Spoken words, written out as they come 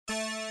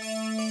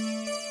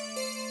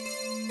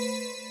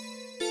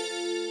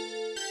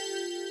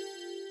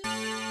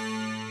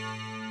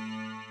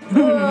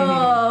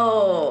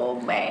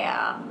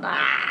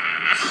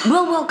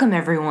Well, welcome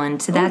everyone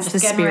to That's the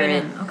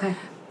Spirit Okay.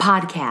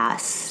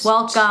 podcast.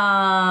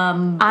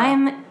 Welcome.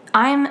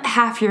 I'm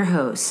half your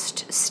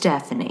host,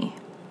 Stephanie.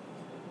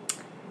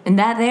 And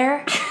that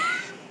there,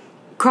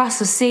 across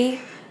the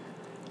sea,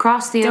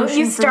 across the ocean. Don't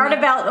you start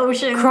about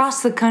oceans.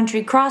 Across the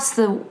country, cross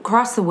the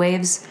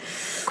waves,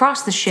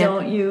 across the ship.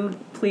 Don't you,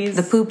 please.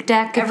 The poop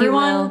deck, if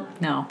Everyone? you will.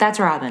 No. That's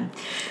Robin.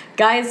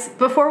 Guys,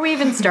 before we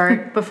even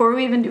start, before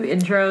we even do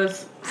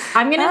intros,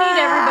 I'm going to need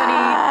everybody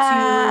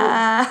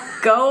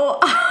to go...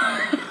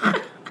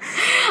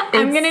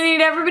 I'm going to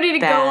need everybody to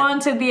go on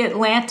to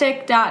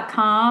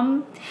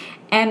theatlantic.com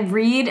and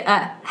read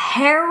a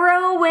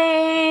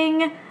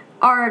harrowing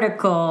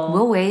article.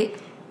 We'll wait.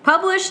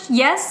 Published,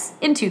 yes,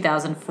 in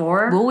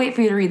 2004. We'll wait for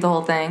you to read the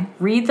whole thing.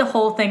 Read the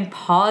whole thing.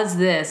 Pause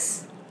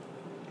this.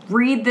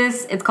 Read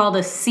this. It's called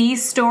A Sea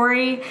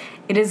Story.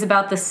 It is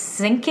about the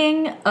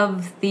sinking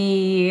of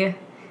the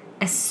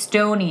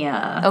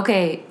Estonia.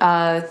 Okay,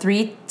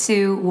 3,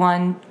 2,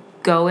 1,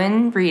 go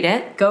and read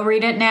it. Go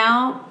read it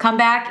now. Come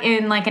back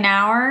in like an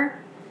hour.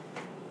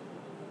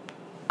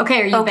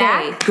 Okay, are you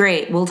back?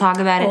 Great. We'll talk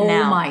about it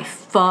now. Oh my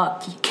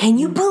fuck. Can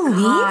you believe?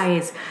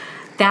 Guys,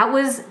 that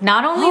was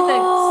not only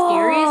the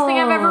scariest thing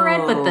I've ever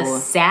read, but the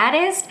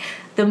saddest,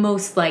 the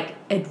most like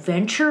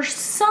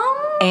adventuresome.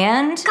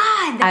 And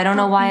God, I don't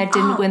know why it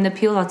didn't up. win the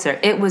Pulitzer.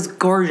 It was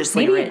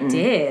gorgeously Maybe written.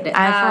 it did. For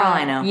all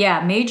I know.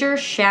 Yeah, major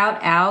shout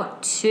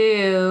out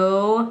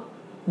to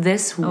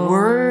This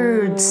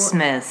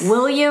wordsmith.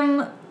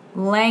 William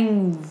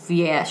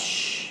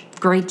Langeviesch.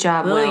 Great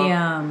job,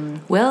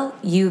 William. Will,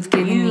 you've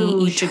given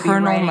me should be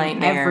eternal writing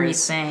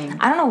nightmares. everything.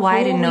 I don't know why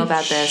I didn't know Holy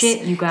about this.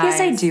 shit, you guys. Yes,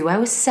 I do. I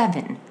was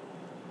 7.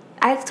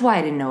 That's why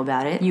I didn't know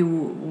about it. You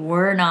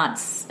were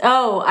not.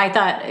 I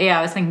thought. Yeah,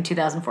 I was thinking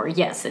 2004.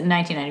 Yes, in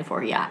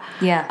 1994. Yeah.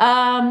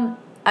 Yeah.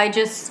 I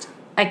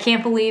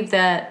can't believe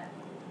that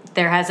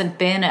there hasn't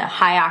been a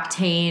high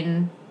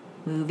octane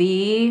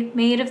movie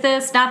made of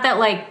this. Not that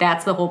like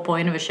that's the whole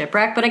point of a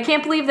shipwreck, but I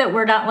can't believe that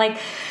we're not like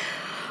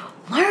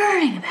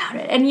learning about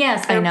it. And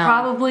yes, there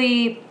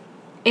probably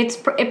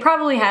it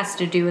probably has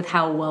to do with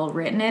how well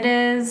written it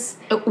is.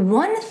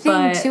 One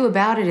thing too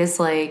about it is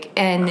like,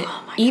 and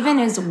even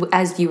as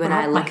you and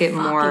I look at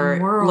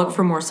look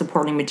for more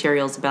supporting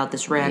materials about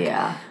this wreck.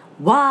 Yeah.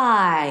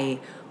 Why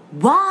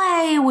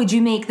would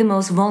you make the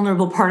most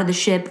vulnerable part of the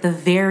ship the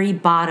very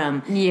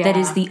bottom? Yeah. That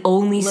is the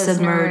only Listener,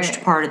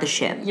 submerged part of the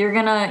ship. You're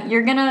gonna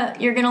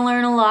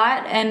learn a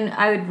lot, and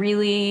I would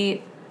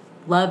really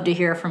love to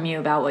hear from you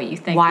about what you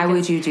think. Why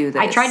would you do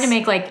this? I tried to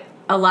make like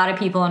a lot of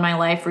people in my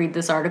life read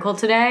this article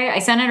today. I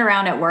sent it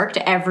around at work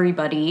to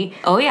everybody.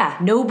 Oh yeah.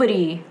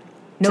 Nobody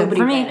for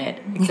read me. it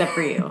except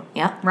for you.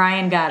 Yep.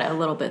 Ryan got a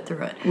little bit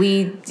through it.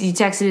 You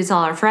texted it to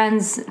all our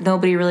friends.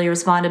 Nobody really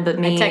responded but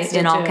me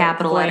in all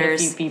capital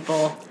letters. A few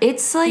people.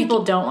 It's like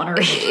people don't want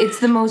to read. It's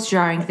the most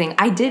jarring thing.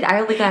 I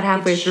only got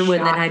halfway through it,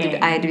 and then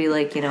I had to be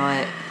like, you know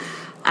what?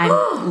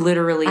 I'm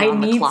literally on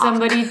the clock. I need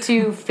somebody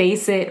to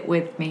face it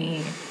with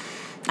me.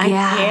 I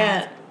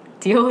can't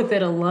deal with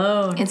it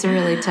alone. It's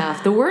really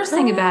tough. The worst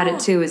thing about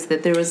it too is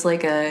that there was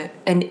like an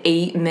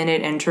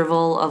 8-minute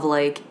interval of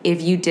like,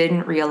 if you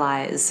didn't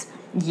realize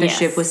the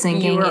ship was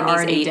sinking in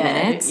these 8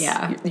 minutes,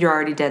 you're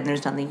already dead and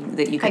there's nothing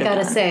that you could have done.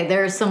 I gotta say,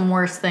 there's some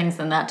worse things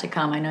than that to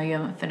come. I know you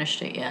haven't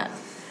finished it yet.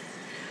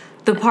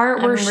 The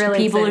part where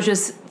people are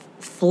just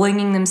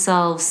flinging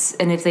themselves,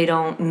 and if they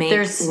don't make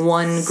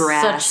one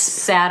grasp, such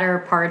sadder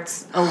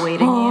parts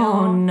awaiting you.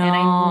 Oh no! And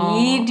I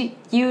need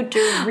you to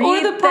read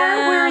or the part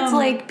them. where it's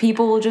like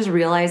people will just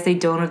realize they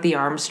don't have the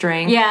arm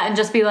strength. Yeah, and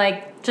just be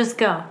like, just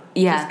go.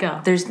 Yeah, just go.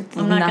 There's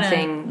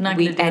nothing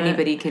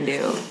anybody can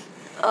do.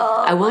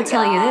 I will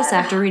tell you this,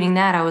 after reading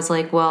that, I was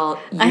like,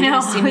 well, you're going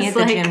to see me at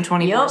the gym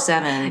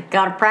 24/7.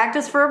 Gotta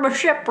practice for my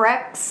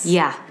shipwrecks.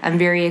 Yeah, I'm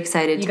very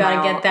excited. You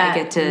gotta get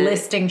that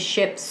listing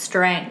ship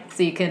strength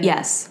so you can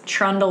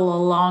trundle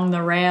along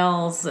the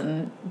rails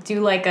and do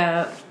like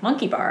a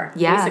monkey bar.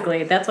 Yeah.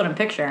 Basically, that's what I'm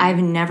picturing. I've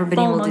never been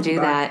able to do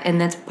that. And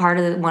that's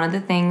one of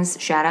the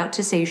things, shout out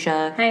to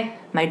Seisha,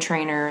 my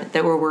trainer,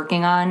 that we're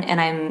working on.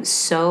 And I'm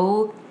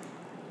so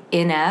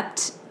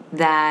inept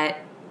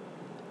that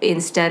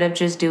instead of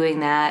just doing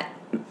that,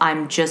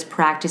 I'm just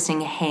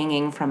practicing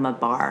hanging from a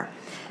bar.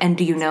 And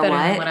do you know better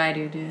what? Than what I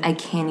do, dude. I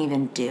can't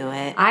even do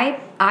it.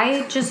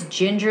 I just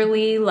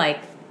gingerly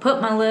like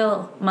put my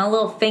little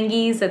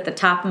fingies at the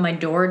top of my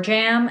door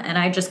jamb, and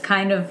I just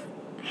kind of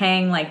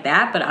hang like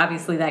that. But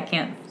obviously, that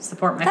can't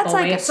support my full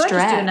weight. So I just do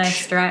a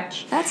nice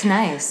stretch. That's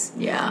nice.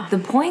 Yeah. The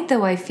point,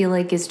 though, I feel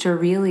like, is to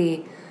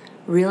really,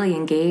 really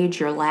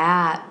engage your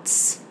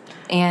lats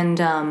and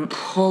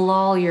pull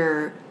all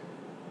your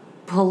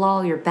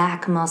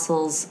back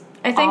muscles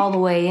all the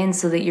way in,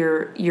 so that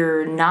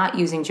you're not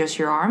using just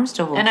your arms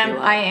to hold. And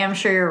I am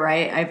sure you're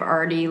right. I've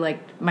already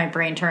my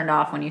brain turned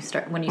off when you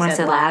said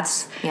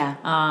lats.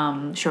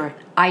 Yeah. Sure.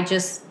 I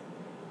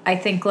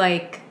think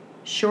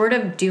short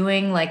of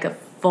doing like a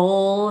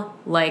full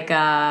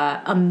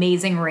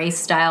Amazing Race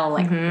style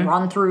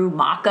run through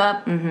mock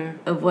up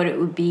of what it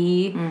would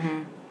be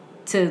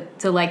to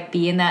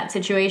be in that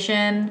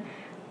situation,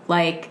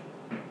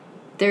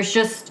 there's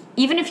just,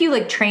 even if you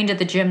like trained at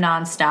the gym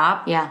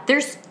nonstop,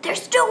 there's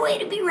no way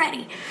to be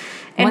ready.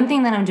 And one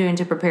thing that I'm doing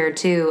to prepare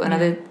too,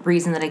 another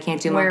reason that I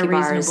can't do monkey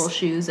bars reasonable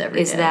shoes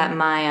every is day. that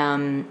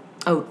my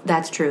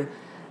that's true.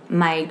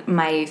 My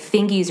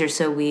fingies are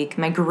so weak.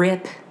 My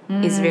grip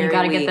is very weak. You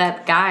gotta get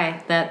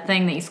that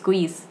thing that you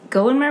squeeze.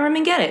 Go in my room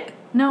and get it.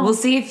 No. We'll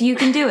see if you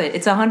can do it.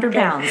 It's 100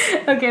 pounds.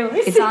 Okay, let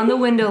me see. It's on the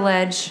window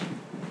ledge.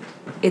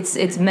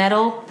 It's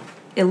metal.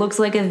 It looks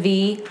like a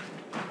V.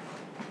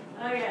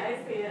 Okay, I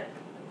see it.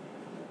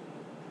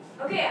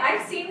 Okay,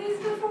 I've seen these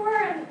before,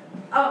 and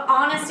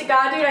honest to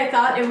God, dude, I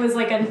thought it was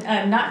like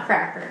a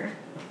nutcracker.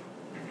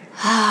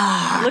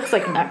 It looks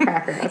like a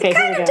nutcracker. Okay, it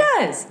kind of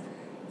does.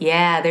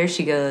 Yeah, there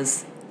she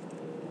goes.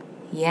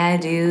 Yeah,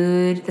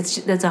 dude,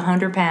 that's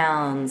 100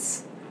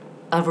 pounds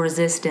of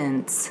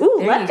resistance.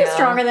 Ooh, left is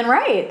stronger than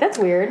right. That's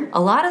weird. A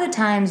lot of the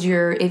times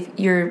if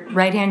you're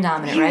right hand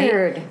dominant,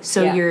 right?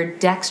 So your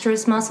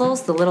dexterous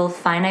muscles, the little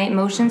finite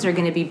motions, are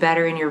going to be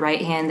better in your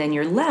right hand than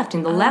your left,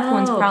 and the left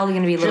one's probably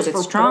going to be a little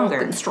bit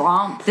stronger.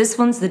 Strong. This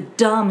one's the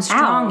dumb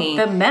strongy,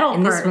 the metal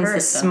and this one's the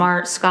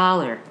smart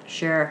scholar.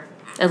 Sure.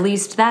 At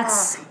least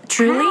that's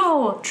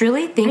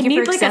truly. Thank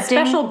you for accepting. Like a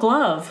special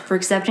glove for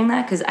accepting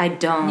that, because I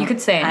don't. You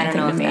could say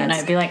anything to me, and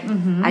I'd be like,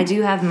 mm-hmm. I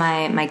do have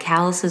my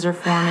calluses are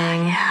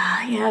forming.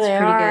 Yeah, it's they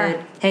pretty are.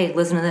 Good. Hey,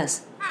 listen to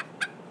this.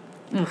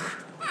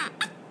 Oof.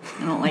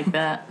 I don't like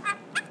that.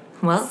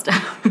 Well,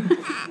 stop.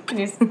 Can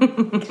you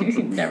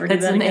never do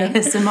that again?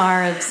 That's an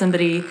ASMR of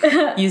somebody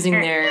using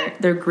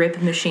their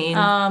grip machine.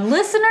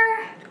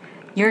 Listener,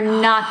 you're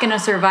not gonna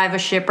survive a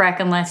shipwreck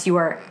unless you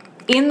are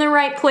in the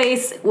right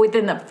place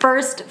within the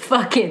first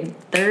fucking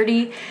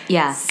 30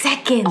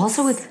 seconds.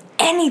 Also, if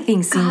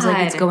anything seems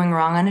like it's going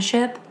wrong on a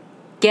ship,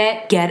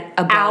 get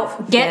above.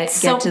 Out.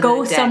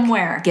 Go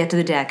somewhere. Get to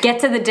the deck. Get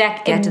to the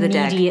deck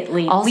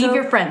immediately. Also, leave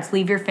your friends.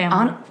 Leave your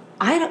family.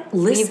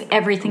 Leave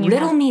everything you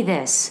have. Riddle me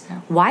this.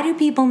 Why do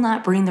people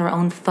not bring their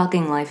own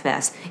fucking life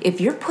vest? If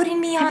you're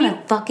putting me on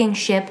a fucking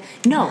ship,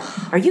 no.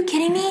 Are you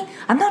kidding me?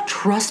 I'm not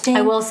trusting.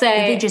 I will say,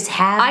 that they just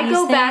have I these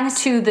go things. back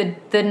to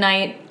the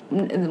night,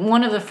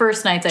 one of the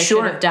first nights I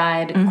should have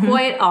died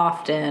quite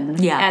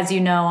often, as you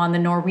know, on the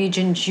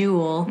Norwegian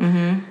Jewel.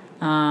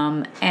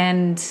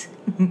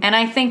 And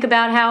I think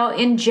about how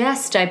in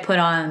jest I put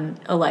on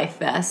a life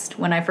vest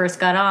when I first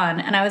got on,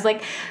 and I was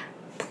like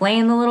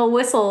playing the little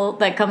whistle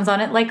that comes on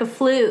it like a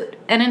flute.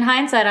 And in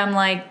hindsight, I'm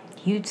like,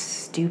 you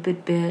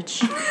stupid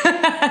bitch.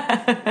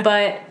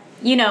 But,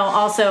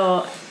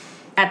 also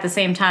at the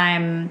same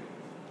time,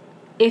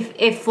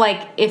 if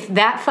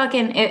that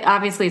fucking,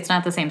 obviously it's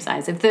not the same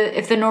size.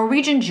 If the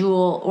Norwegian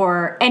Jewel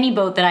or any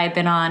boat that I had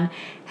been on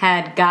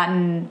had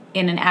gotten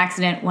in an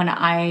accident when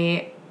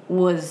I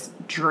was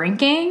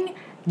drinking,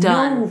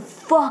 no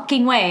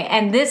fucking way.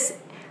 And this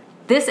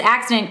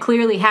accident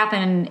clearly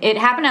happened. It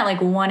happened at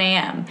like 1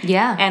 a.m.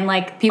 Yeah. And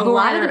like a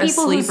lot of the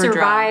people who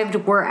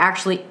survived were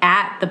actually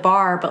at the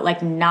bar, but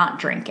like not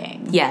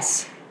drinking.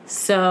 Yes.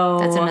 So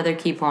that's another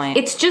key point.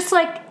 It's just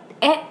like,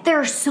 there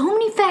are so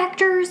many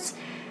factors.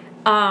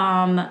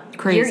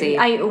 Crazy.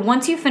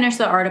 Once you finish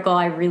the article,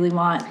 I really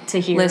want to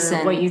hear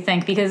what you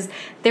think, because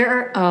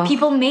there are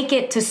people make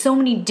it to so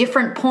many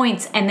different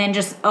points and then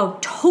just a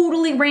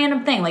totally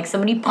random thing, like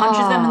somebody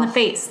punches them in the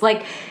face,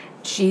 like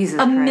Jesus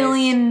a Christ.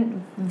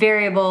 Million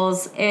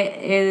variables.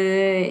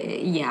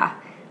 It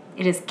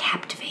is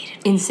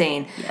captivated.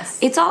 Insane. Yes.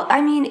 It's all.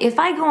 I mean, if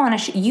I go on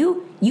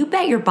you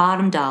bet your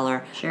bottom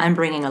dollar. Sure. I'm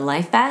bringing a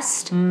life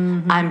vest.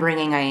 Mm-hmm. I'm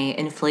bringing a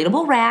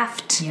inflatable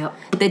raft. Yep.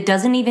 That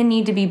doesn't even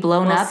need to be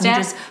blown up. Steph,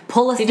 you just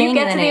pull a thing. Did you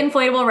get to the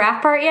inflatable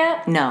raft part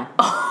yet? No.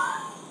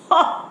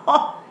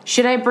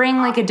 Should I bring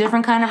like a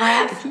different kind of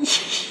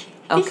raft?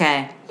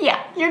 Okay.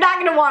 Yeah, you're not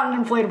going to want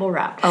an inflatable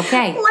raft.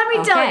 Okay. Let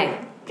me tell you.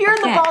 If you're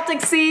in the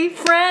Baltic Sea,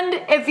 friend,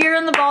 if you're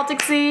in the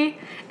Baltic Sea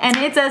and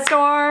it's a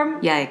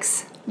storm,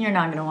 yikes. You're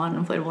not going to want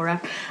an inflatable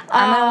raft.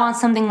 I'm going to want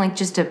something like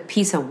just a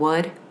piece of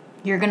wood.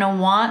 You're going to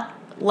want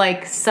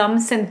like some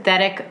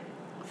synthetic,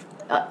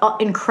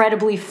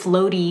 incredibly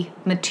floaty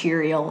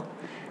material.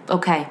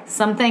 Okay.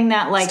 Something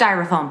that like...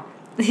 Styrofoam.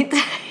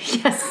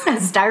 Yes, a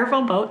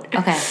styrofoam boat.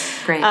 Okay,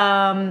 great.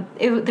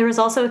 There was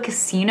also a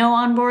casino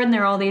on board, and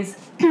there were all these,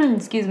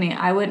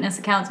 eyewitness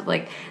accounts of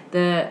like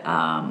the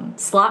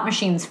slot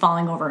machines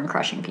falling over and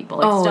crushing people.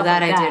 Like, stuff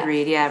that like I did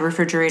read. Yeah,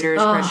 refrigerators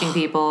crushing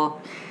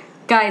people.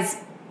 Guys,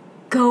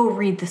 go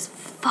read this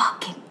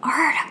fucking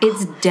article.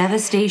 It's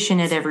devastation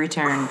at every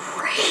turn.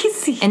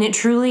 Crazy. And it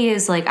truly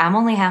is like, I'm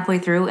only halfway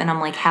through, and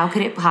I'm like, how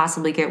could it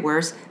possibly get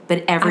worse?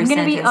 But every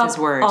sentence is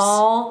worse.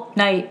 All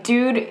night,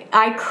 dude.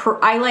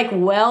 I like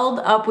welled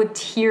up with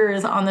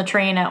tears on the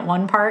train at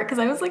one part because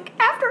I was like,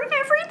 after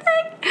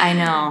everything. I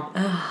know.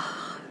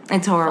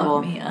 It's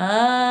horrible. Fuck me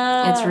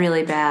up. It's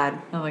really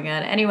bad. Oh my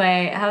god.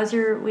 Anyway, how's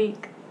your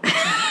week?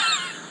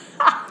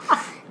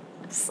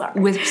 Sorry.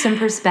 With some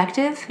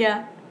perspective?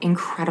 Yeah.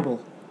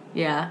 Incredible.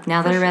 Yeah.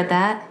 Now that I read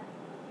that,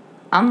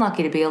 I'm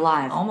lucky to be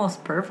alive.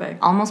 Almost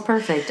perfect.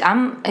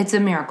 It's a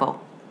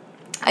miracle.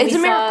 It's a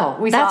miracle.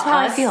 That's how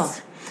I feel.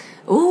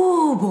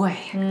 Ooh, boy.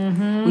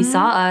 Mm-hmm. We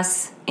saw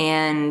Us,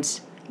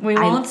 and We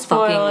won't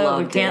spoil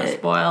it. We can't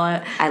spoil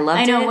it. I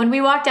loved it. I know. When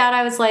we walked out,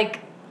 I was like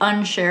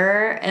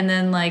unsure, and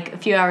then like a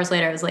few hours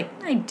later, I was like,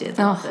 I did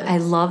love it. I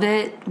love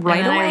it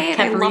right away. I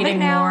kept reading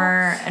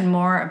more and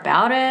more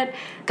about it.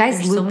 Guys,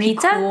 There's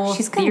Lupita, cool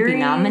she's going to be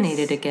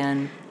nominated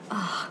again.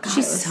 Oh, God,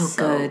 she's so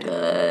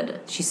good.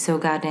 She's so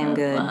goddamn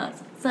good.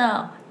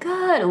 So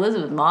good.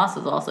 Elizabeth Moss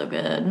is also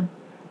good.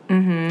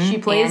 Mm-hmm. She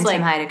plays and like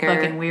Tim Heidecker.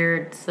 Fucking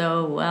weird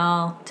so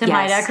well. Tim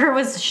Heidecker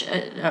was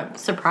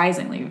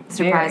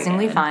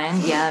surprisingly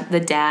fine. Yeah, the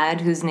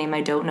dad, whose name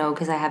I don't know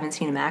because I haven't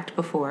seen him act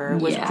before,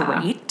 was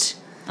great.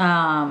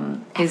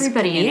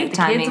 Everybody in it.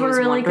 The kids were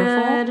really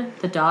good.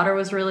 The daughter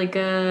was really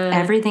good.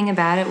 Everything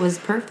about it was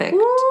perfect.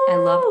 Woo! I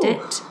loved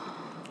it.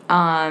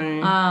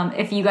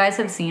 If you guys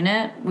have seen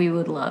it, we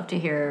would love to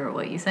hear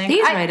what you think.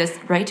 Please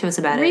write to us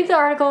about it. Read the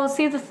article,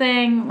 see the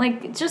thing.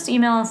 Like, just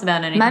email us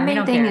about anything. My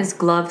main thing is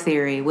Glove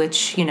Theory,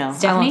 which, Stephanie,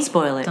 I won't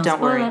spoil it. Don't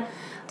worry.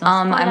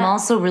 I'm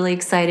also really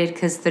excited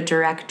because the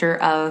director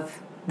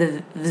of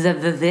the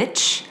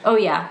Witch. Oh,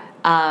 yeah.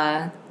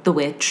 The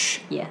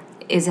Witch. Yeah.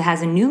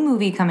 Has a new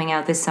movie coming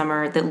out this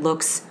summer that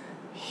looks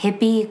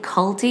hippie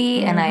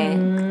culty, and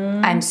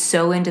I'm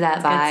so into that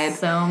vibe. Got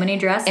so many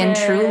dresses, and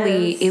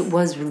truly it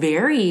was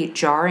very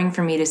jarring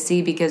for me to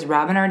see because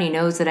Robin already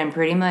knows that I'm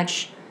pretty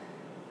much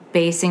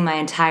basing my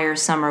entire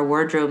summer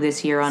wardrobe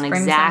this year on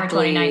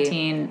exactly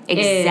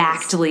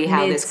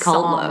how this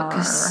cult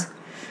looks.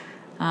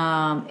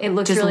 It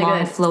looks just really long,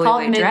 good. flowy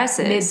white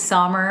dresses.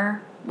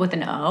 Midsummer with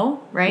an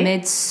O, right?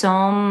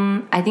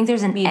 Midsommar. I think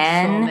there's an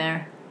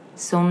N.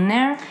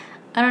 Somner.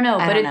 I don't know,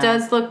 but it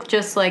does look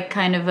just like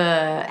kind of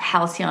a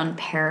halcyon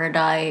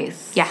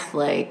paradise. Yeah.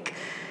 Like,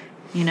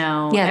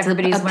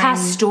 everybody's wearing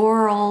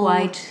pastoral,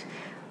 white,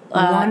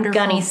 wonderful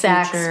gunny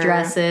sacks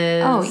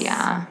dresses. Oh,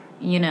 yeah.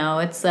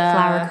 It's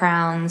flower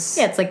crowns.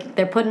 Yeah, it's like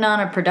they're putting on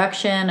a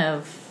production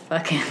of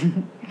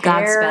fucking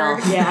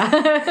Godspell.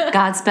 Yeah.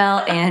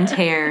 Godspell and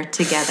Hair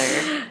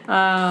together.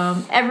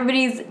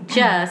 Everybody's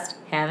just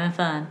having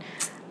fun.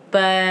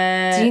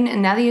 But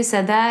now that you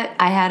said that,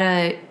 I had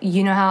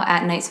how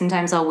at night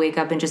sometimes I'll wake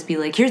up and just be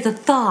like, here's a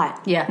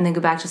thought. Yeah. And then go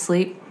back to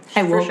sleep.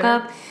 I woke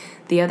up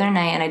the other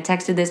night and I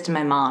texted this to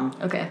my mom.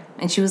 Okay.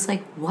 And she was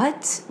like,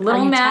 what? A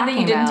little mad that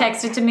you didn't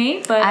text it to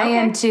me, but I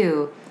am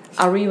too.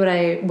 I'll read what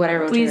I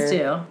wrote Please to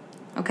her.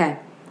 do. Okay.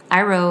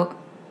 I wrote,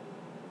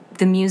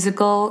 the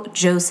musical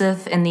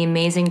Joseph and the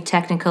Amazing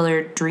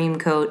Technicolor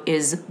Dreamcoat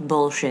is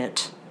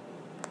bullshit.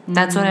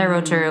 That's what I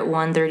wrote to her at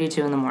 1:32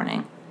 in the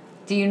morning.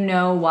 Do you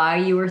know why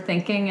you were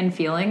thinking and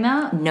feeling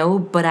that? No,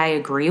 but I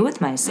agree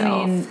with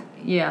myself. I mean,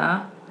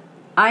 yeah.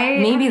 I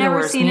Maybe have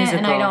never seen musical.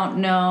 it, and I don't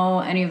know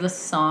any of the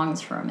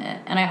songs from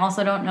it. And I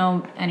also don't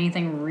know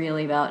anything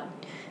really about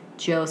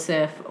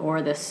Joseph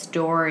or the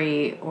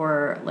story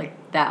or, like,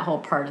 that whole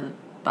part of the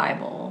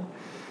Bible.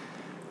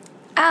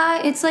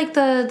 It's like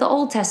the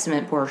Old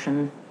Testament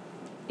portion.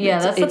 Yeah,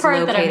 that's the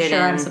part that I'm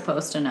sure I'm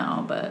supposed to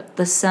know, but...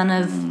 The son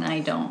of... I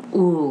don't.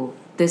 Ooh,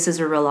 this is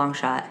a real long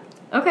shot.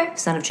 Okay.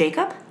 Son of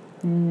Jacob?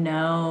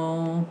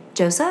 No.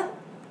 Joseph?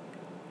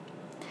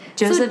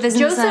 Joseph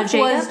isn't the son of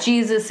Jacob? Joseph was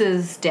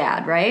Jesus'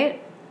 dad,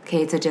 right?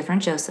 Okay, it's a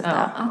different Joseph,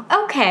 though.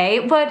 Oh,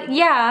 okay, but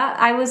yeah,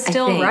 I was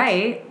still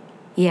right.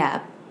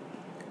 Yeah.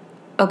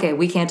 Okay,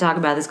 we can't talk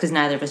about this because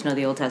neither of us know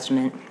the Old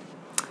Testament.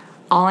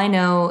 All I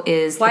know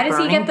is where does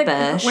he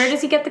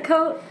get the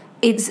coat?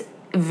 It's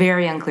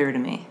very unclear to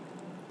me.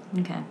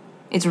 Okay.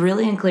 It's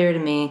really unclear to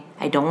me.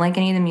 I don't like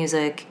any of the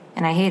music,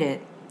 and I hate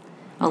it.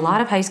 A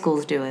lot of high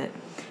schools do it.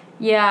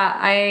 Yeah,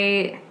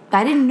 I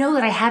didn't know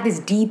that I had this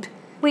deep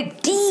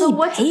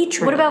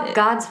hatred. What about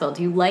Godspell?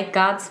 Do you like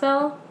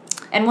Godspell?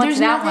 And what's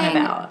that one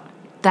about?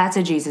 That's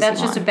a Jesus one.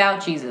 That's just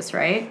about Jesus,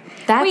 right?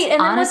 That's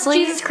and honestly,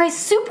 then what's Jesus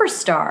Christ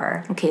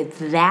Superstar? Okay,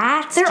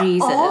 that's They're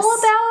Jesus. They're all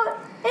about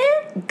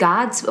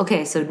it?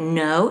 Okay, so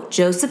no,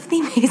 Joseph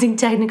the Amazing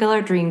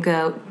Technicolor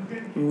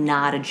Dreamcoat,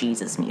 not a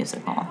Jesus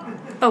musical.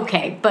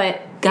 Okay,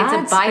 but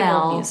Godspell it's a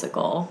Bible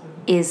musical.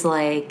 Is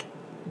like,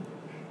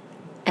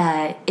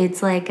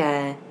 it's like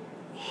a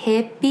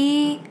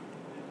hippie.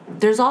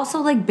 There's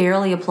also like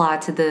barely a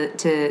plot to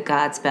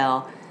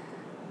Godspell.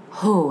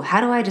 Oh,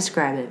 how do I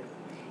describe it?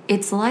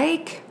 It's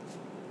like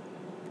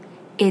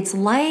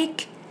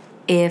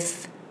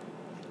if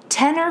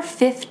 10 or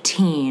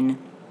 15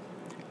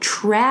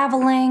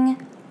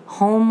 traveling,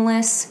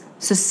 homeless,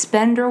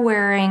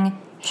 suspender-wearing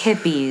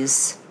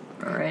hippies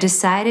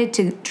decided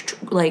to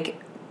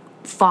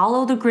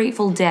follow the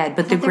Grateful Dead,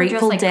 but the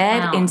Grateful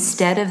Dead, clowns.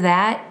 Instead of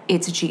that,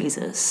 it's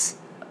Jesus.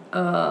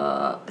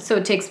 So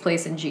it takes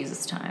place in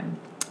Jesus' time.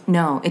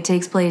 No, it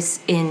takes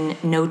place in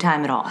no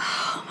time at all.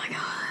 Oh my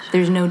God.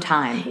 There's no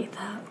time. I hate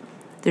that.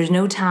 There's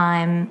no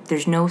time.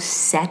 There's no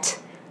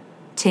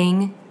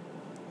setting.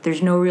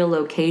 There's no real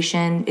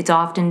location. It's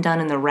often done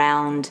in the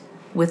round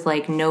with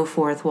like no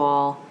fourth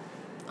wall.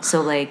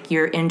 So like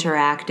you're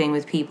interacting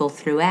with people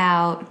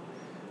throughout.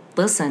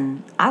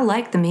 Listen, I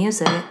like the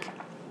music.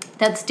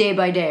 That's day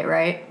by day,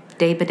 right?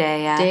 Day by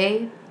day, yeah.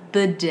 Day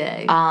by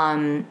day.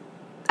 I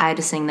had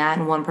to sing that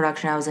in one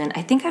production I was in.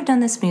 I think I've done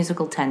this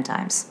musical 10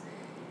 times.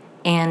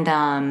 And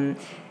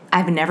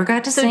I've never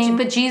got to sing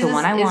but Jesus, the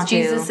one I want to.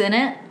 Is Jesus in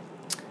it?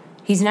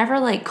 He's never,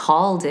 like,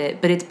 called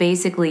it, but it's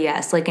basically,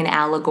 yes, like an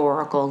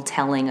allegorical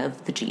telling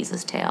of the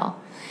Jesus tale.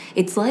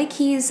 It's like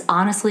he's,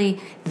 honestly,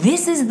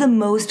 this is the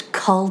most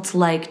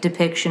cult-like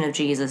depiction of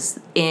Jesus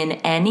in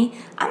any,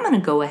 I'm going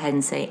to go ahead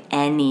and say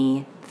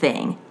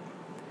anything.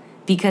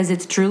 Because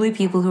it's truly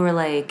people who are,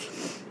 like,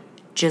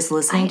 just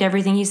listening to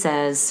everything he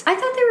says. I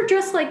thought they were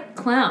dressed like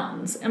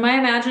clowns. Am I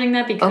imagining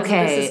that because of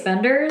the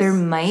suspenders? There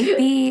might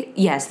be,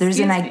 yes, there's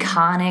an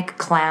iconic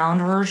clown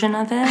version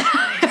of it.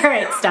 All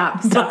right, stop.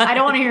 I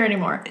don't want to hear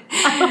anymore.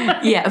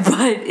 Yeah,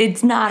 but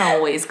it's not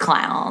always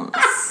clowns.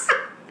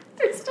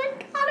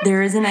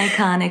 There is an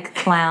iconic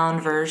clown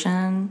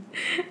version.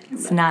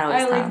 It's not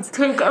always clowns. I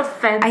took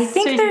offense. I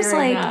think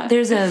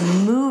there's a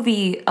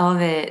movie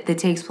of it that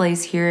takes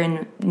place here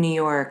in New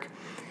York.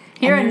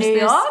 Here in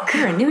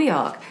New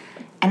York.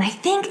 And I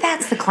think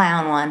that's the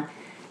clown one.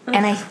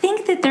 And I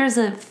think that there's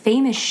a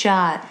famous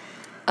shot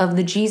of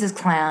the Jesus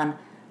clown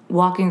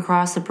walking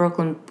across the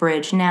Brooklyn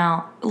Bridge.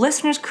 Now,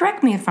 listeners,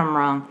 correct me if I'm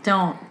wrong.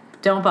 Don't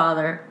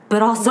bother.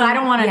 But also, I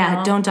don't want to know.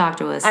 Yeah, don't talk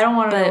to us. I don't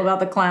want to know about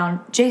the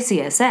clown.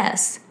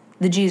 JCSS,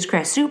 the Jesus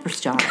Christ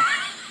Superstar.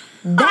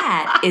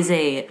 That is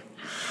a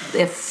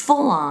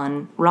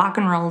full-on rock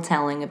and roll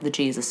telling of the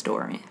Jesus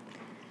story.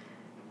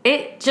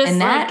 It just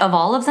and that of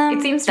all of them,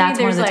 it seems to that's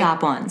me one of the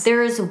top ones.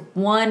 There is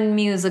one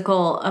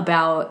musical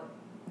about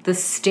the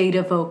state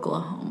of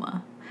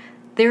Oklahoma.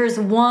 There's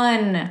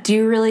one. Do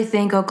you really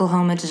think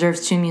Oklahoma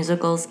deserves 2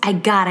 musicals? I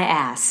gotta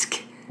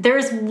ask.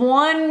 There's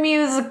one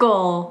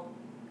musical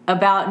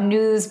about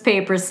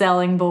newspaper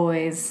selling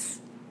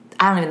boys.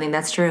 I don't even think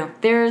that's true.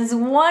 There's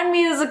one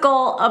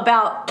musical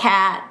about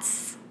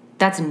cats.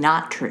 That's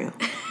not true.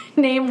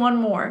 Name one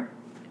more.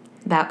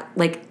 About,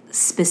 like,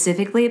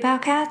 specifically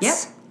about cats?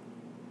 Yep.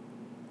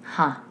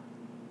 Huh.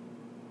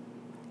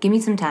 Give me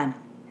some time.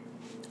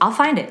 I'll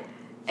find it.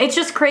 It's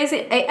just crazy.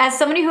 As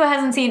somebody who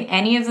hasn't seen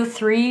any of the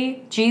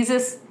 3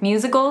 Jesus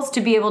musicals,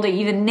 to be able to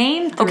even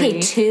name 3. Okay,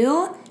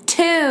 2?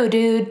 2,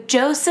 dude.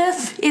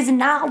 Joseph is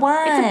not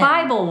one. It's a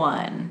Bible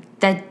one.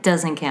 That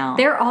doesn't count.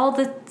 They're all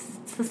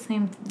it's the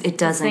same. It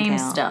doesn't the same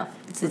count.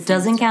 Stuff. It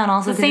doesn't count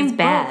also because it's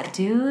bad. Book,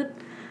 dude.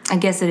 I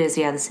guess it is,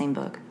 yeah, the same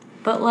book.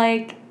 But,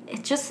 like,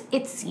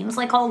 it seems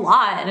like a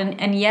lot.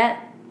 And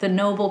yet, the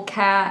noble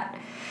cat...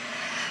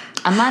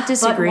 I'm not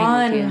disagreeing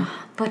with you.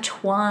 But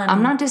one.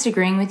 I'm not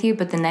disagreeing with you,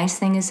 but the nice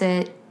thing is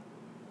that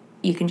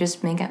you can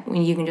just make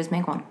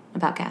one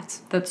about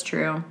cats. That's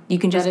true. You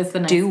can just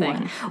do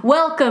one.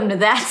 Welcome to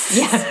that.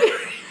 Yeah.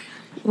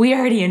 We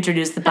already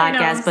introduced the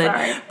podcast,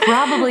 but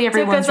probably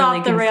everyone's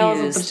really confused. Took us off the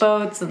rails with the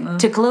boats and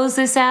To close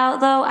this out,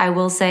 though, I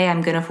will say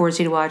I'm going to force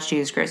you to watch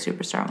Jesus Christ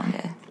Superstar one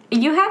day.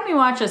 You had me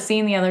watch a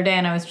scene the other day,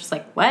 and I was just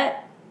like,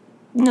 what?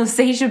 No,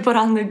 Seisha put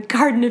on the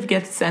Garden of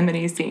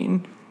Gethsemane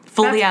scene.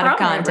 Fully out of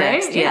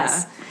context, right?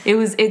 Yes.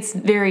 Yeah. It's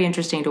very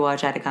interesting to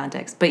watch out of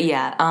context. But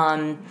yeah,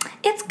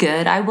 it's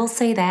good. I will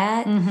say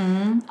that.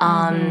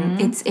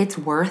 It's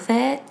worth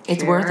it.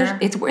 It's worth it.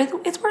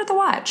 It's worth a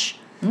watch.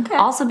 Okay.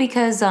 Also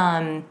because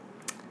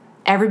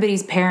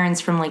everybody's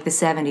parents from like the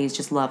 70s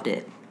just loved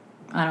it.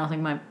 I don't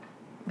think my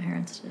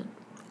parents did.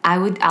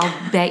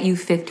 I'll bet you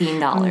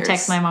 $15. I'm gonna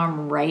text my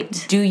mom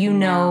right. Do you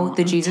know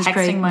the Jesus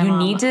Christ? You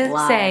need to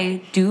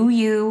say, do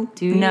you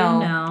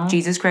know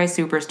Jesus Christ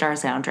Superstar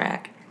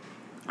soundtrack?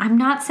 I'm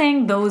not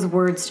saying those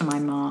words to my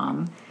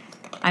mom.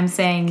 I'm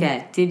saying,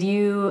 did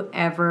you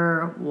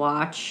ever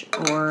watch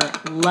or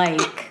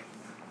like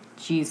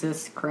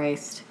Jesus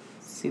Christ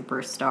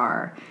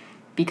Superstar?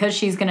 Because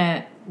she's going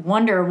to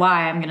wonder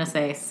why, I'm going to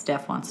say,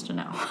 Steph wants to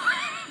know.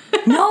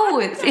 No,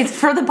 it's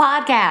for the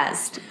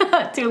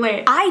podcast. Too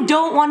late. I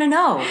don't want to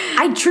know.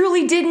 I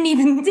truly didn't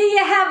even... Do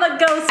you have a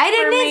ghost I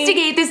didn't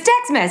instigate this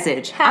text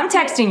message. I'm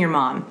texting your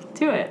mom.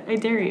 Do it. I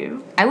dare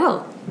you. I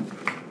will.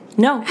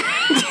 No.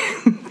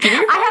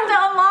 I have to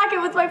unlock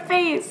it with my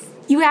face.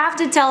 You have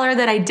to tell her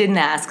that I didn't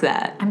ask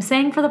that. I'm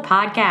saying for the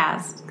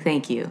podcast.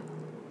 Thank you.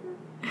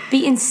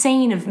 Be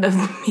insane of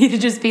me to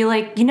just be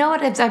like, you know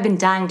what? I've been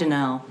dying to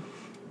know.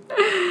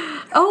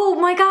 Oh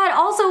my God.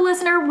 Also,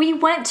 listener, we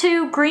went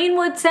to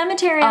Greenwood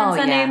Cemetery on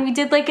Sunday and we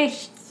did like a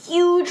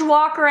huge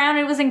walk around.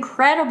 It was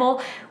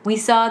incredible. We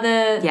saw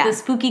the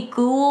spooky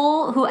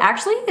ghoul, who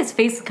actually his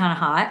face is kind of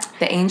hot.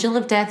 The angel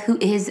of death, who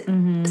is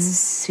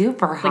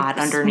super hot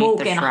underneath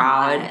the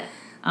shroud.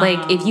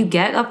 Like, if you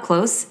get up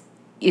close,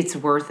 it's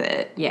worth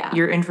it. Yeah.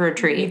 You're in for a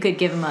treat. You could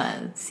give him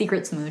a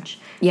secret smooch.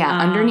 Yeah,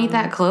 underneath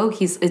that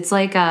cloak, it's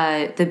like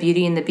the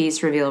Beauty and the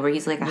Beast reveal, where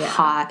he's like a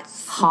hot,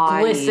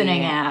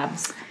 glistening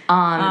abs.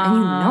 And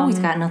you know he's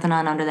got nothing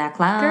on under that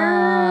cloak.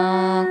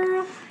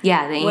 Girl.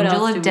 Yeah, the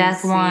Angel of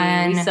Death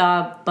one. We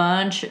saw a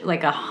bunch,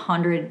 like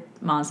 100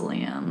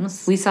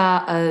 mausoleums. We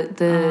saw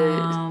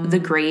the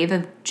grave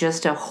of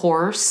just a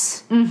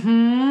horse.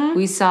 Mm-hmm.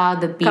 We saw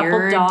the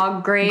beard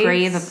dog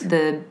grave of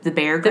the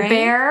bear grave.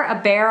 A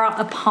bear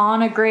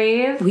upon a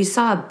grave. We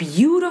saw a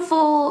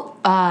beautiful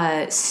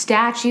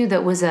statue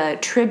that was a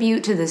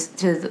tribute to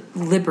the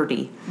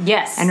Liberty.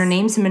 Yes. And her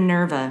name's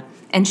Minerva.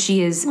 And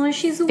she is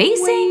she's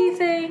facing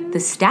waving the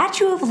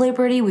Statue of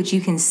Liberty, which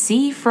you can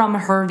see from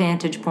her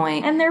vantage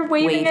point. And they're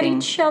waving at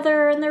each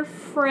other, and they're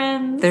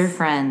friends. They're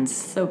friends.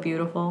 So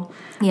beautiful.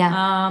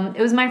 Yeah.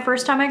 It was my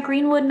first time at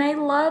Greenwood, and I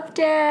loved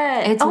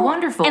it. It's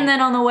wonderful. And then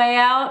on the way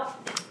out,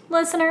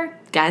 listener,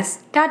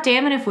 guys, God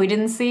damn it if we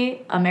didn't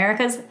see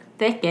America's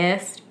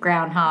thickest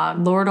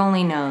groundhog. Lord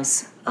only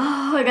knows.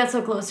 Oh, I got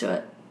so close to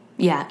it.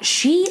 Yeah,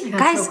 I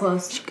got so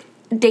close.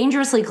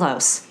 Dangerously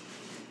close.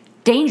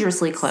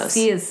 Dangerously close.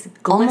 She is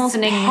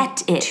glistening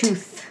almost pet it.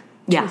 Tooth.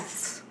 Yeah.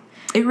 Tooths.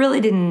 It really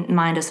didn't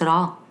mind us at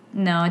all.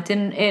 No, it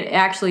didn't. It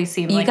actually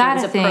seemed like it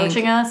was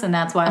approaching us, and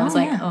that's why I was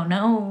like, oh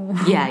no.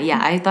 Yeah,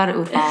 I thought it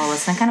would follow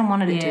us, and I kind of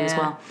wanted it to as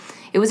well.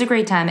 It was a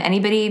great time.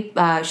 Anybody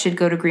should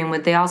go to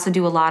Greenwood. They also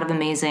do a lot of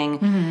amazing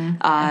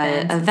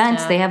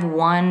events. They have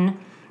one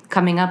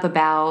coming up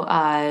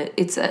about,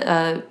 it's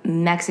a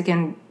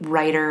Mexican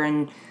writer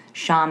and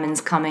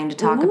shamans coming to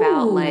talk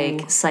about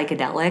like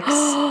psychedelics.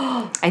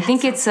 I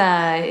think it's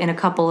in a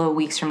couple of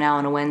weeks from now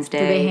on a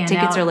Wednesday.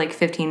 Tickets are like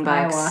 $15.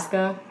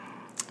 Ayahuasca?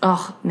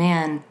 Oh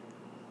man,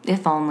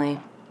 if only.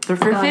 But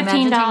for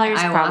 $15,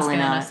 probably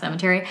not. In a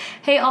cemetery.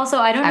 Hey, also,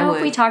 I don't know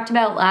if we talked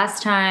about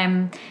last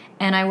time,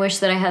 and I wish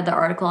that I had the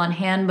article on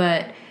hand,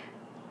 but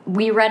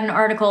we read an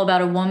article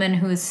about a woman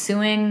who is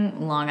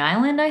suing Long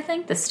Island, I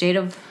think, the city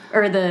of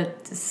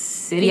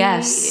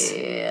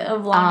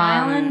Long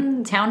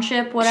Island,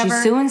 township, whatever.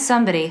 She's suing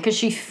somebody. Because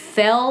she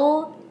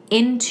fell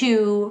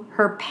into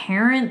her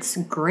parents'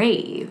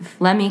 grave.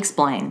 Let me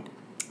explain.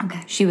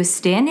 Okay. She was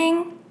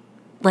standing,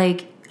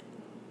 like,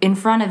 in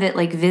front of it,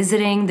 like,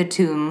 visiting the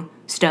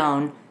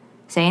tombstone,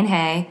 saying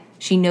hey.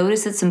 She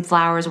noticed that some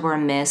flowers were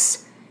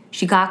amiss.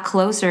 She got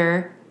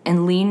closer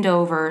and leaned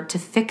over to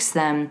fix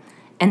them,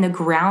 and the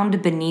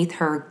ground beneath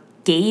her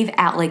gave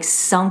out, like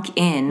sunk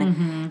in.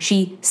 Mm-hmm.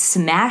 She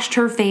smashed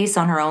her face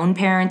on her own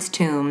parents'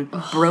 tomb,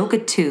 broke a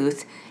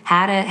tooth,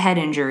 had a head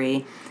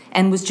injury,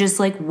 and was just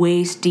like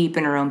waist deep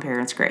in her own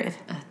parents' grave.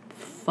 A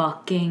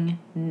fucking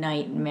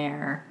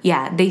nightmare.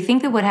 Yeah, they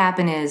think that what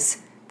happened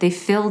is they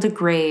filled a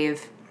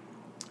grave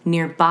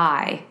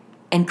nearby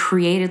and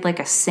created like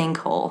a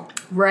sinkhole.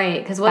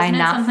 Right, because wasn't it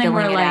something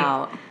where like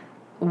out.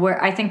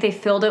 Where I think they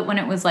filled it when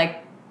it was like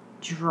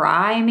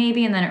dry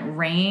maybe, and then it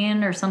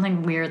rained or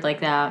something weird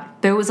like that.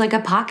 There was like a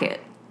pocket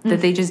that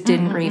they just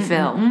didn't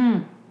refill,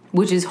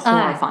 which is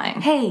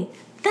horrifying. Hey,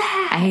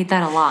 that. I hate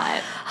that a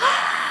lot.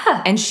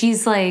 And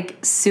she's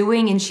like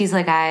suing, and she's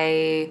like,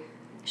 I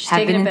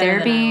have been in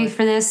therapy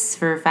for this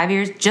for 5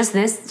 years. Just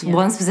this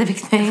one specific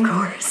thing. Of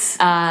course.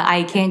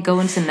 I can't go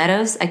into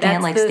meadows. I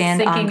can't like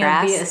stand on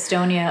grass. Of the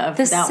Estonia of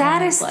the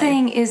saddest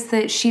thing is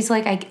that she's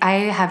like, I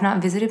have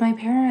not visited my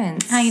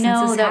parents. I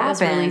know, since this that happened.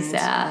 Was really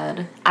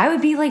sad. I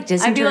would be like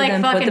disinter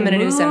them, put them in a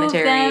new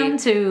cemetery. Them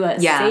to a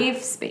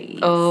safe space.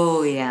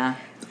 Oh yeah.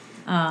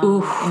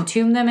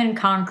 Entomb them in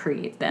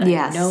concrete that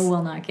I know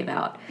will not give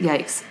out.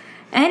 Yikes.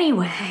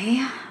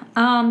 Anyway,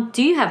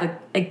 do you have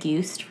a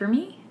ghost for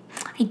me?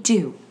 I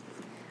do.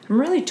 I'm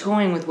really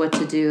toying with what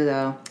to do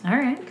though. All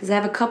right. Because I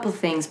have a couple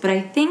things, but I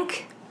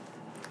think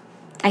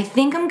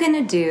I'm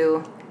gonna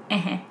do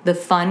the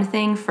fun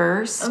thing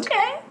first.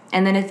 Okay.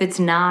 And then if it's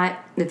not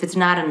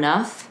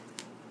enough,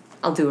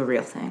 I'll do a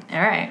real thing.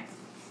 All right.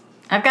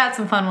 I've got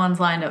some fun ones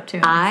lined up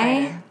too.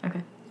 I'm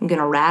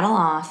gonna rattle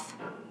off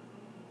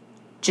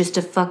just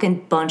a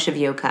fucking bunch of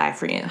yokai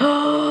for you.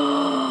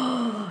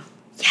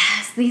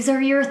 Yes, these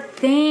are your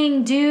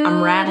thing, dude.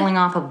 I'm rattling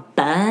off a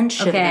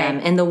bunch of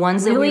them, and the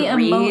ones that we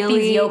emote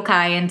these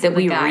yokai into that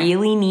we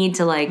really need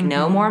to like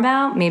know more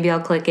about. Maybe I'll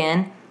click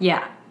in.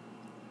 Yeah.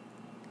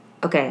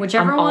 Okay.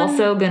 Whichever I'm one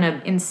also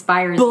gonna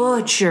inspires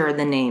butcher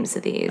the names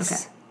of these.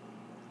 Okay.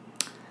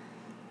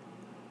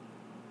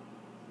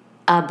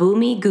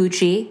 Abumi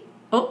Gucci.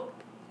 Oh.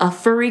 A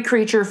furry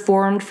creature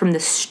formed from the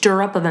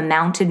stirrup of a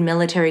mounted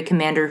military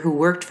commander who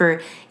worked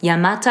for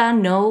Yamata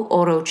no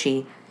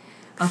Orochi.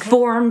 Okay.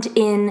 Formed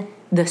in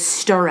the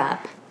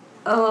stirrup.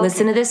 Oh, okay.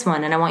 Listen to this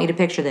one, and I want you to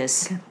picture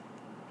this. Okay.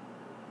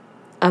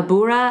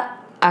 Abura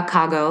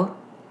Akago,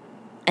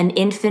 an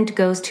infant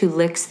ghost who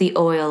licks the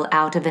oil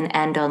out of an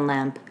andon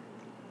lamp.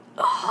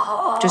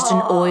 Oh, just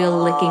an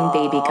oil-licking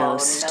baby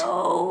ghost.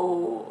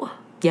 No.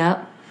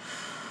 Yep.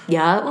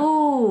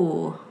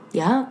 Ooh.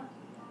 Yep.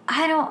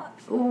 I don't...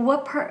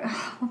 What part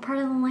of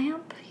the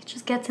lamp? He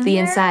just gets in the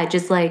there? Inside,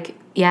 just like...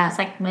 Yeah, it's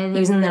like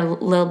using their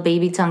little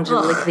baby tongue to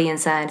lick the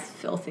inside. It's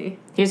filthy.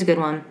 Here's a good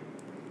one.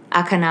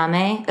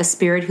 Akaname, a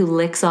spirit who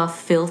licks off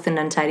filth in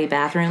untidy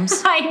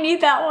bathrooms. I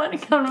need that one to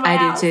come to my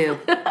house.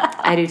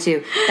 I do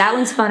too. That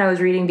one's fun. I was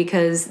reading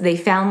because they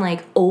found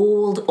like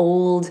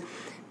old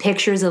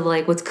pictures of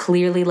like what's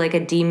clearly like a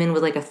demon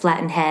with like a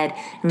flattened head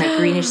and like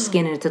greenish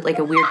skin, and it's like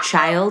a weird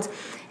child,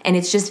 and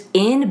it's just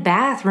in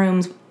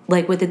bathrooms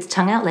like with its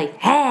tongue out like,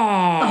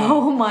 hey.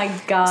 Oh my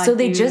god. So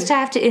they just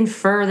have to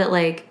infer that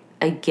like,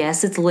 I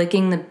guess it's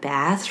licking the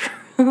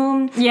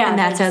bathroom. Yeah. And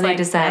that's how they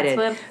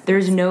decided.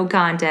 There's no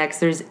context.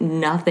 There's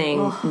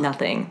nothing.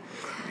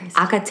 Crazy.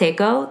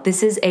 Akateko,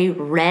 this is a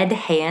red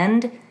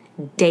hand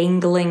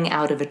dangling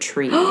out of a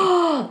tree.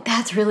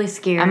 That's really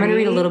scary. I'm going to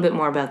read a little bit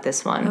more about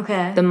this one.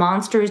 Okay. The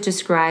monster is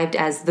described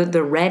as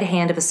the red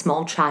hand of a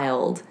small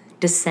child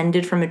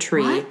descended from a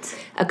tree,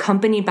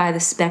 accompanied by the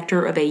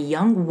specter of a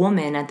young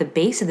woman at the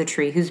base of the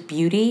tree whose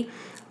beauty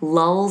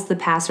lulls the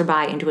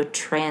passerby into a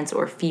trance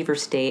or fever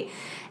state.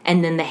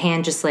 And then the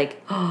hand just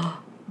like...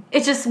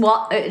 It just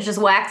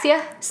whacks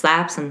you?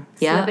 Slaps him.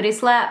 Yeah. Slappity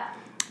slap.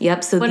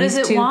 Yep, so these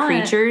two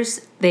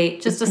creatures, they...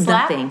 Just a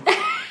slap? Nothing.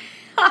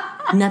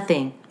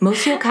 Nothing.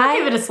 Most yokai...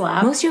 Give it a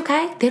slap. Most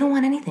yokai, they don't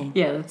want anything.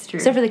 Yeah, that's true.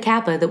 Except for the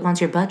kappa that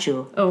wants your butt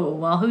jewel. Oh,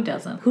 well, who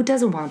doesn't? Who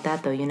doesn't want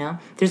that, though, you know?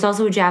 There's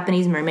also a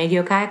Japanese mermaid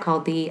yokai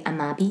called the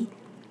Amabi.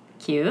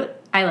 Cute.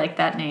 I like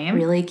that name.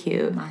 Really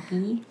cute.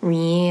 Amabi.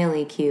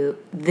 Really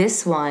cute.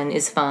 This one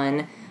is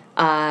fun.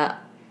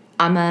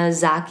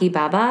 Amazaki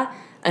Baba,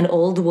 an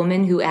old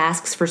woman who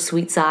asks for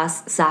sweet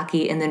sauce,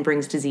 sake, and then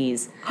brings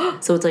disease.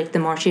 So it's like the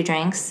more she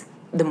drinks,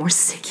 the more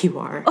sick you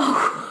are.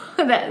 Oh,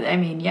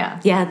 yeah.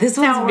 Yeah, this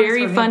one's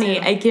very funny.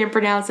 I can't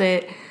pronounce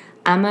it.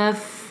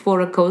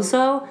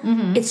 Amaforokoso.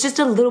 Mm-hmm. It's just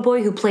a little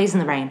boy who plays in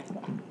the rain.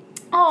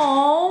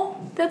 Oh,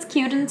 that's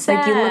cute and sad.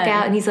 Like you look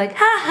out and he's like,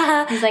 ha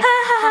ha. He's like,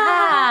 ha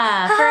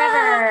ha,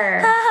 forever.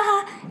 Ha,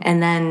 ha.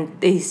 And then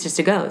he's just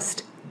a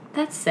ghost.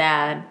 That's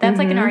sad. That's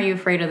like an Are You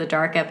Afraid of the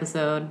Dark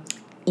episode.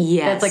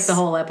 Yes. That's like the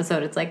whole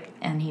episode. It's like,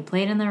 and he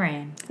played in the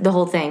rain. The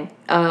whole thing.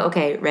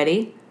 Okay,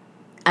 ready?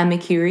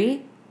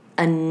 Amikiri,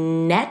 a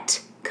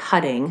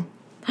net-cutting,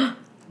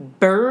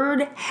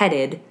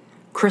 bird-headed,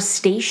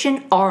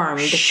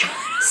 crustacean-armed,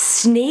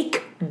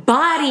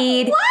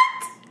 snake-bodied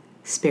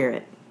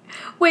spirit.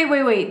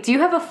 Wait. Do you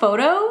have a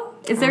photo?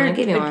 Is there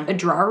a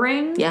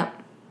drawing?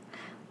 Yep.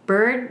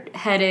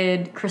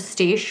 Bird-headed,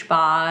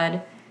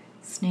 crustacean-bod,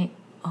 snake.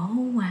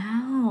 Oh,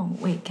 wow.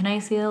 Wait, can I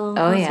see a little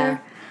closer? Oh, yeah.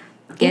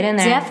 Get in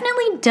there. It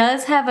definitely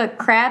does have a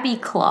crabby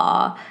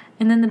claw,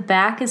 and then the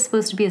back is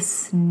supposed to be a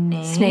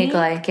snake.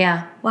 Snake-like,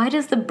 yeah. Why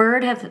does the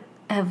bird have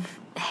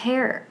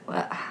hair?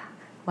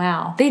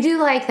 Wow. They do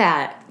like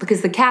that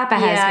because the kappa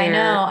has hair. I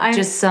know.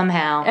 Just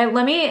somehow.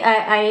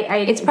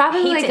 It's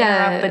probably hate like to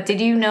interrupt, but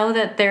did you know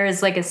that there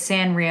is like a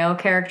Sanrio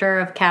character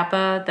of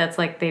kappa that's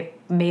like they've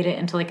made it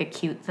into like a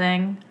cute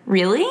thing?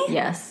 Really?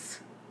 Yes.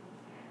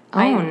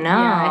 Oh no.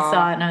 Yeah, I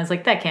saw it and I was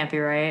like, that can't be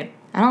right.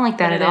 I don't like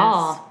that at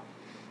all.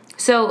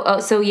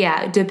 So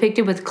yeah,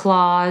 depicted with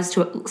claws,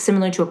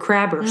 similar to a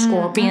crab or a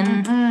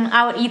scorpion.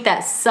 I would eat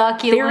that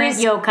succulent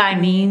yokai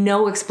meat.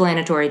 No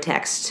explanatory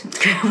text.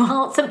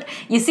 Well,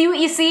 you see what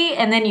you see,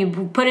 and then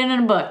you put it in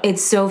a book.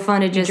 It's so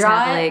fun to just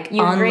have like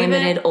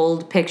unlimited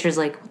old pictures.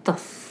 Like, what the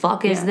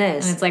fuck is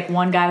this? And it's like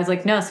one guy was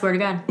like, "No, swear to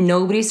God."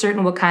 Nobody's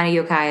certain what kind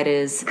of yokai it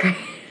is.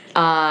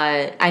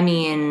 I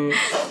mean,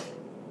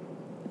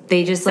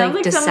 they just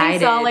like decided. Somebody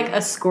saw like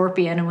a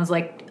scorpion and was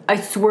like, "I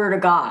swear to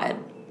God."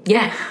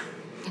 Yeah.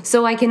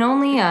 So I can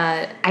only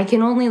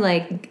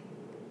like,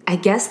 I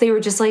guess they were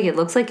just like, it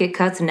looks like it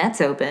cuts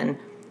nets open,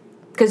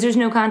 because there's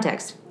no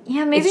context.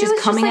 Yeah, maybe it's just it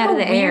was coming just like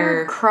out of the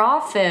air.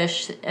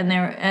 Crawfish, and they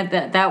were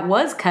that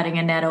was cutting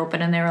a net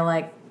open, and they were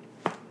like,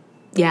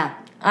 yeah.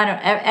 I don't.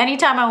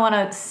 Anytime I want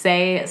to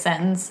say a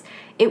sentence,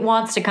 it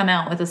wants to come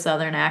out with a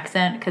southern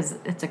accent because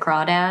it's a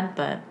crawdad.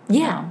 But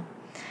yeah,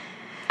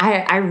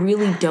 I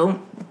really don't.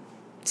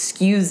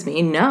 Excuse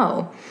me,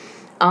 no.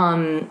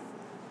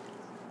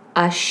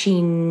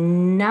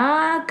 Ashinaga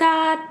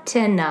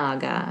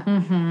Tenaga.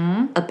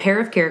 Mm-hmm. A pair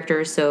of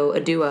characters, so a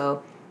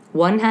duo.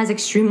 One has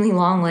extremely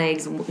long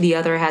legs, the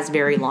other has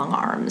very long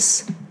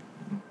arms.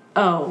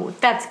 Oh,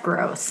 that's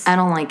gross. I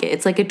don't like it.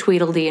 It's like a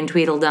Tweedledee and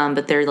Tweedledum,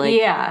 but they're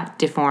like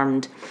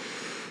deformed.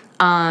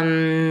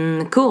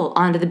 Cool.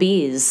 On to the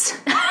bees.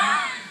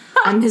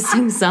 I'm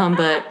missing some,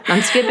 but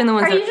I'm skipping the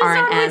ones that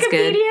aren't as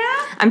good.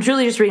 I'm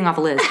truly just reading off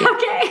a list. Yeah.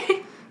 Okay.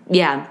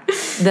 Yeah.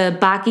 The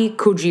Baki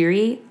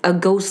Kojiri, a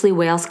ghostly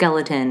whale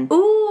skeleton.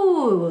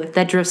 Ooh.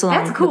 That drifts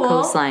along the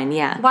coastline,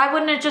 yeah. Why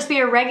wouldn't it just be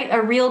a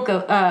real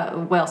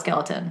whale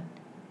skeleton?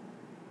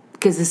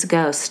 Because it's a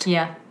ghost.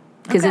 Yeah.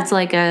 Because it's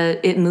like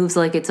it moves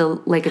like it's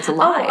alive.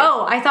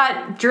 Oh, I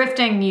thought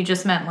drifting you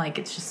just meant like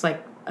it's just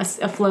like a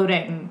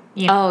floating,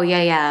 you know. Oh,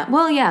 yeah.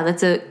 Well, yeah,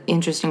 that's an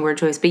interesting word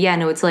choice. But yeah,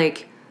 no, it's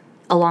like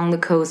along the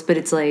coast, but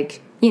it's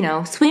like, you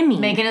know, swimming.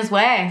 Making his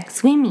way.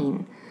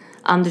 Swimming.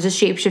 There's a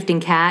shape-shifting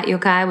cat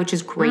yokai, which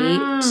is great.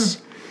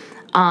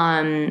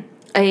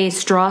 A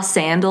straw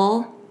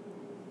sandal.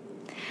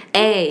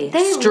 They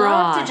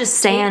straw love to just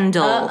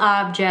sandal. Take an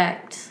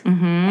object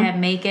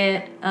and make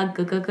it a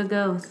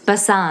ghost.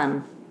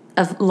 Basan,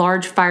 a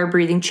large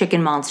fire-breathing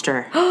chicken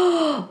monster.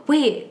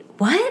 Wait,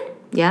 what?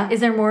 Yeah. Is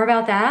there more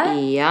about that?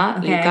 Yeah,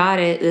 okay. You got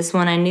it. This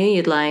one I knew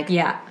you'd like.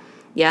 Yeah.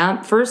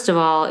 Yeah, first of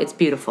all, it's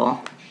beautiful.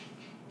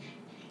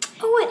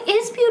 Oh, it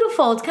is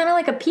beautiful. It's kind of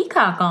like a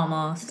peacock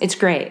almost. It's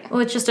great. Oh,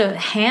 it's just a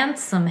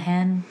handsome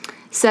hen.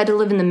 Said to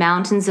live in the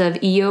mountains of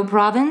Iyo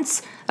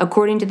province.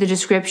 According to the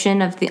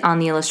description on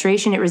the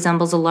illustration, it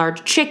resembles a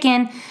large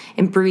chicken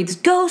and breathes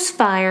ghost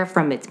fire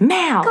from its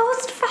mouth.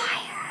 Ghost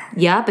fire?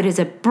 Yep, it has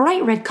a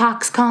bright red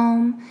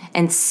coxcomb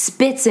and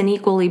spits an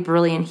equally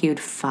brilliant hued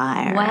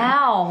fire.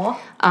 Wow.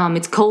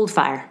 It's cold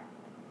fire.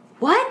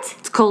 What?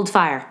 It's cold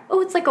fire.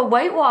 Oh, it's like a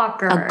White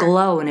Walker. A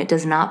glow, and it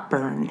does not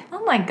burn.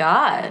 Oh my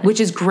God. Which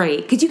is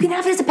great, because you can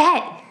have it as a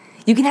pet.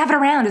 You can have it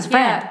around as a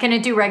friend. Yeah. Can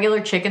it do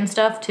regular chicken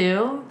stuff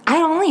too? I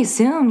only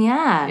assume,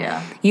 yeah.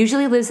 Yeah.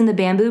 Usually lives in the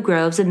bamboo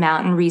groves of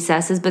mountain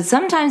recesses, but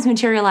sometimes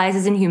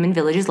materializes in human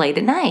villages late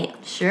at night.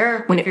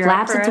 Sure. When it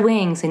flaps its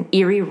wings, an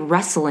eerie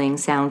rustling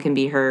sound can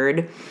be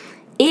heard.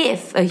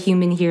 If a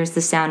human hears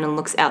the sound and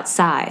looks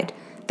outside,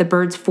 the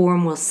bird's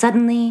form will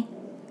suddenly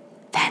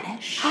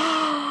vanish.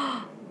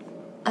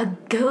 A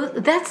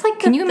ghost? That's like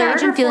can you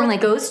imagine feeling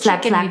like ghost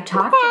flap, chicken flap, we've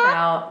talked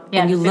about.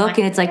 Yeah, and you look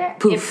and it's like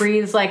poof. It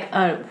breathes like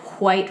a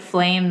white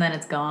flame, then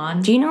it's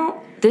gone. Do you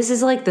know, this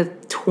is like the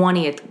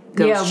 20th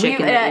ghost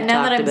chicken that we've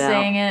now talked that I'm about.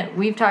 saying it,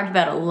 we've talked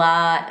about a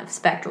lot of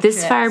spectral This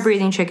chips.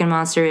 fire-breathing chicken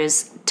monster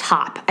is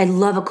top. I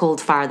love a cold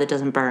fire that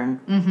doesn't burn.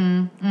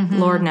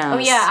 Lord knows. Oh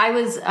yeah, I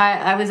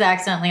was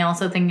accidentally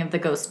also thinking of the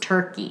ghost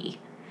turkey.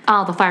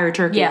 Oh, the fire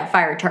turkey. Yeah,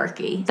 fire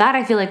turkey. That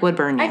I feel like would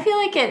burn you. I feel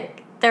like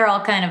they're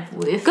all kind of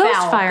ghost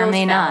foul. fire ghost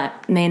may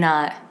foul.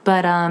 not.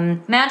 But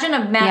Imagine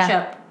a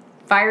matchup: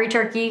 fiery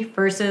turkey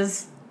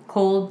versus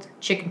cold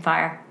chicken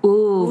fire.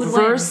 ooh,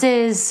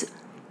 versus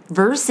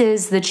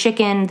the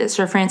chicken that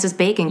Sir Francis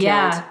Bacon killed.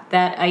 Yeah,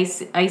 that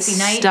icy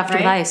night Stuffed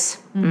with ice.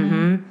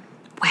 Mm-hmm.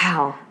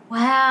 Wow.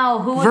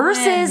 Wow, who would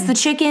Versus win? the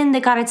chicken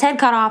that got its head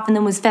cut off and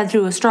then was fed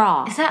through a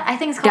straw. Is that? I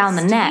think it's called down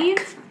the Steve?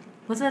 neck.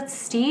 Was that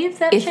Steve?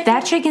 That If chicken?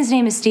 that chicken's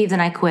name is Steve,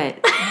 then I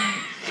quit.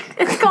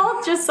 It's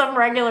called just some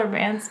regular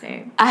man's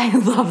name. I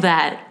love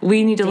that.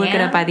 We need to look it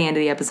Dan? up by the end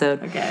of the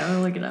episode. Okay, I'm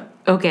gonna look it up.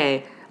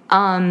 Okay.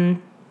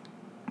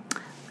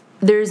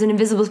 There's an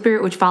invisible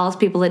spirit which follows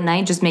people at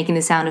night, just making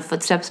the sound of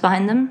footsteps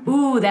behind them.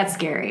 Ooh, that's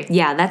scary.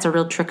 Yeah, that's a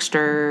real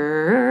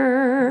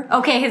trickster.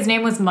 Okay, his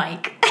name was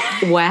Mike.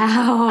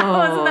 Wow. I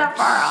wasn't that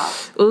far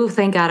off. Ooh,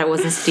 thank God it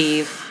wasn't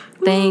Steve.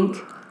 Thank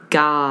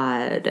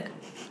God.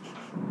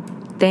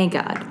 Thank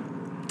God.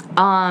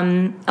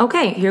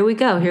 Okay, here we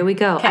go.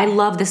 Okay. I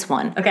love this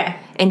one. Okay.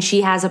 And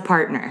she has a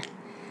partner.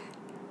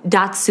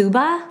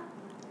 Datsuba,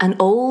 an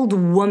old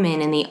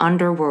woman in the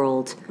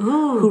underworld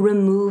who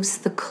removes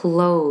the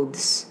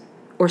clothes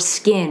or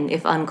skin,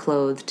 if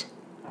unclothed,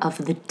 of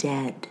the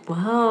dead.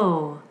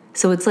 Whoa.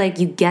 So it's like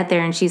you get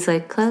there and she's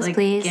like, clothes, Like,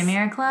 please. give me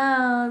your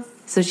clothes.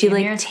 So she give me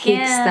like your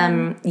takes skin.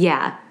 them.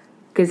 Yeah.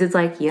 Because it's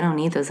like, you don't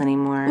need those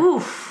anymore.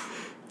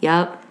 Oof.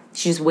 Yep.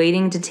 She's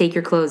waiting to take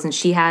your clothes and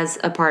she has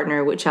a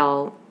partner, which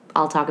I'll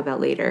talk about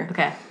later.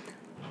 Okay.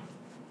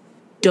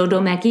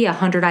 Dodomeki, a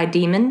 100-eyed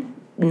demon.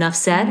 Enough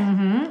said.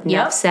 Yep.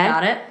 Enough said.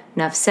 Got it.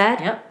 Enough said.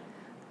 Yep.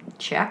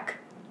 Check.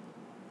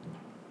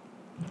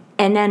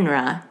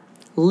 Enenra,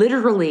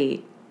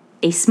 literally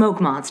a smoke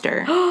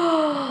monster,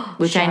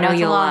 which I Shout know out to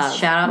you'll Lost. love.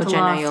 Shout out which to I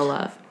know Lost. you'll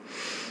love.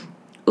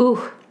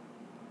 Ooh,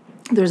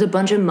 there's a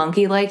bunch of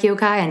monkey-like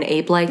yokai and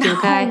ape-like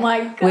yokai,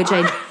 my God. which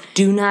I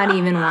do not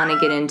even want to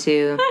get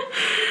into.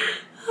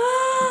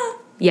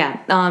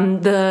 Yeah,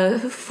 the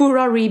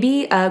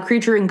Furaribi, a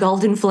creature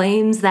engulfed in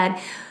flames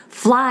that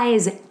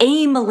flies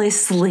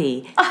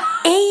aimlessly.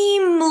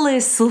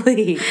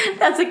 Aimlessly.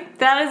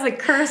 That is a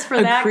curse for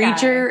A that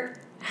creature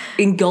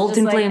engulfed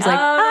in Just like, flames, like,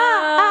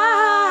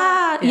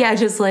 oh, no. Yeah,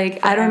 just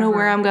like, I don't know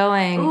where I'm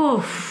going. guy.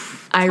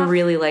 Oof. I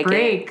really like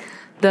break.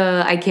 it.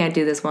 I can't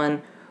do this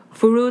one.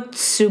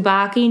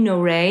 Furutsubaki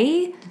no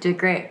Rei, Did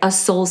great. a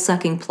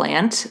soul-sucking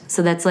plant.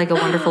 So that's like a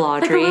wonderful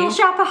Like a Audrey. little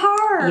shop of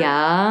heart.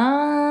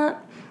 Yeah.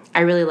 I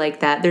really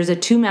like that. There's a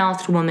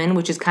two-mouthed woman,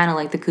 which is kind of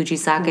like the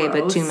Kuchisake,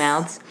 but Gross. two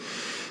mouths.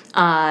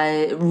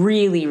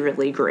 Really,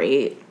 really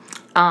great.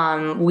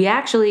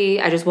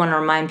 I just want to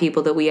remind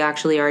people that we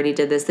actually already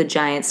did this, the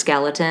giant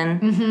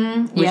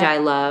skeleton, which Yep. I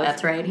love.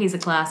 That's right. He's a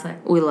classic.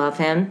 We love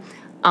him.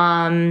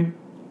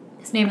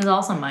 His name is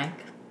also Mike.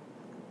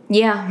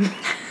 Yeah,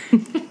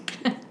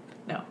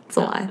 No. it's a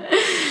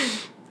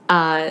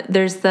lie.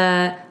 There's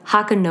the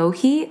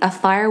Hakanohi, a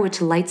fire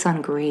which lights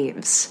on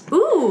graves,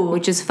 Ooh.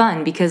 which is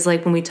fun because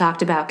like when we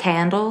talked about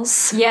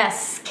candles,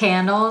 Yes,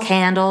 candles.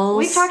 Candles.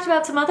 We talked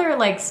about some other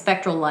like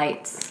spectral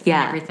lights. Yeah.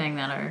 And everything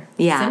that are.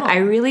 Yeah, similar. I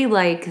really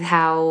like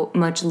how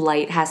much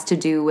light has to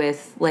do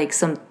with like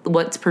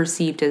what's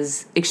perceived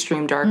as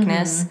extreme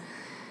darkness.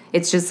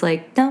 It's just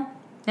like Nope.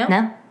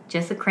 no.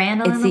 Just a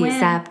candle It's in the the wind.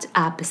 exact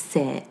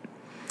opposite.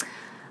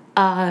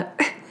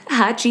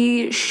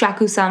 Hachi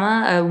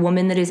Shakusama, a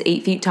woman that is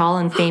 8 feet tall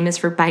and famous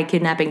by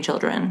kidnapping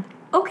children.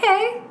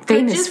 Okay.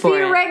 Famous Could just for be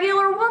a it.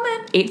 regular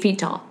woman. 8 feet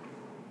tall.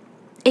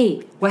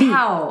 8 Wow.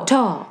 feet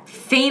tall.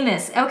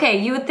 Famous. Okay,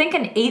 you would think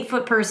an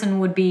 8-foot person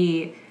would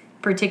be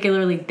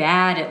particularly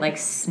bad at like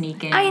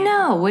sneaking. I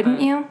know,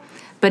 wouldn't you?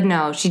 But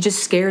no, she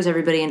just scares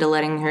everybody into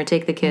letting her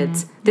take the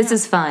kids. This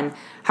is fun.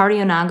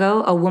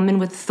 Harionago, a woman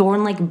with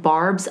thorn-like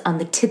barbs on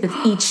the tip of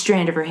each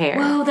strand of her hair.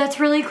 Oh, that's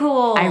really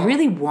cool. I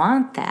really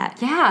want that.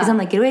 Yeah. Because I'm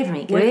like, get away from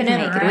me, get away Whipping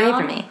from me, it get away around.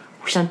 from me.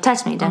 Don't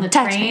touch me, on don't the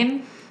touch train.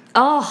 me.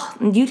 Oh,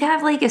 you'd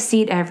have like a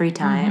seat every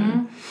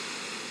time.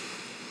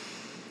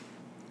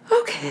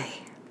 Okay.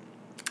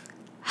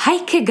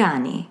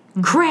 Haikigani,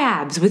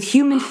 crabs with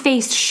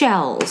human-faced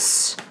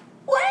shells.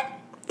 What?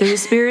 They're the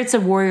spirits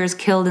of warriors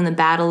killed in the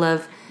Battle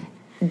of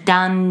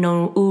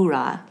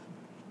Danoura.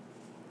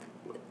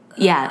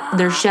 Yeah,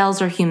 their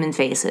shells are human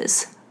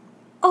faces.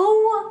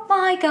 Oh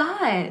my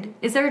god.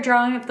 Is there a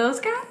drawing of those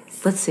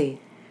guys? Let's see.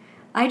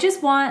 I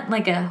just want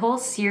like a whole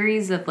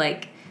series of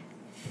like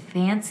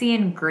fancy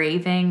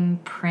engraving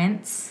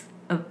prints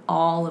of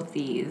all of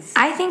these.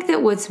 I think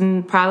that what's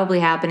probably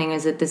happening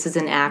is that this is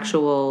an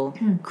actual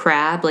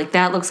crab. Like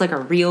that looks like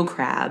a real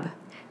crab.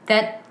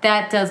 That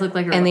does look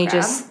like a real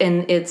crab.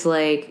 And it's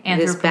like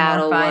this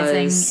battle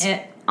was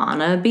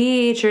on a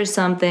beach or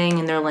something,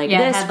 and they're like, this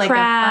it had like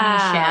crab. a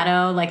funny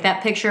shadow, like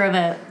that picture of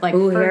a like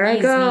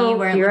Fergie's knee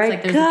where it looks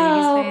like there's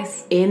a baby's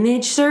face.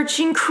 Image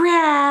searching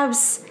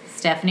crabs.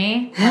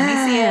 Stephanie, let me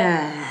see it.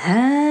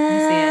 Let me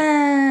see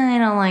it. I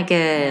don't like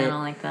it. Yeah, I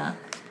don't like that.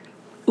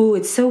 Ooh,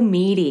 it's so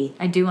meaty.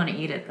 I do want to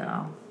eat it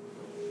though.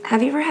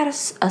 Have you ever had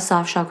a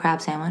soft shell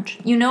crab sandwich?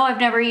 You know I've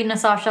never eaten a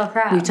soft shell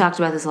crab. We've talked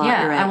about this a lot.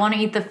 Yeah, You're right. I want to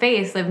eat the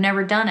face. I've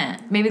never done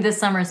it. Maybe this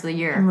summer's the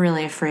year. I'm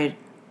really afraid.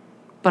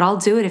 But I'll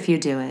do it if you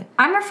do it.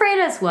 I'm afraid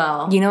as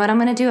well. You know what I'm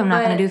going to do? I'm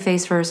not going to do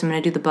face first. I'm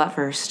going to do the butt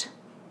first.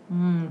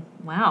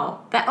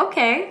 Wow.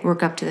 Okay.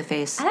 Work up to the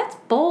face. That's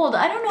bold.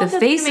 I don't know if the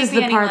that's face is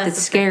the part that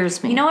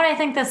scares me. You know what I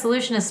think the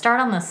solution is? Start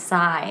on the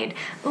side.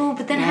 Ooh,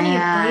 but then how do you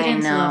bite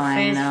into the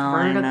face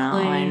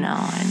vertically? I know.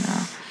 I don't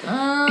know.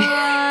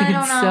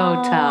 It's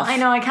so tough. I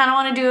know. I kind of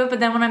want to do it, but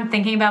then when I'm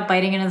thinking about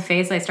biting into the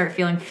face, I start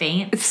feeling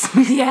faint.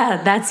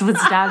 Yeah, that's what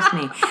stops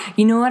me.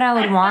 You know what I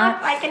would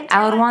want?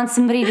 I would want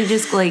somebody to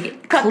just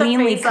like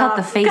cleanly cut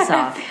the face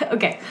off.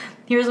 Okay.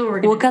 Here's what we're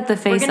gonna do. We'll cut the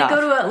face off.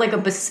 We're gonna go to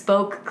a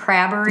bespoke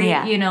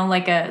crabbery, you know,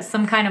 like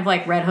some kind of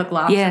like Red Hook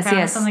lobster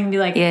crab or something, and be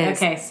like,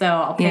 okay, so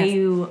I'll pay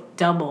you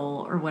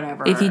double or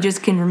whatever. If you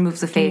just can remove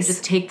the face. You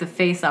just take the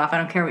face off. I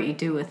don't care what you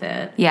do with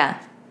it. Yeah.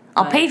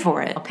 I'll pay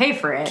for it. I'll pay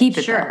for it. Keep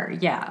it. Sure. Though.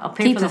 Yeah. I'll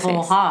pay for the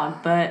whole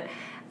hog, but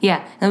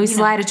yeah. And we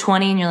slide a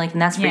 20 and you're like,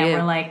 and that's for you.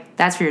 We're like,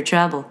 that's for your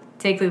trouble.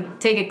 Take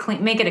it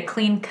clean, make it a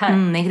clean cut.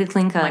 Make it a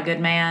clean cut. My good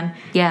man.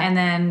 Yeah. And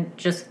then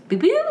just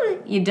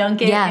you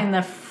dunk it in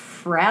the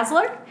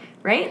frazzler.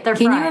 Right? They're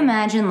Can fried. you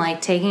imagine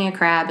like taking a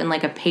crab and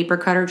like a paper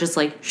cutter just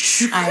like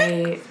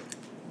and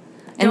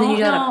then you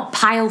got a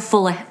pile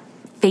full of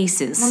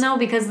faces. Well, no,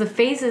 because the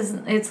face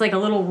it's like a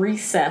little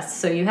recess,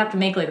 so you have to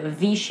make like a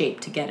V shape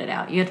to get it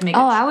out. You have to make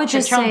I would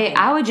just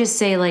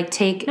say like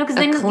take because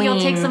then you'll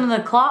take some of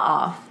the claw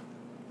off.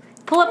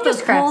 Pull up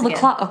those crabs again.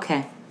 Claw.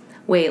 Okay.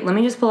 Wait, let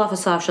me just pull off a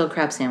soft shell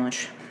crab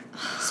sandwich.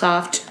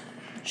 Soft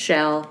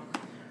shell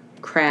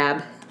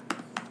crab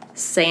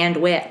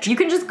sandwich. You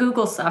can just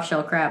Google soft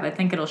shell crab. I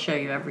think it'll show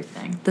you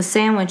everything. The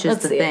sandwich is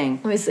the thing.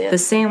 Let me see it. The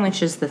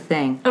sandwich is the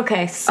thing.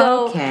 Okay,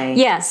 so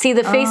yeah, see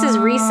the face is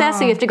recessed,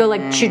 so you have to go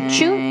like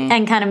choo-choo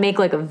and kind of make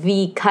like a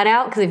V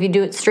cutout, because if you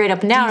do it straight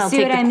up and down, it'll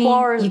take the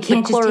claws. You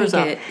can't just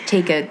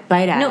take a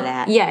bite out of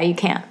that. Yeah, you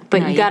can't.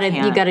 But you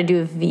gotta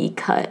do a V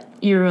cut.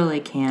 You really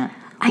can't.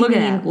 Look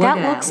at that.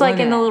 That looks like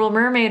in The Little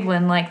Mermaid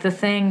when like the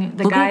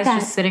guy's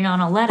just sitting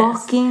on a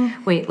lettuce.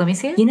 Wait, let me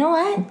see it. You know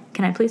what?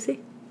 Can I please see?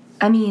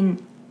 I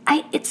mean,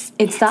 it's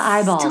the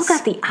eyeballs. Still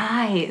got the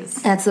eyes.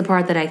 That's the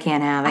part that I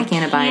can't have. I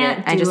can't abide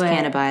it. I just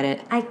can't abide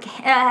it. I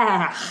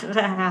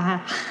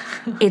can't.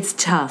 It's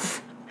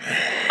tough.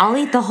 I'll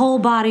eat the whole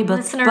body,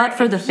 but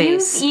for the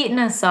face. If you've eaten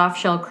a soft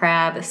shell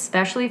crab,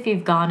 especially if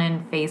you've gone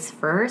in face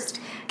first,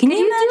 can you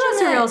do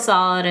us a real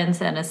solid and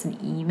send us an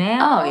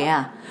email? Oh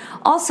yeah.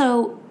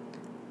 Also,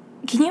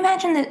 can you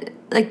imagine that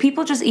like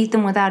people just eat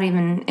them without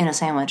even in a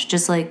sandwich,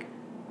 just like.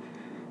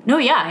 No,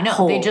 yeah, I know.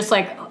 Whole. They just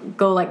like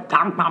go like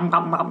bom, bom,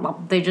 bom, bom,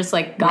 bom. They just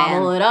like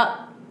gobble it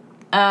up.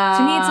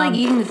 To me, it's like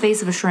eating the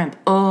face of a shrimp.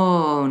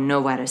 Oh no,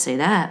 why'd I say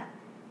that?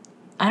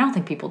 I don't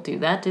think people do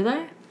that, do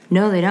they?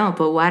 No, they don't.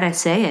 But why'd I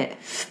say it?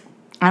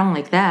 I don't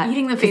like that.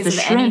 Eating the face of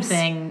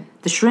anything.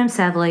 The shrimps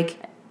have like.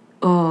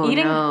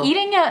 Eating a.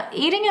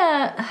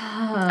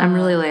 I'm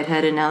really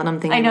lightheaded now that I'm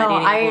thinking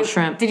about eating a whole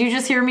shrimp. Did you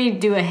just hear me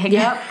do a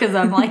hiccup? Because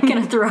I'm like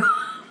gonna throw.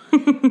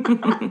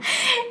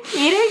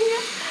 Eating.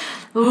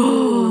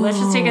 Ooh, let's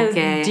just take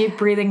a deep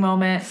breathing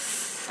moment.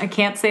 I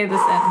can't say the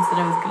sentence that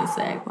I was going to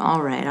say.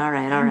 All right.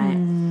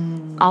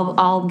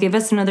 I'll give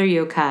us another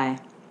yokai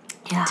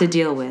to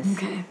deal with.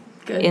 Okay,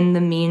 good. In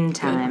the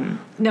meantime.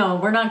 Good. No,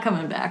 we're not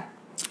coming back.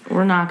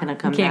 We're not going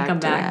to come back. We can't come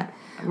back.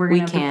 We're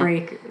going to have to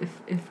break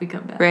if we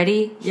come back.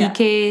 Ready? Yeah.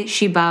 Hike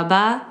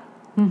Shibaba,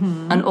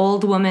 an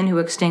old woman who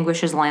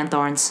extinguishes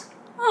lanthorns.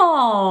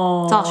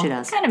 Oh. That's all she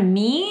does. Kind of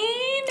mean.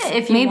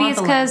 If you maybe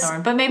it's because,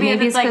 but maybe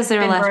it's because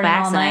they're left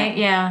back all night.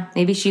 Yeah.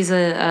 Maybe she's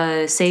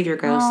a savior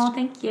ghost. Oh,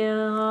 thank you.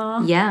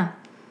 Yeah.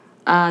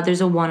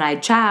 There's a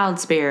one-eyed child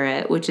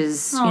spirit, which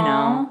is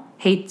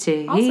hate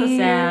to also hear.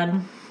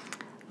 Sad.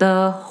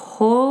 The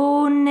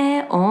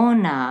Honeona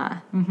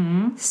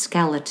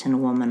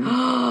skeleton woman.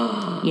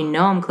 You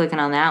know I'm clicking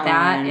on that one.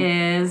 That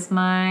is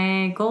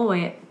my goal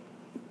weight.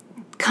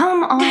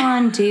 Come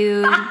on,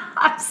 dude.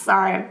 I'm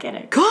sorry, I'm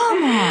kidding.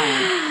 Come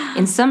on.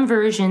 In some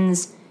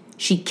versions,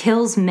 she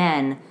kills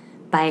men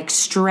by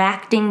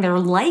extracting their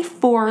life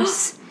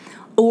force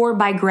or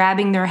by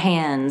grabbing their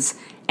hands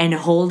and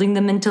holding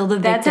them until the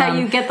victim how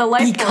you get the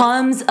life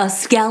becomes a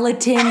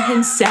skeleton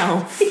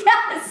himself.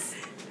 Yes.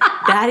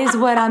 That is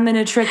what I'm going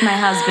to trick my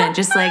husband.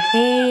 Just like,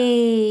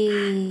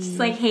 hey. Just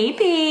like, hey,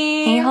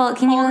 babe. Hey,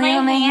 can you hold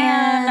my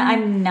hand?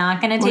 I'm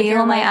not going to take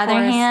your my other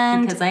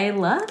hand. Because I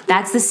love you.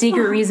 That's the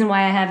secret reason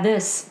why I have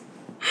this.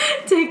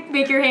 To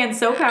make your hand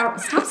so powerful.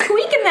 Stop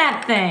squeaking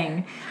that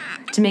thing.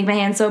 To make my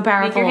hand so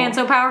powerful. Make your hand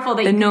so powerful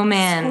that you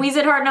can squeeze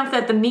it hard enough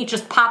that the meat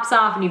just pops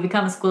off and you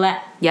become a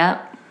skeleton.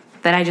 Yep.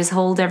 That I just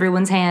hold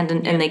everyone's hand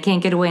and they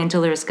can't get away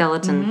until they're a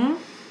skeleton. Mm-hmm.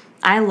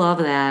 I love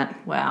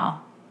that.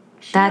 Wow.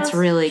 That's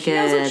really good. She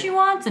knows what she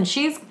wants and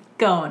she's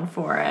going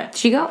for it.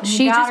 She just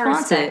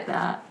wants it.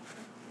 That.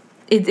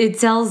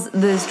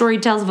 The story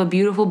tells of a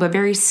beautiful but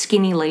very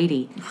skinny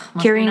lady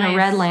carrying a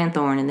red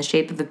lanthorn in the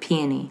shape of a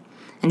peony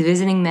and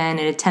visiting men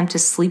in an attempt to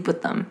sleep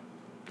with them.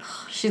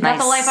 She's got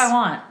the life I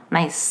want.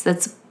 Nice.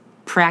 That's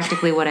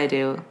practically what I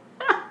do.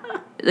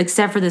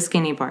 Except for the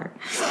skinny part.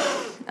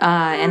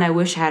 And I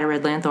wish I had a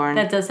red lanthorn.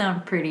 That does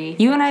sound pretty.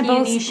 You and I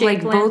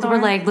both were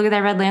like, look at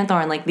that red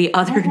lanthorn, like the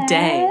other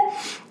day.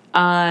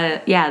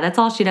 Yeah, that's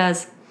all she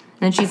does. And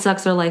then she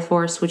sucks her life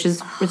force, which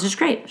is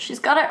great. She's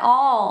got it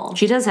all.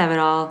 She does have it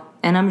all.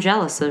 And I'm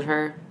jealous of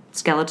her.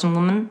 Skeleton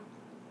woman.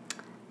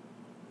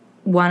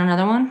 Want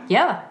another one?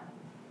 Yeah.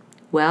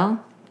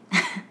 Well,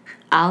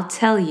 I'll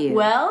tell you.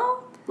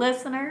 Well,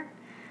 listener.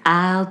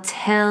 I'll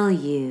tell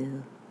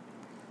you.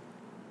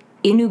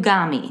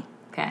 Inugami.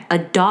 Okay. A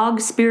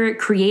dog spirit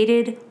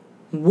created,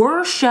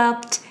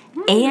 worshipped,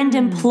 and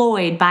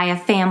employed by a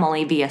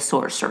family via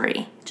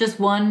sorcery. Just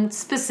one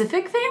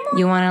specific family?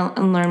 You want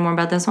to learn more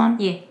about this one?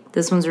 Yeah.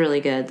 This one's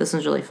really good. This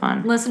one's really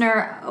fun.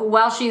 Listener,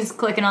 while she's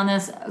clicking on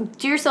this,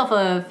 do yourself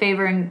a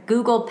favor and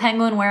Google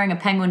penguin wearing a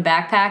penguin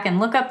backpack and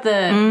look up the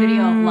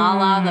video of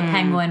Lala, the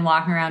penguin,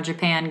 walking around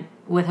Japan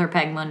with her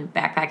penguin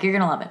backpack. You're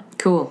going to love it.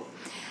 Cool.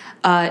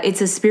 It's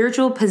a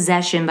spiritual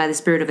possession by the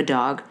spirit of a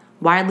dog,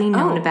 widely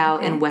known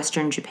about in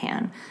Western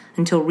Japan.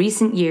 Until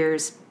recent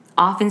years,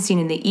 often seen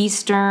in the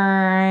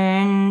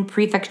Eastern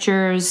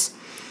prefectures,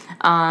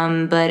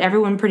 but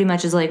everyone pretty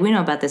much is like, we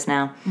know about this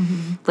now.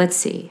 Mm-hmm. Let's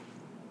see.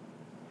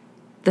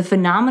 The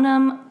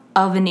phenomenon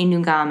of an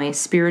inugami,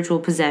 spiritual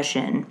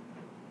possession,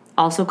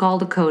 also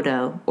called a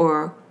kodo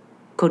or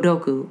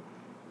kodoku,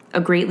 a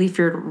greatly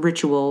feared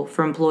ritual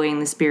for employing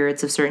the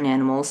spirits of certain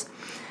animals,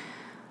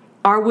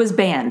 was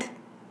banned.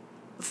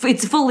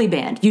 It's fully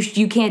banned.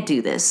 You can't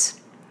do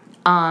this.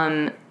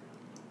 And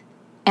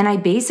I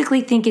basically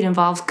think it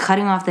involves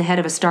cutting off the head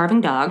of a starving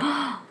dog,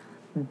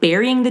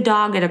 burying the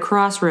dog at a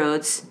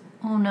crossroads.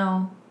 Oh,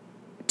 no.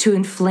 To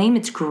inflame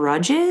its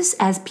grudges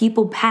as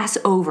people pass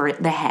over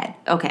the head.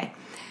 Okay.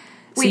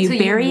 So you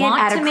bury it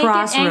at a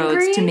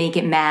crossroads to make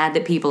it mad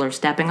that people are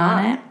stepping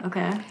on it.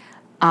 Okay.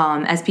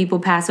 As people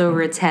pass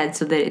over its head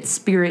so that its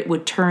spirit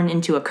would turn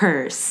into a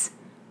curse.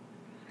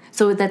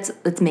 So that's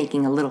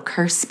making a little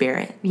curse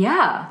spirit.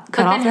 Yeah.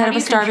 Cut off the head of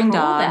a starving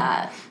dog.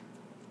 That?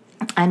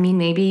 I mean,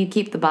 maybe you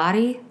keep the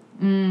body.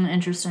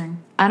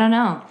 Interesting. I don't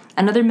know.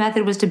 Another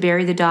method was to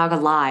bury the dog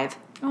alive.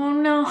 Oh,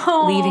 no.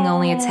 Leaving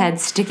only its head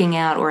sticking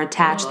out or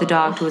attach the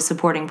dog to a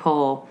supporting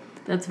pole.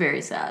 That's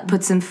very sad.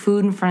 Put some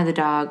food in front of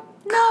the dog.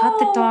 No. Cut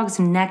the dog's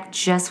neck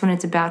just when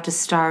it's about to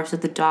starve so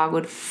the dog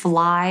would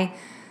fly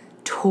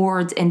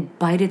towards and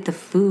bite at the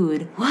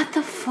food. What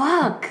the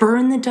fuck?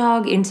 Burn the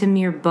dog into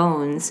mere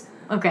bones.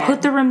 Okay.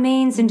 Put the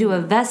remains into a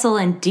vessel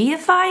and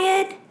deify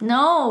it?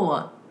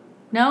 No.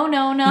 No.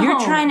 You're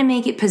trying to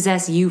make it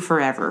possess you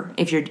forever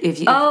if you do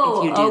this.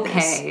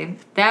 Okay.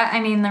 That, I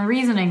mean, the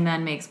reasoning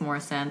then makes more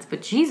sense,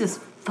 but Jesus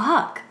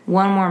fuck.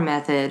 One more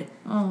method.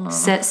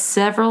 Set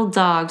several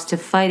dogs to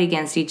fight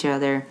against each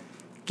other.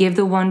 Give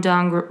the one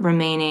dog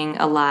remaining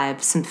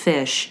alive some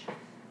fish.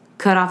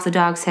 Cut off the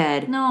dog's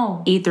head.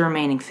 No. Eat the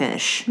remaining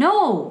fish.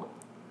 No.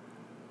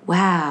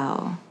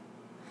 Wow.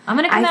 I'm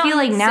going to come out and say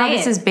it. I feel like now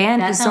this is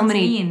banned because so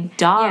many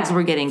dogs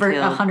were getting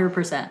killed.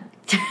 100%.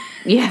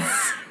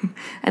 Yes.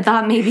 I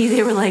thought maybe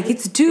they were like,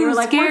 it's too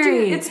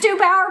scary. It's too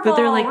powerful. But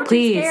they're like,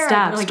 please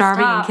stop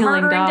starving and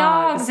killing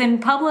dogs in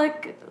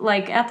public,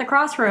 like at the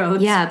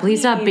crossroads. Yeah, please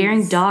stop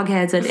burying dog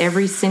heads at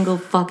every single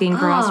fucking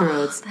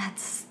crossroads.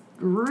 That's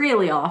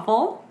really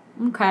awful.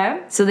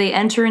 Okay. So they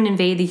enter and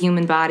invade the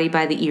human body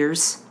by the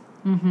ears.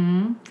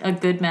 Mm-hmm. A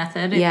good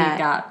method if you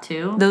got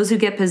to. Those who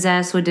get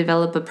possessed would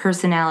develop a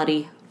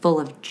personality full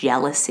of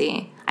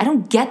jealousy. I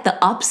don't get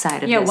the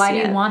upside of this. Yeah, why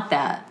do you want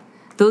that?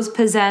 Those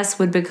possessed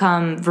would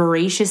become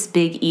voracious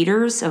big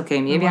eaters. Okay,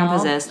 maybe I'm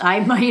possessed.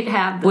 I might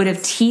have this. Would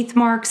have teeth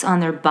marks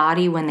on their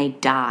body when they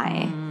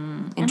die.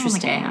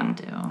 Interesting. I don't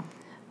think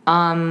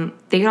I have to.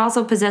 They could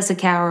also possess a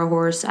cow or a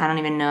horse. I don't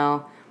even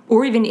know.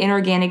 Or even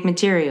inorganic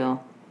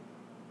material.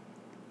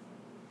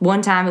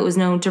 One time it was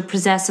known to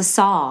possess a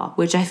saw,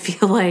 which I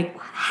feel like...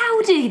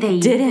 How did they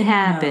didn't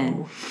happen.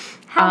 Know?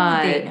 How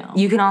would they know?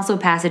 You can also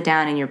pass it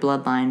down in your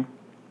bloodline.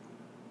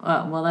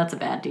 Well, that's a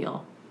bad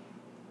deal.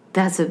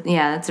 That's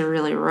a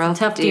really rough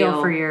tough deal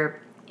for your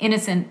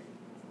innocent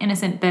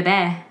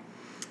bebe.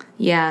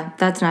 Yeah,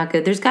 that's not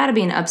good. There's got to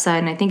be an upside,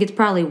 and I think it's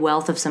probably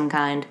wealth of some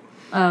kind.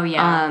 Oh,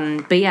 yeah.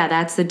 But yeah,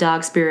 that's the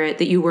dog spirit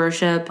that you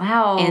worship.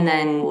 Wow. And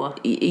then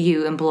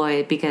you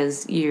employ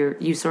because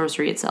you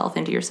sorcery itself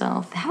into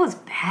yourself. That was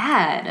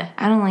bad.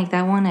 I don't like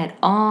that one at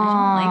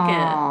all. I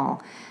don't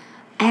like it.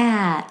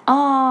 At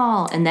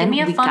all. And then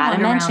we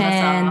gotta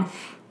mention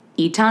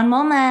Eton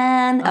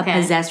Molan, a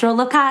possessed roll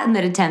of cotton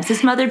that attempts to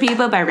smother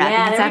people by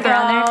wrapping its sucker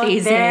on their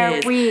faces.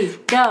 There we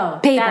go.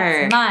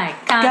 Paper. That's my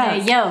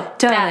kind of yoke.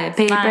 Toilet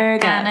paper.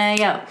 Kind of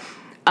yoke.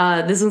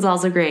 This one's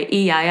also great.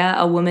 Iyaya,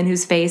 a woman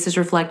whose face is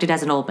reflected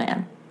as an old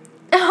man.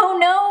 Oh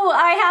no,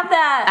 I have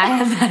that. I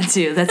have that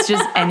too. That's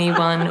just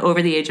anyone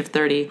over the age of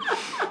 30.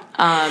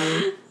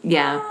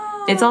 Yeah.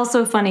 It's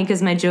also funny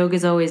because my joke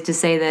is always to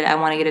say that I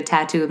want to get a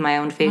tattoo of my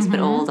own face, but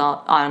old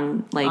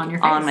on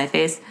my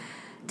face.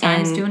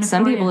 Time's and doing it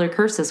some for people you. are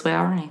cursed this way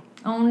already.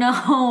 Oh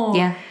no.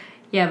 Yeah.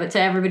 Yeah, but to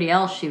everybody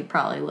else, she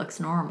probably looks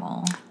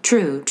normal.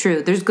 True.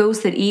 There's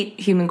ghosts that eat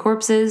human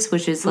corpses,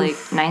 which is like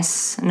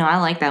nice. No, I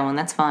like that one.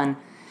 That's fun.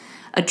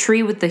 A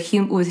tree with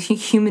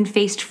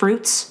human-faced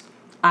fruits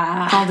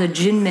called a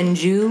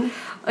jinmenju.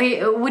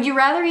 Okay, would you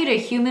rather eat a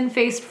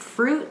human-faced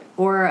fruit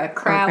or a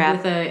crab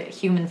with a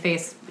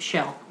human-faced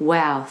shell?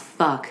 Wow,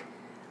 fuck.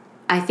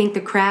 I think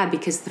the crab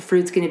because the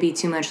fruit's going to be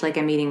too much like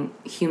I'm eating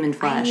human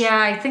flesh. Yeah,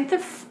 I think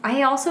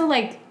I also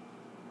like,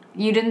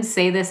 you didn't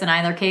say this in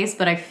either case,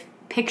 but I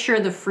picture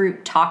the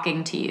fruit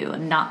talking to you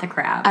and not the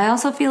crab. I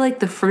also feel like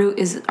the fruit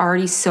is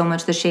already so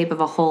much the shape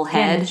of a whole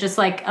head. And it's just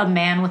like a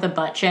man with a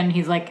butt chin.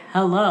 He's like,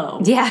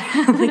 hello. Yeah,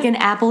 like an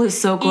apple is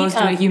so close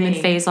to a human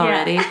face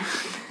already. Yeah.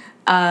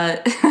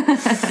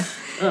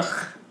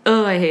 Ugh.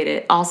 Oh, I hate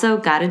it. Also,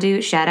 gotta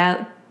do shout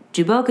out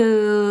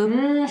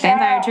Juboku,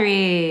 Vampire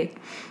Tree.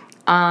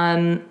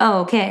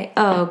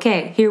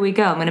 Okay. Here we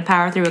go. I'm gonna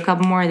power through a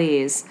couple more of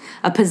these.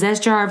 A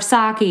possessed jar of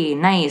sake.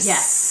 Nice.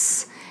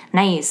 Yes.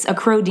 Nice. A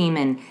crow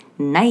demon.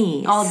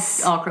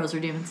 Nice. All crows are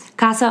demons.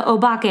 Casa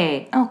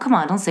Obake. Oh, come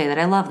on, don't say that.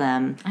 I love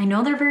them. I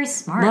know they're very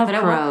smart, Love but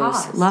crows. at what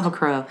cost? Love a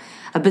crow.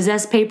 A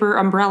possessed paper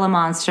umbrella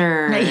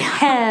monster.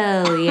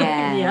 Hell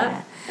yeah.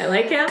 Yep. I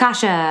like it.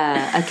 Kasha,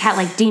 a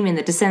cat-like demon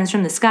that descends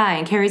from the sky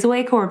and carries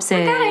away corpses.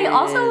 Oh my God, I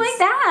also like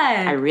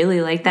that. I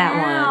really like that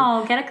one.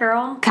 Wow, get it,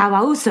 girl.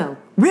 Kawauso,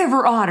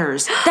 river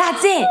otters.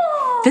 That's it.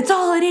 That's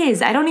all it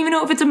is. I don't even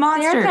know if it's a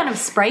monster. They're kind of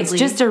sprightly. It's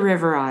just a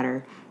river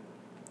otter.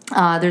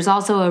 There's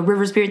also a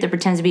river spirit that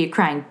pretends to be a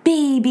crying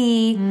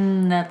baby.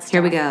 That's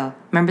Here we tough. go.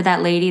 Remember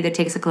that lady that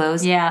takes the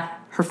clothes? Yeah.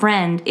 Her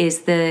friend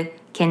is the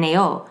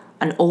Keneo,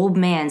 an old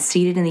man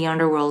seated in the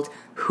underworld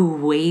who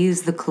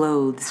weighs the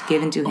clothes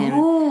given to him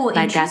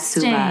by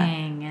interesting.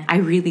 Datsuba. I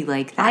really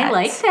like that. I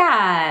like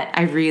that.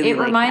 I really like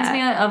that. It reminds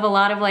me of a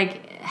lot of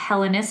like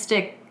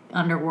Hellenistic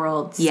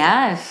underworld stuff.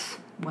 Yes.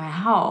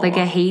 Wow. Like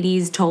a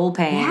Hades toll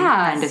paying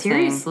kind of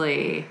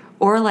seriously. thing.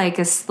 Or like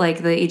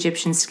the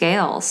Egyptian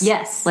scales.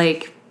 Yes.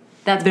 Like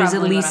That's there's at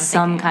probably least what I'm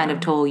some thinking kind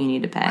of toll you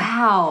need to pay.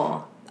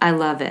 Wow. I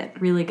love it.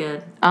 Really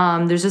good.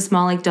 There's a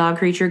small like dog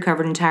creature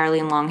covered entirely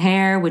in long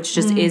hair, which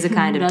just is a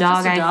kind of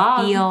dog,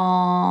 I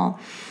feel.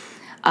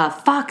 A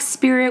fox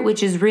spirit,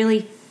 which is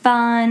really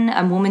fun.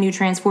 A woman who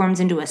transforms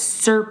into a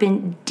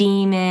serpent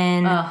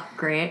demon. Oh,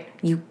 great.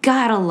 You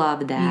gotta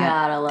love that. You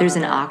gotta love There's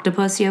an it.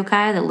 octopus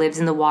yokai that lives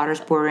in the waters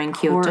bordering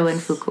Kyoto and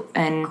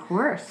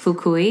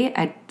Fukui.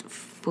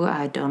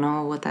 I don't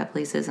know what that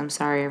place is. I'm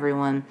sorry,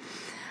 everyone.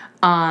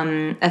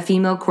 A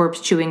female corpse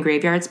chewing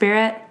graveyard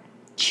spirit.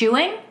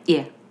 Chewing?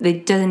 Yeah.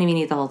 It doesn't even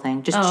eat the whole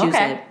thing. Just chews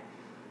okay. it.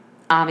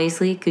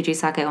 Obviously,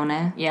 Kujisake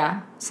One.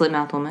 Yeah. Slit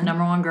mouth woman.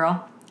 Number one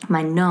girl.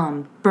 My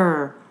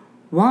number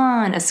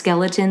one. A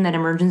skeleton that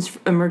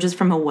emerges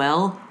from a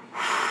well.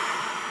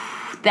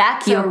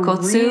 That's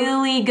Kyokotsu. a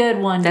really good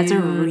one, dude. That's a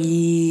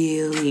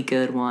really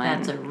good one.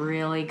 That's a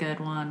really good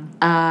one.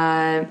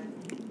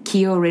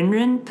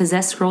 Kyorinrin,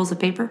 possessed scrolls of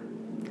paper.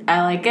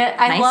 I like it.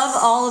 I Nice. love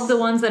all of the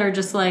ones that are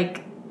just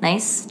like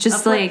Nice.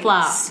 Just a like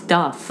flip-flop.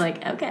 stuff. It's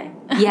like, okay.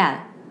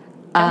 Yeah.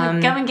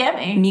 Come and get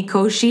me.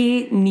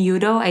 Mikoshi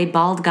Nyudo, a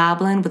bald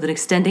goblin with an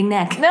extending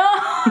neck. No!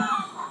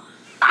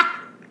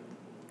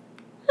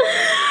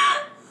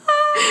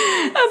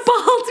 A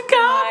bald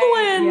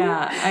goblin!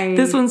 Yeah.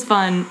 This one's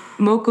fun.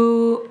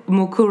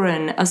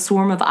 Mokuren, a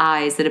swarm of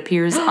eyes that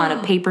appears on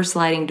a paper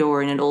sliding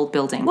door in an old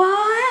building.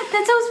 What?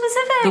 That's so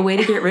specific. The way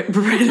to get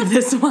rid of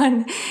this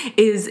one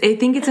is, I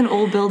think it's an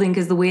old building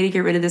because the way to get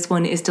rid of this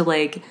one is to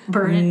like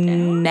burn it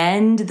down.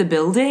 Mend the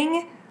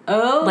building.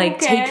 Oh, Like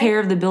okay. take care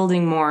of the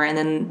building more and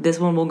then this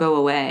one will go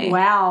away.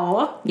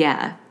 Wow.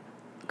 Yeah.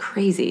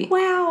 Crazy.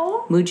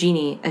 Wow.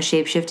 Mujini, a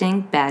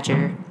shape-shifting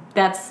badger.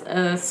 That's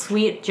a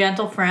sweet,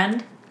 gentle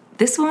friend.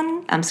 This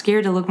one, I'm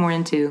scared to look more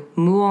into.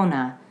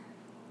 Muona,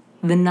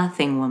 the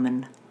nothing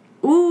woman.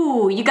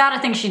 Ooh, you gotta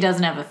think she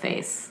doesn't have a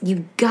face.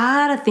 You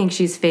gotta think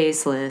she's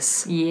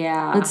faceless.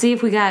 Yeah. Let's see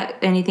if we got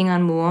anything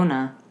on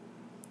Muona.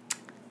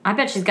 I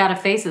bet she's got a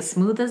face as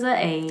smooth as a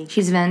A.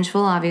 She's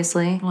vengeful,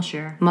 obviously. Well,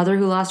 sure. Mother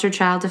who lost her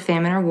child to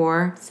famine or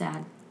war.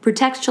 Sad.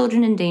 Protects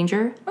children in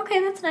danger. Okay,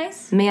 that's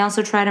nice. May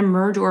also try to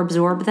merge or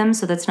absorb them,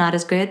 so that's not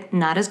as good.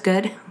 Not as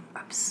good.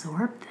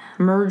 Absorb them.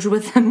 Merge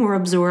with them or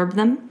absorb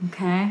them.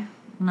 Okay.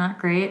 Not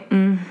great.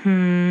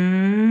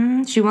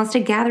 She wants to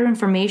gather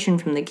information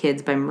from the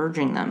kids by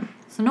merging them.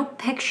 So no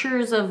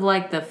pictures of,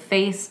 like, the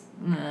face,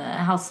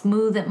 how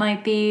smooth it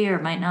might be or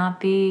might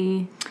not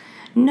be?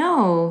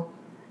 No,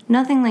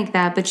 nothing like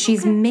that. But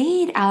she's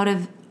made out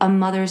of a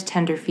mother's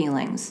tender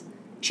feelings.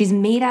 She's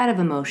made out of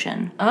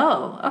emotion.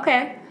 Oh,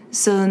 okay.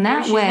 So in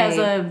that way... She has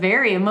a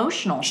very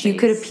emotional face. You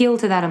could appeal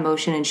to that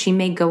emotion, and she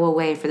may go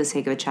away for the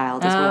sake of a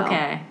child as well.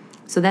 Okay.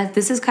 So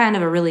this is kind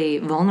of a really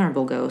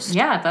vulnerable ghost.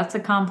 Yeah, that's a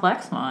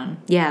complex one.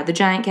 Yeah, the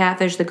giant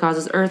catfish that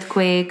causes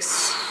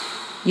earthquakes.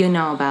 You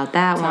know about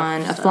that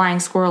one. Stuff. A flying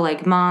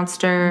squirrel-like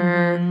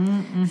monster.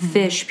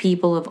 Fish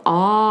people of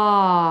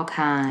all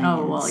kinds.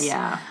 Oh, well,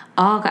 yeah.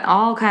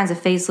 All kinds of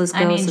faceless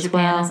ghosts as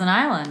well. Japan is an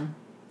island.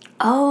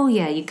 Oh,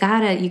 yeah, you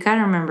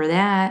gotta remember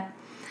that.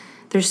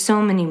 There's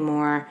so many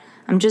more.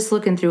 I'm just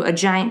looking through a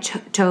giant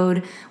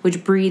toad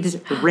which breathes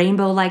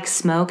rainbow-like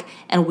smoke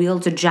and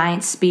wields a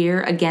giant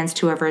spear against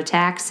whoever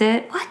attacks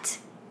it. What?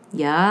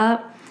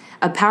 Yup.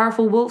 A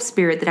powerful wolf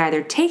spirit that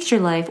either takes your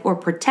life or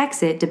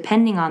protects it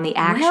depending on the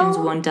actions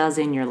one does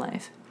in your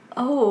life.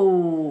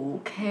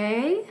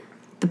 Okay.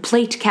 The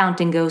plate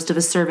counting ghost of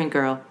a servant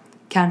girl.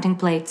 Counting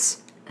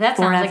plates. That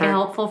sounds like a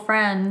helpful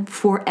friend.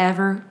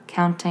 Forever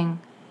counting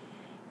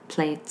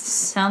plates.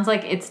 Sounds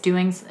like it's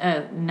doing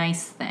a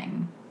nice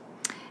thing.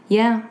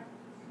 Yeah.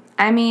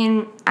 I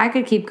mean, I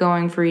could keep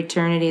going for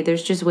eternity.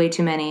 There's just way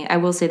too many. I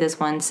will say this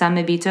one.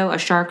 Samebito, a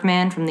shark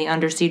man from the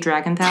Undersea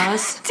Dragon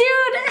Palace. Dude!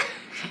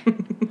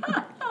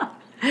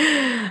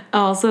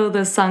 Also,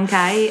 the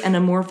Sankai, an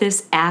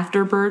amorphous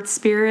afterbirth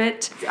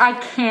spirit. I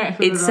can't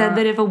hear It said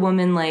that if a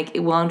woman, like,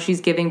 while she's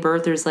giving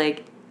birth, there's,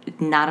 like,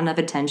 not enough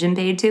attention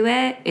paid to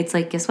it. It's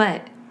like, guess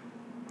what?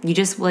 You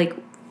just, like,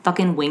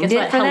 fucking winged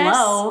it for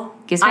Hello.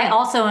 This. Guess what? I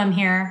also am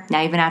here. Now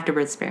you have an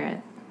afterbirth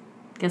spirit.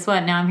 Guess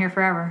what? Now I'm here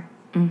forever.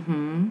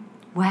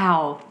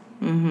 Wow.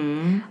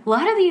 A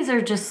lot of these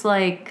are just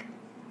like...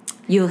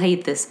 You'll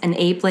hate this. An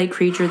ape-like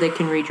creature that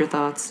can read your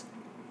thoughts.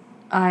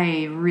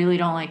 I really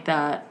don't like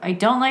that. I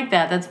don't like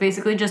that. That's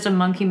basically just a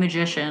monkey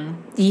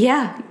magician.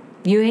 Yeah.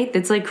 You hate...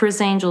 It's like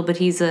Chris Angel, but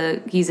he's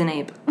an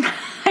ape.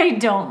 I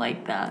don't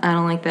like that. I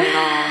don't like that at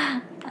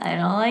all. I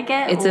don't like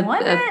it. It's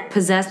a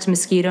possessed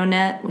mosquito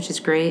net, which is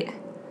great.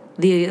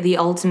 The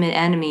ultimate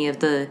enemy of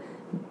the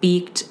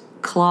beaked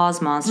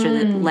claws monster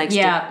that likes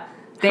to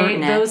hurt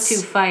nets. Those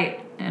two fight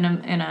in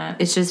a.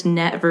 It's just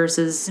net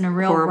versus in a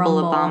real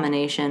horrible rumble.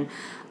 Abomination.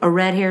 A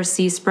red-haired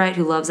sea sprite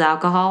who loves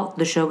alcohol,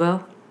 the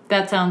Shogo.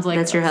 That sounds like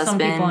that's your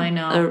husband. Some people I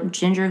know. A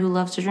ginger who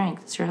loves to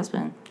drink. That's your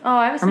husband. Oh,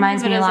 I was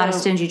reminds me a lot of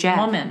Stingy Jack.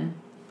 Woman,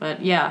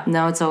 but yeah.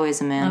 No, it's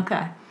always a man.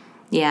 Okay.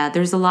 Yeah,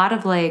 there's a lot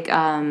of like.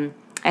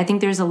 I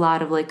think there's a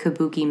lot of like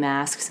kabuki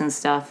masks and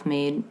stuff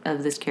made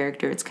of this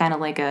character. It's kind of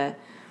like a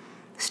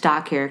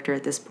stock character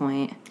at this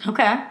point.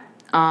 Okay.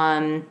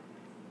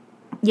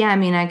 Yeah, I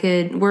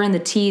mean, we're in the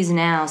teas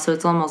now, so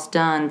it's almost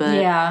done, but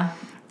yeah.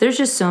 There's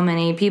just so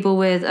many. People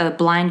with a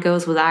blind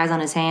ghost with eyes on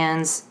his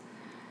hands.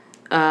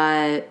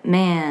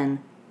 Man.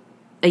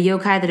 A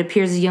yokai that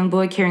appears as a young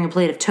boy carrying a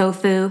plate of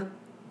tofu.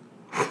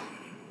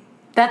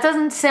 That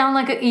doesn't sound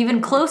like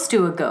even close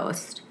to a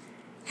ghost.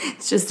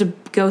 It's just a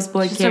ghost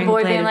boy carrying a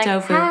plate of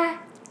tofu. Hi.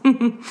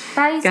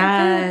 Buy you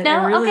some food?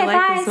 No? Really okay,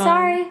 bye.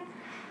 Sorry.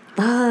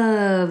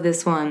 Love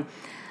this one.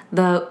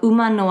 The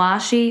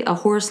Umanoashi, a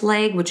horse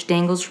leg which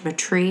dangles from a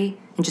tree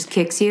and just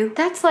kicks you.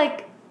 That's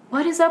like,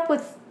 what is up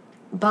with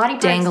body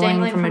parts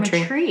dangling from a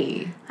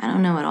tree? I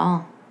don't know at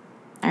all.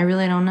 I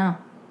really don't know.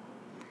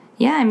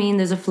 Yeah, I mean,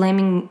 there's a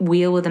flaming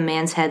wheel with a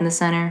man's head in the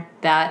center.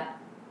 That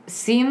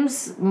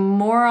seems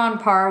more on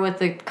par with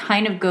the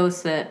kind of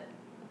ghost that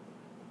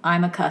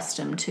I'm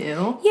accustomed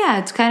to. Yeah,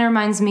 it kind of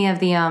reminds me of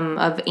the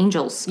of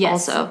angels.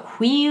 Yes. Also,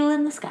 wheel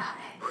in the sky.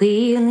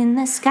 Wheel in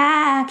the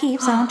sky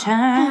keeps on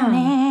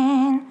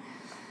turning.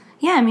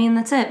 Yeah, I mean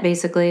that's it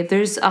basically.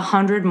 There's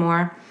 100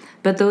 more,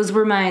 but those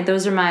are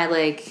my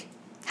like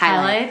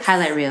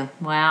highlight reel.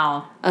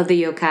 Wow. Of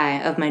the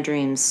yokai of my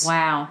dreams.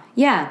 Wow.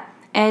 Yeah,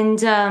 and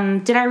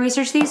did I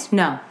research these?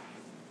 No.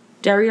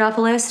 Did I read off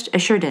a list? I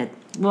sure did.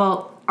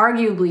 Well,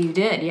 arguably you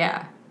did.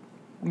 Yeah.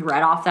 You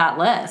read off that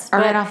list. I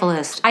read off a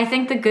list. I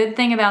think the good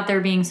thing about there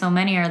being so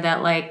many are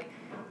that, like,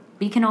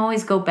 we can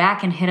always go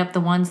back and hit up the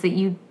ones that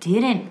you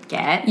didn't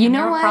get. You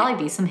know what? There'll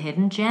probably be some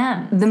hidden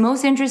gems. The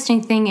most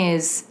interesting thing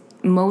is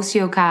most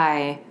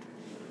yokai,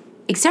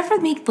 except for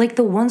like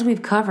the ones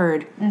we've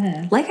covered,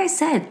 like I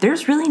said,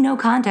 there's really no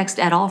context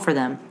at all for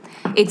them.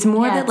 It's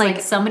more that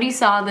like somebody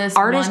saw this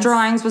artist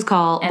drawings was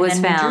found,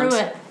 drew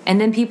it.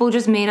 And then people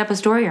just made up a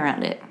story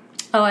around it.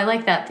 Oh, I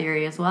like that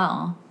theory as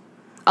well.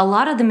 A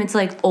lot of them, it's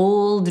like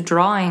old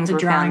drawings were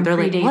found. They're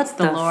like, what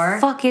the lore.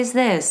 fuck is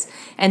this?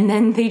 And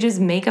then they just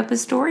make up a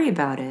story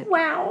about it.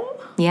 Wow.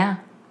 Yeah.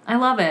 I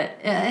love it.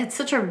 It's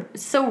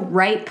so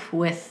ripe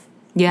with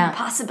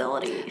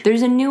possibility.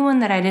 There's a new one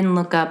that I didn't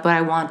look up, but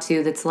I want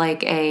to. That's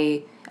like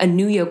a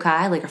new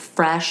yokai, like a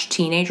fresh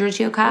teenager's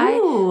yokai.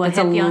 Ooh, it's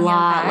a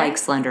lot like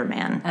Slender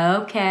Man.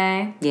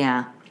 Okay.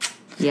 Yeah.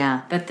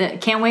 Yeah. But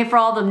can't wait for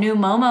all the new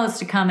Momos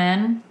to come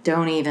in.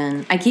 Don't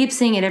even. I keep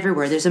seeing it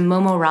everywhere. There's a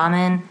Momo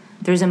Ramen.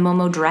 There's a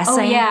Momo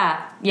dressing. Oh,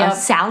 yeah. Yep. A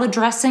salad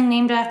dressing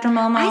named after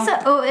Momo.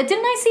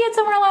 Didn't I see it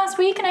somewhere last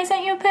week and I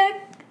sent you a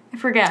pic? I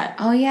forget.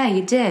 Oh, yeah,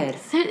 you did.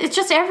 It's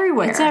just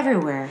everywhere. It's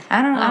everywhere.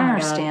 I don't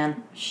understand.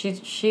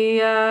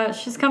 God.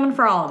 She's coming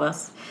for all of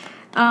us.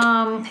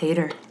 Hate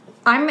her.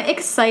 I'm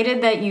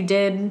excited that you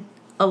did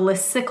a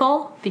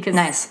listicle because,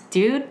 nice.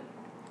 Dude,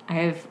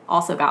 I've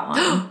also got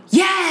one.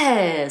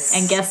 Yes!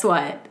 And guess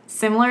what?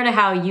 Similar to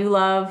how you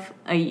love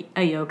a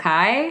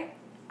yokai,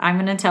 I'm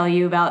going to tell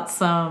you about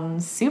some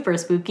super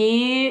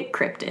spooky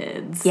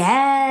cryptids.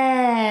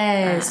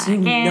 Yes! I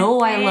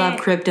love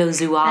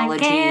cryptozoology. I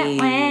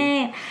can't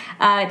wait.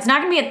 It's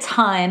not going to be a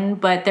ton,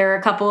 but there are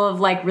a couple of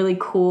like really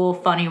cool,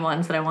 funny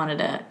ones that I wanted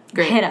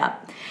to hit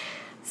up.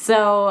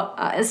 So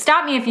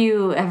stop me if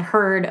you have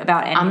heard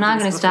about any of these. I'm not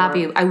going to stop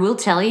you. I will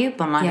tell you,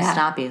 but I'm not going to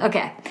stop you.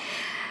 Okay.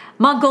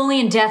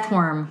 Mongolian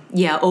deathworm.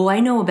 Yeah, I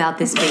know about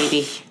this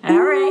baby. All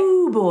right.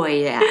 Ooh,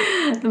 boy, yeah.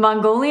 The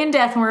Mongolian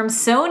deathworm,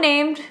 so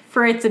named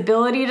for its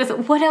ability to...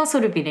 What else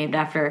would it be named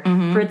after?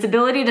 Mm-hmm. For its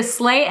ability to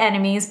slay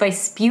enemies by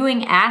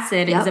spewing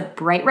acid, is a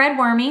bright red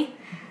wormy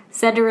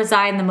said to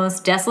reside in the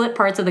most desolate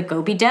parts of the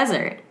Gobi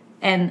Desert.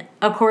 And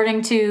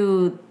according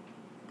to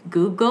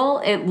Google,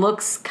 it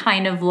looks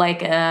kind of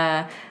like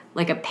a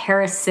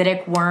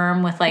parasitic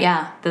worm with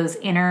those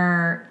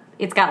inner...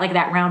 It's got like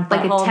that round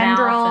like a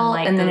tendril,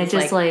 and then it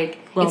just it's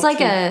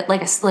like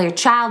a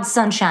Child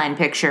Sunshine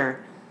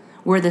picture,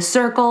 where the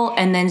circle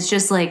and then it's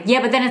just like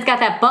but then it's got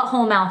that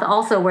butthole mouth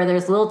also where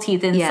there's little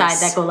teeth inside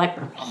that go like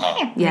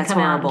it's come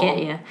horrible. Out and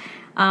get you.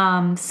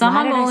 Some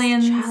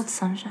Mongolians Child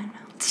Sunshine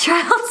mouth.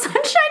 Child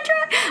Sunshine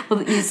mouth.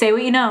 Well, you say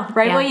what you know,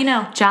 right? What you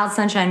know. Child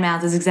Sunshine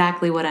mouth is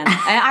exactly what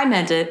I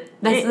meant it.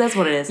 That's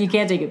what it is. You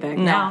can't take it back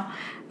now.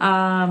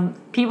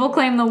 People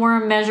claim the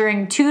worm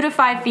measuring 2 to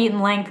 5 feet in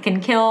length can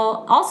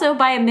kill also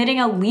by emitting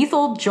a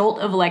lethal jolt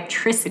of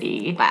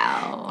electricity.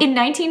 Wow. In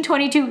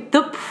 1922,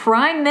 the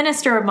Prime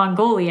Minister of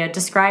Mongolia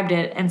described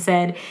it and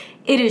said,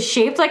 "It is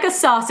shaped like a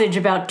sausage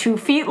about 2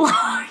 feet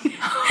long,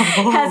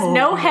 has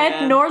no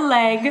head nor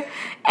leg,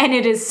 and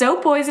it is so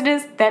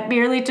poisonous that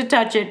merely to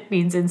touch it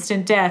means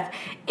instant death.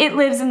 It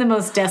lives in the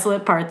most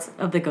desolate parts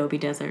of the Gobi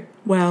Desert."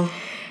 Wow.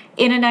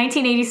 In a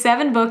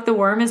 1987 book, the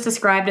worm is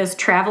described as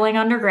traveling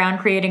underground,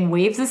 creating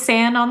waves of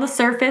sand on the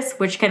surface,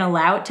 which can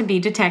allow it to be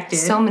detected.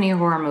 So many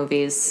horror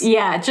movies.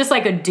 Yeah, just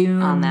like a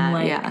Doom. On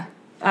that,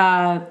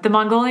 The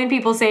Mongolian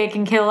people say it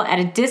can kill at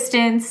a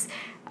distance.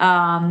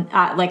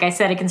 Like I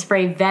said, it can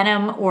spray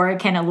venom or it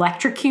can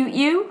electrocute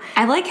you.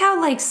 I like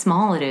how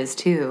small it is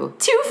too.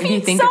 2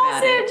 feet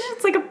sausage.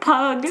 It's like a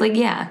pug. It's like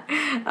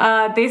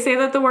They say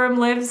that the worm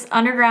lives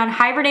underground,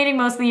 hibernating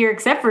most of the year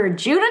except for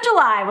June and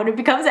July when it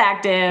becomes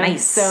active.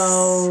 Nice.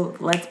 So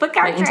let's book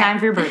our right in time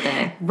for your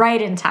birthday.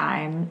 Right in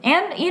time,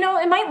 and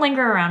it might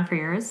linger around for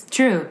years.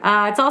 True.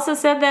 It's also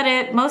said that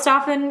it most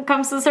often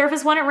comes to the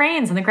surface when it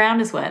rains and the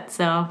ground is wet.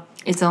 So.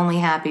 It's only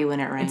happy when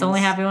it rains. It's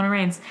only happy when it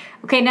rains.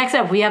 Okay, next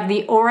up, we have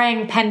the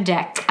orang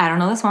pendek. I don't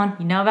know this one.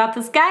 You know about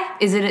this guy?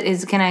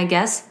 Can I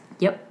guess?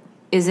 Yep.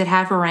 Is it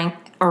half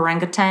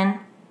orangutan?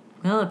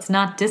 Well, it's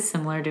not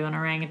dissimilar to an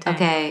orangutan.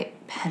 Okay,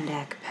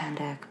 pendek.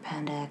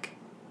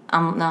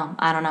 No,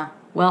 I don't know.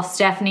 Well,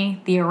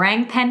 Stephanie, the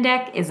orang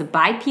pendek is a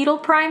bipedal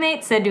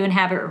primate said to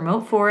inhabit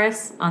remote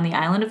forests on the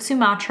island of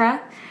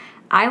Sumatra.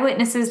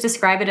 Eyewitnesses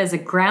describe it as a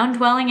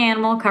ground-dwelling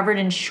animal covered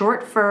in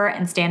short fur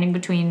and standing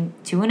between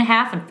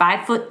 2.5 and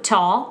 5 foot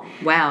tall.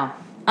 Wow.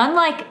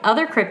 Unlike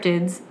other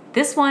cryptids,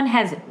 this one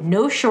has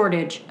no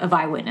shortage of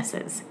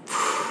eyewitnesses.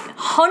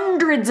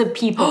 Hundreds of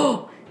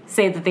people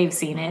say that they've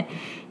seen it,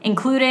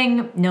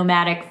 including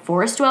nomadic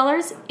forest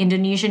dwellers,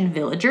 Indonesian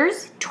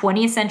villagers,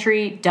 20th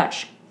century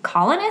Dutch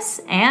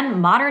colonists,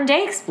 and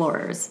modern-day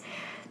explorers.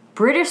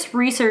 British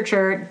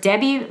researcher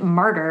Debbie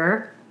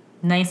Martyr,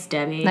 nice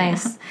Debbie,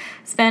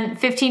 spent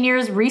 15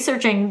 years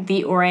researching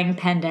the orang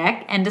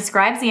pendek and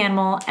describes the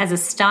animal as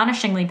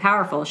astonishingly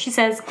powerful. She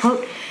says,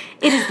 quote,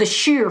 "It is the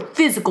sheer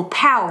physical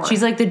power."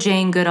 She's like the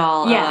Jane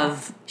Goodall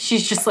of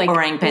she's just like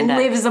orang pendek.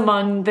 Lives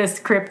among this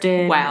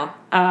cryptid. Wow.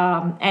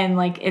 And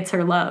it's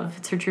her love.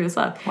 It's her truest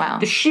love. Wow.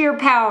 The sheer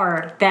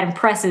power that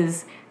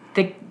impresses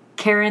the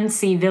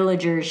Cairnsea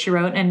villagers, she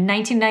wrote in a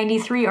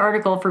 1993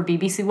 article for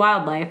BBC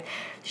Wildlife.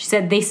 She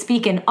said they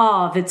speak in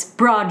awe of its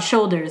broad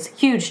shoulders,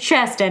 huge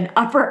chest, and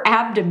upper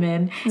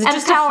abdomen. Is it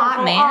just a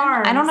hot man?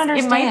 Arms. I don't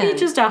understand. It might be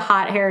just a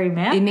hot, hairy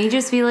man. It may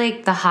just be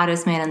like the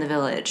hottest man in the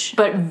village.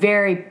 But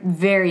very,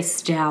 very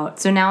stout.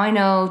 So now I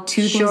know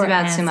two things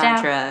about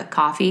Sumatra. Stout.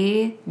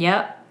 Coffee.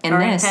 Yep.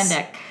 And this.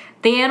 Pendek.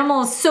 The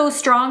animal is so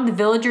strong, the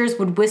villagers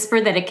would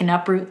whisper that it can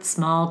uproot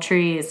small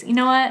trees. You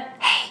know what?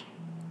 Hey,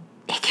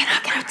 it can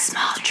uproot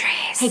small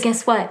trees. Hey,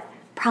 guess what?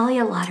 Probably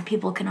a lot of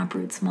people can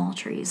uproot small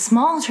trees.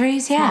 Small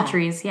trees, yeah. Small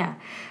trees, yeah.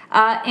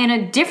 In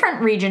a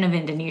different region of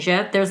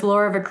Indonesia, there's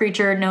lore of a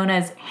creature known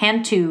as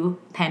hantu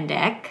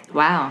pendek.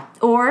 Wow.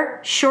 Or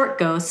short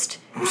ghost,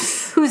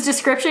 whose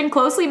description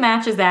closely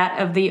matches that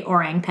of the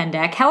orang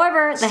pendek.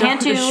 However, the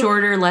hantu...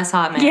 shorter, less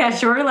hot man. Yeah,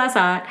 shorter, less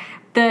hot.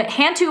 The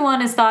hantu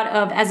one is thought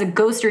of as a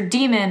ghost or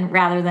demon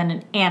rather than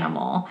an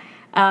animal.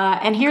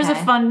 And here's a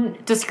fun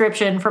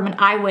description from an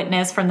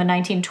eyewitness from the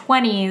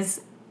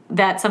 1920s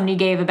that somebody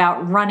gave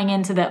about running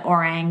into the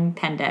orang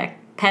pendek.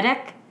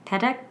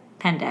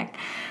 Pendek.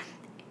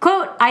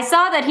 Quote, I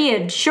saw that he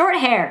had short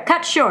hair,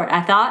 cut short,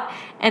 I thought,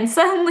 and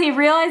suddenly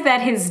realized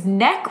that his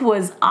neck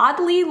was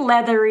oddly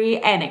leathery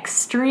and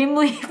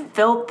extremely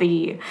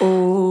filthy.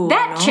 Oh,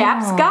 that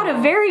chap's got a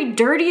very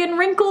dirty and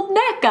wrinkled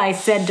neck, I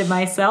said to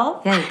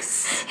myself.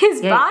 Yikes.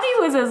 His body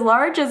was as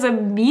large as a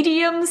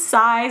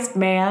medium-sized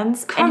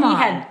man's, and he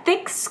had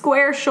thick,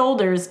 square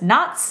shoulders,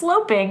 not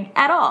sloping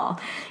at all.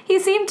 He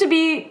seemed to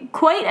be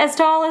quite as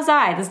tall as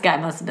I. This guy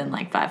must have been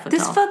like 5 foot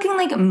this tall. This fucking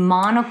like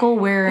monocle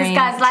wearing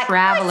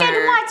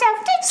traveler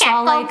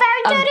saw like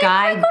a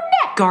guy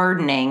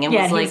gardening and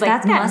was like,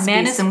 that must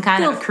be some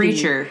kind of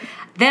creature.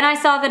 Then I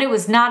saw that it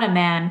was not a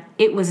man.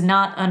 It was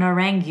not an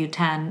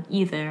orangutan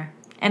either.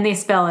 And they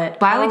spell it.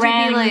 Why would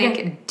you be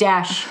like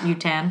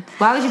 -utan?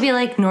 Why would you be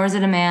like, nor is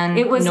it a man?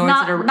 It was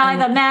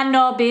neither man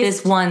nor beast.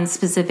 This one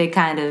specific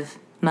kind of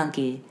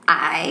monkey.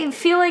 I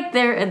feel like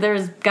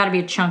there's got to be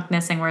a chunk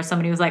missing where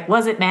somebody was like,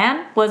 was it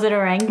man? Was it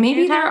orangutan?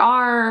 Maybe there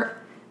are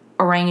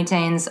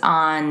orangutans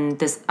on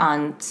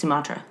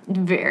Sumatra.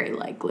 Very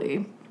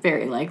likely.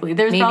 Very likely.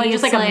 There's maybe probably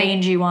just like a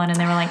mangy one, and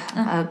they were like,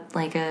 I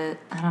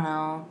don't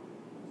know,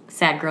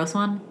 sad, gross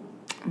one.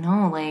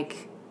 No,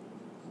 like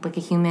a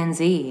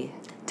humanzee.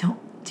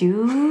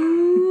 Dude.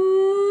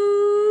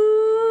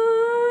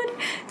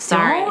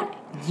 Sorry. Don't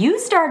you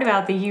start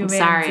about the humanzee.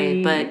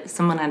 Sorry, but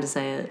someone had to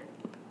say it.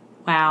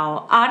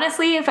 Wow.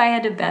 Honestly, if I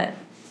had to bet,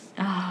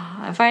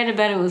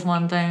 it was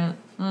one thing.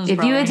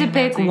 If you had to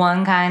pick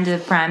one kind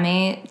of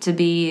primate to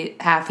be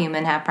half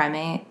human, half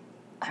primate,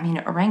 I mean,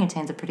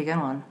 orangutan's a pretty good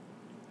one.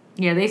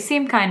 Yeah, they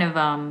seem kind of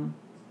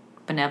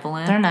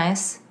benevolent. They're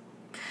nice.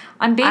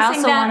 I'm basing I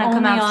also that want to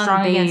come only out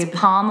strong Babe. against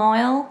palm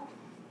oil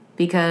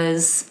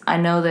because I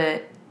know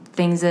that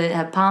things that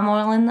have palm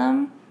oil in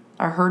them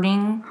are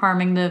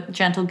harming the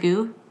gentle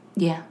goo.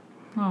 Yeah.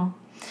 Oh.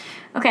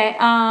 Okay.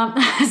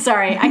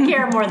 Sorry, I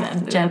care more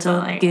than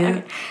gentle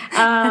goo.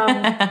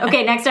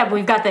 Okay. Next up,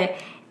 we've got the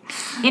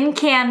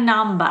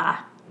Incanamba.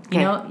 You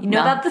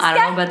know about this guy? I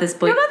don't know about this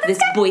boy. This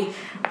boy.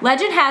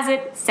 Legend has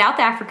it, South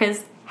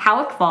Africa's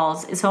Howick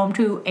Falls is home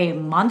to a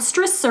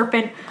monstrous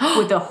serpent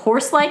with a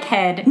horse-like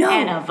head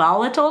and a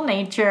volatile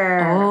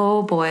nature.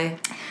 Oh boy.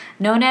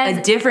 Known as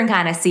a different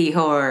kind of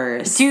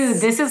seahorse. Dude,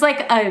 this is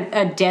like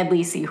a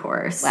deadly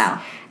seahorse.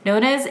 Wow.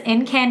 Known as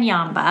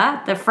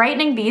Nkanyamba, the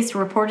frightening beast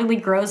reportedly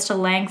grows to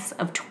lengths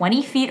of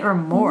 20 feet or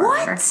more.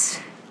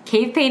 What?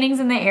 Cave paintings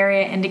in the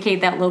area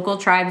indicate that local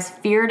tribes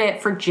feared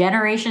it for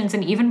generations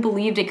and even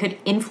believed it could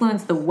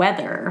influence the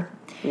weather.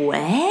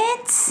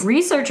 What?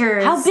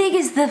 Researchers... How big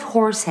is the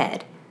horse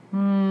head?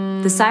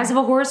 The size of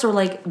a horse or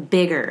like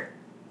bigger?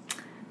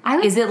 I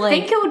would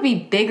think it would be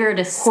bigger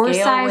to horse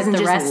scale size with and the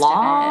just rest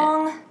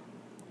long? of it.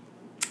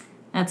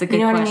 That's a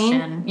good question.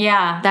 What I mean?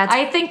 Yeah.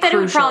 I think that it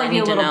would probably be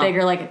a little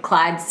bigger, like a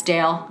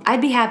Clydesdale.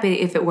 I'd be happy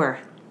if it were.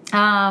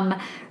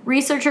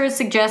 Researchers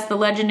suggest the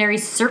legendary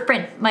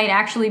serpent might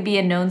actually be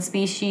a known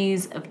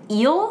species of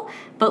eel,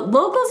 but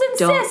locals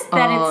insist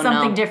that it's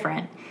something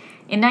different.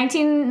 In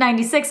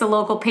 1996, a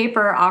local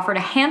paper offered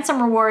a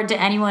handsome reward to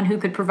anyone who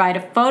could provide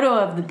a photo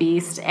of the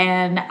beast,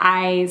 and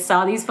I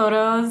saw these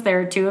photos.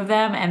 There are 2 of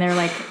them, and they're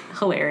like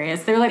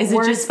hilarious. They're like Is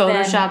it just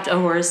photoshopped a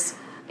horse?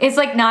 It's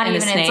like not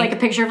even. It's like a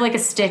picture of like a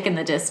stick in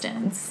the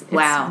distance.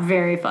 Wow, it's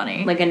very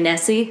funny. Like a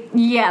Nessie.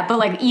 Yeah, but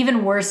like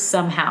even worse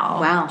somehow.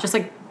 Wow, just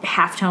like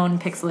halftone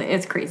pixel.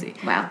 It's crazy.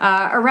 Wow.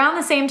 Around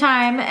the same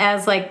time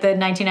as like the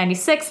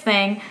 1996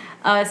 thing.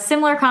 A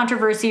similar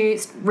controversy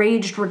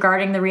raged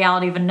regarding the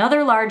reality of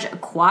another large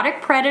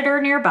aquatic predator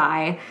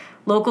nearby.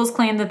 Locals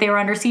claimed that they were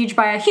under siege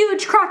by a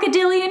huge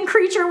crocodilian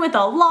creature with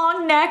a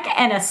long neck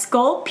and a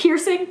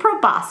skull-piercing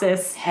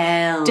proboscis.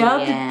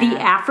 Dubbed the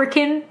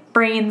African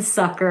brain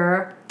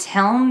sucker.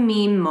 Tell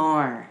me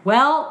more.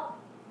 Well,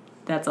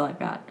 that's all I've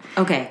got.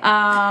 Okay.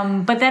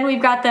 But then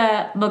we've got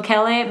the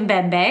Mokele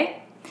Mbembe.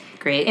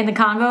 Great. In the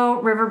Congo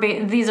River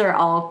Basin, these are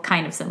all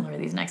kind of similar,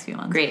 these next few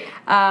ones. Great.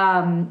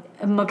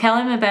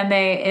 Mokele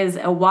Mbembe is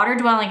a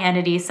water-dwelling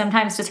entity,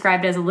 sometimes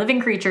described as a living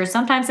creature,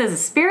 sometimes as a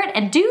spirit,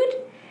 and dude,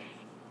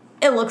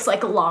 it looks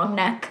like a long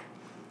neck.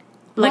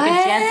 Like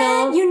a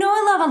gentle... You know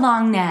I love a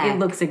long neck. It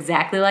looks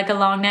exactly like a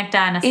long neck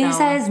dinosaur. Is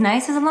that as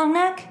nice as a long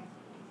neck?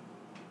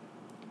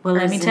 Well,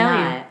 let me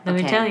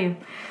tell you.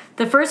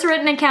 The first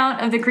written account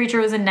of the creature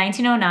was in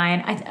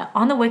 1909.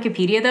 On the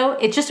Wikipedia, though,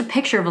 it's just a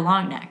picture of a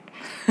long neck.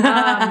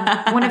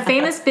 When a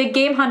famous big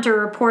game hunter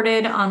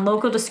reported on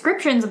local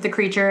descriptions of the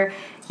creature,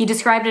 he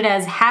described it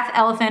as half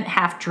elephant,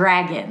 half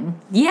dragon.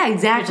 Yeah,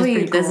 exactly.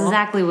 Cool. That's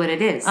exactly what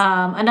it is.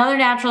 Another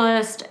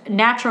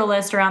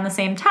naturalist around the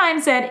same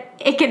time said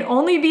it can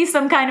only be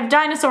some kind of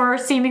dinosaur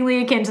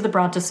seemingly akin to the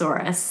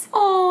Brontosaurus.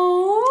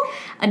 Oh.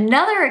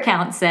 Another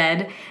account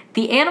said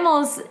the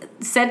animal is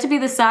said to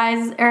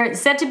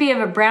be of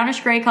a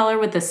brownish gray color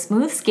with a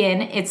smooth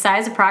skin, its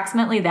size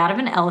approximately that of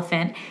an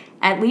elephant.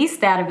 at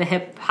least that of a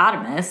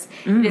hippopotamus.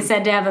 It is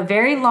said to have a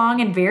very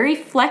long and very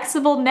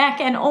flexible neck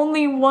and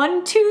only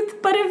one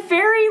tooth, but a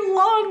very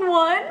long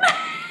one.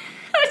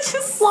 Which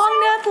is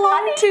long neck,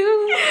 long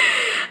tooth.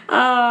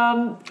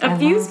 A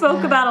few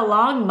spoke about a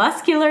long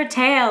muscular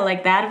tail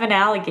like that of an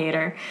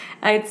alligator.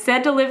 It's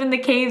said to live in the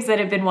caves that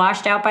have been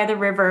washed out by the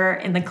river,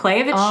 in the clay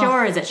of its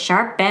shores at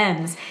sharp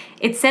bends.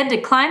 It's said to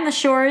climb the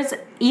shores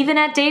even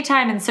at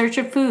daytime in search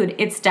of food.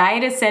 Its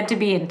diet is said to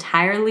be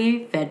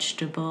entirely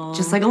vegetable.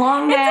 Just like a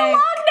long neck. It's a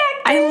long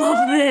neck, dude. I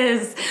love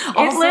this.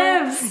 It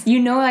lives. You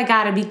know I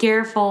gotta be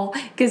careful,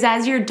 because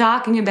as you're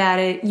talking about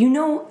it,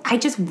 I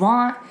just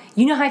want...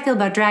 You know how I feel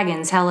about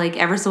dragons, how, like,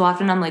 ever so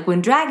often I'm like, when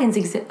dragons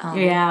exist... Oh,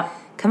 yeah.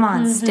 Come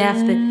on,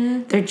 Steph.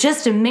 They're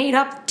just a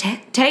made-up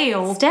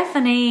tale.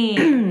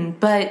 Stephanie.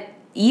 But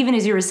even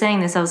as you were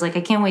saying this, I was like,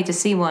 I can't wait to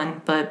see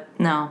one, but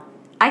no.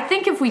 I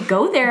think if we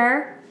go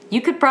there,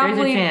 you could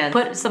probably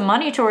put some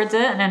money towards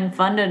it and then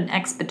fund an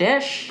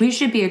expedition. We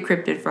should be a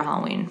cryptid for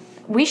Halloween.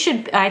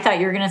 I thought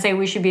you were going to say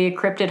we should be a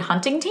cryptid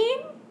hunting team?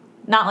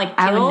 Not like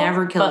kill, I would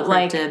never kill a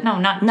cryptid. No,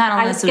 not unless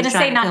I was going to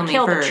say not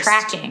kill, but first.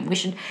 Tracking. We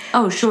should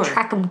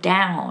track them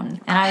down.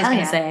 And I was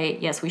going to say,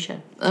 yes, we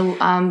should.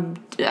 I'm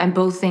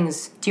both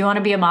things. Do you want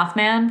to be a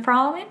Mothman for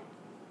Halloween?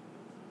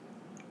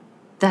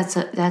 That's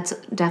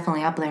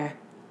definitely up there.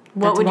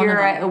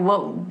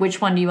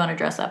 Which one do you want to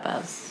dress up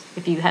as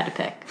if you had to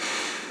pick?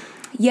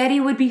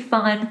 Yeti would be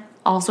fun.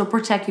 Also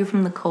protect you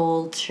from the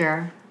cold.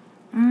 Sure.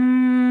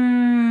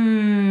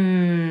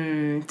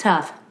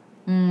 Tough.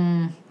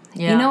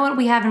 Yeah. You know what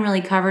we haven't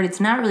really covered? It's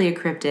not really a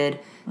cryptid.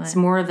 What? It's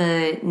more of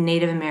a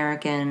Native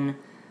American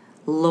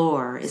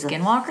lore. Is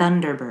Skinwalker? A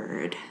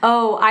Thunderbird.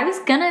 Oh, I was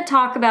going to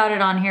talk about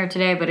it on here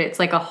today, but it's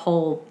like a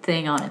whole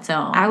thing on its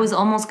own. I was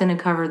almost going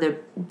to cover the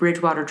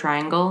Bridgewater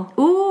Triangle.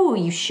 Ooh,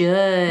 you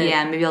should.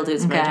 Yeah, maybe I'll do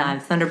it some other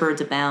time. Thunderbirds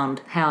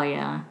abound. Hell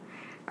yeah.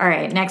 All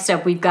right, next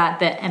up we've got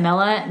the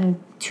Emela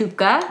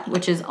Ntuka,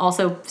 which is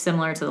also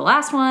similar to the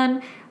last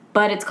one,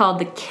 but it's called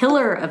the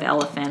Killer of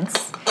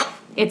Elephants.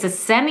 It's a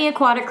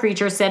semi-aquatic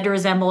creature said to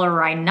resemble a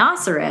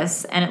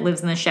rhinoceros, and it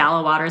lives in the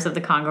shallow waters of the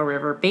Congo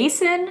River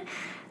Basin.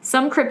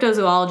 Some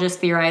cryptozoologists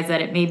theorize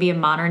that it may be a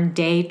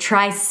modern-day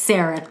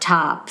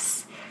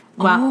triceratops,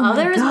 while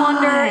others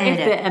wonder if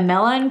the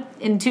Emela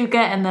Ntuka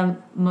and the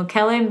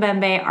Mokele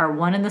Mbembe are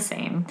one and the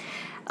same.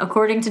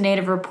 According to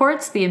native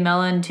reports, the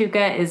Emela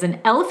Ntuka is an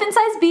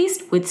elephant-sized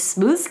beast with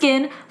smooth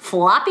skin,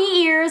 floppy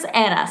ears,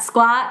 and a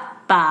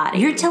squat body.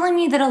 You're telling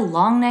me that a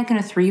long neck and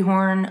a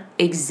three-horn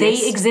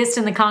exist? They exist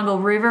in the Congo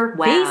River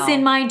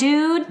Basin, my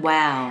dude.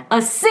 Wow.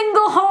 A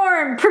single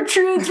horn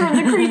protrudes from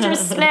the creature's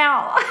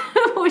snout,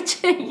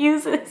 which it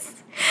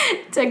uses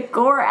to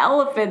gore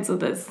elephants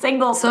with a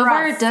single thrust. So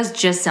far, it does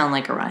just sound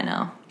like a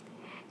rhino.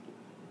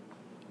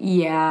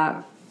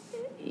 Yeah.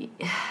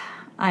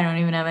 I don't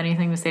even have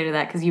anything to say to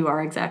that because you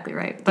are exactly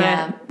right. But,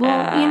 yeah.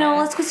 Well,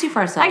 let's go see for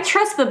ourselves. I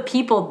trust the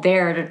people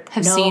there to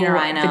have seen a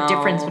rhino. The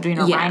difference between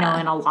a rhino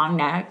and a long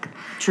neck.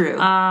 True.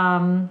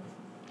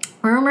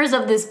 Rumors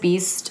of this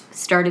beast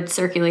started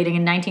circulating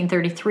in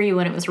 1933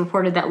 when it was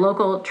reported that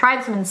local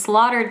tribesmen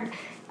slaughtered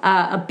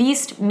a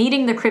beast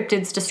meeting the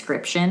cryptid's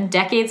description.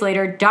 Decades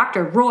later,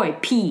 Dr. Roy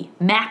P.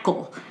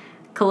 Mackle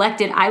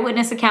collected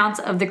eyewitness accounts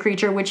of the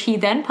creature, which he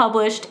then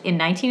published in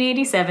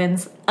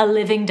 1987's A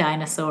Living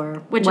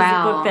Dinosaur, which is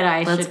a book that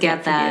I should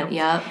get that.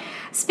 Yep.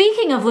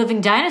 Speaking of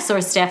living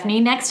dinosaurs, Stephanie,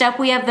 next up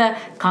we have the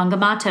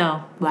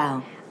Kongamato.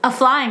 Wow. A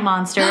flying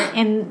monster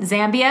in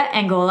Zambia,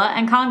 Angola,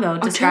 and Congo,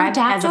 described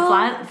as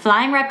a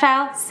flying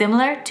reptile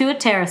similar to a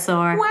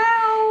pterosaur.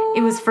 Wow.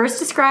 It was first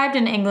described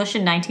in English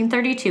in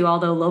 1932,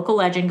 although local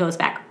legend goes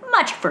back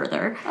much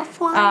further.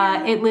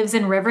 It lives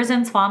in rivers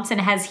and swamps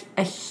and has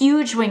a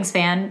huge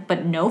wingspan,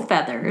 but no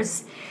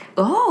feathers.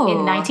 Oh.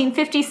 In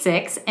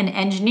 1956, an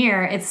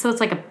engineer, it's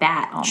like a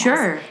bat almost.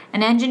 Sure.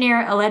 An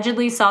engineer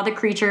allegedly saw the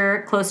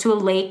creature close to a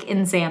lake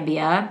in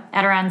Zambia.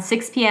 At around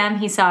 6 p.m.,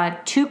 he saw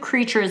two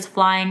creatures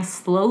flying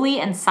slowly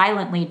and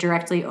silently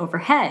directly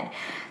overhead.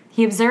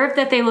 He observed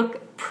that they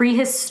look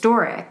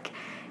prehistoric.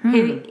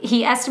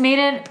 He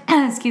estimated,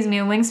 a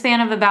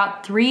wingspan of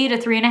about 3 to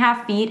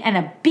 3.5 feet and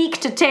a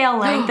beak to tail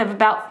length of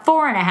about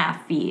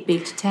 4.5 feet.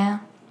 Beak to tail?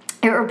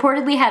 It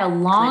reportedly had a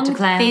long,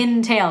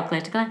 thin tail.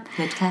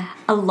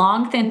 A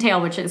long, thin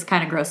tail, which is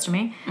kind of gross to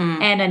me.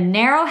 And a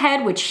narrow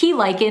head, which he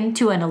likened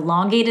to an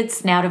elongated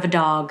snout of a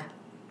dog.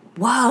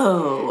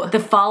 Whoa. The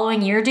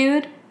following year,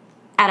 dude,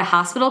 at a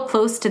hospital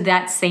close to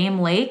that same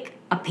lake,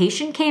 a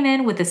patient came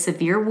in with a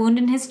severe wound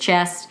in his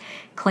chest,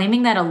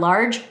 claiming that a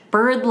large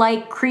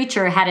bird-like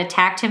creature had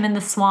attacked him in the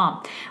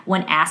swamp.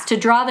 When asked to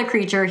draw the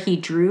creature, he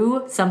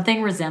drew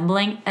something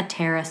resembling a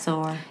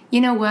pterosaur.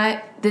 You know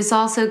what? This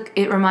also,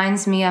 it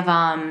reminds me of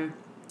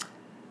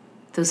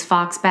those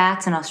fox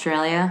bats in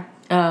Australia.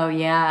 Oh,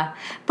 yeah.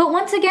 But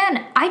once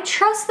again, I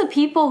trust the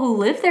people who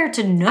live there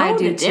to know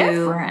the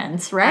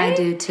difference, right? I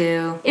do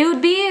too. It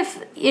would be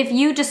if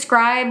you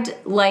described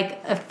like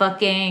a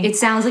fucking... It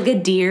sounds like a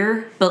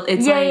deer, but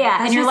it's like...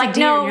 Yeah, and you're like,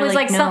 no, it was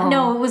like some...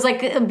 No, it was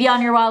like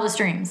beyond your wildest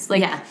dreams.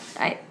 Like, yeah.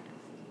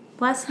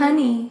 Bless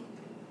honey.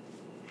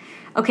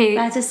 Okay.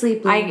 Back to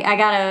sleep, Lou. I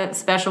got a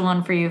special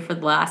one for you for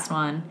the last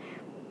one.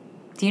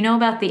 Do you know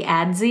about the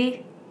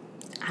Adzi?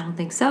 I don't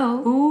think so.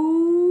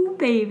 Ooh,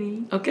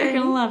 baby. Okay.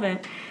 You're gonna love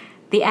it.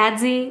 The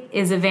Adzi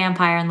is a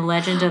vampire in the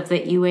legend of the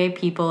Iwe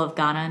people of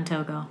Ghana and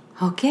Togo.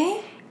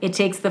 Okay. It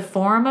takes the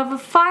form of a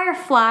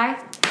firefly,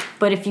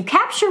 but if you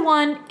capture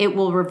one, it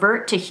will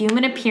revert to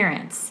human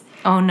appearance.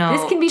 Oh no!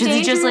 This can be dangerous.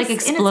 Does it just like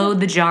explode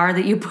the jar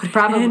that you put it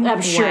Probably, in?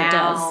 I'm sure it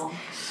does.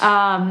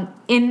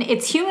 In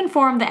its human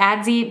form, the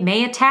Adzi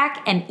may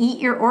attack and eat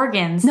your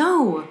organs.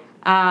 No.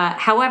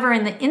 However,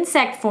 in the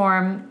insect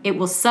form, it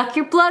will suck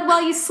your blood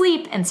while you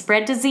sleep and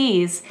spread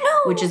disease,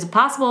 which is a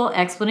possible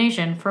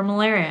explanation for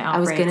malaria outbreaks. I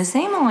was going to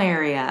say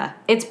malaria.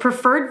 Its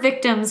preferred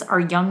victims are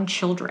young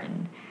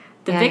children.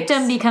 The Yikes.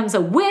 victim becomes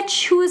a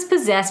witch who is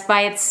possessed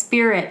by its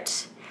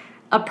spirit.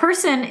 A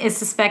person is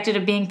suspected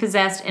of being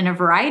possessed in a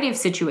variety of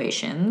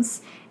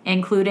situations,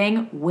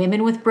 including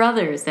women with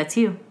brothers. That's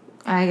you.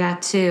 I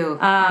got 2.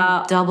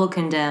 I'm double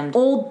condemned.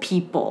 Old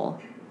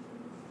people.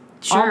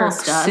 Sure,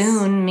 Almost us.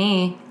 soon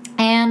me.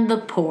 And the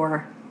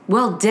poor.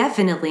 Well,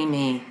 definitely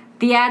me.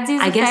 The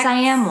Adzi's I guess I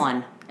am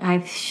one. I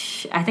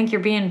think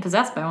you're being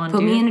possessed by one,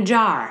 Put dude. me in a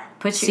jar.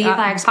 See if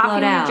I explode pop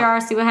you out. in a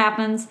jar, see what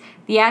happens.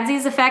 The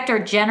Adzi's effect are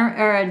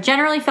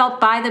generally felt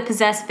by the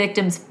possessed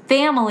victim's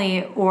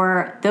family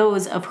or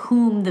those of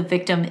whom the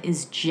victim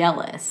is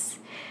jealous.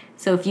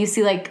 So if you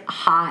see like a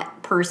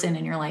hot person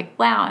and you're like,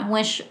 wow, I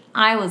wish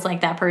I was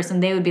like that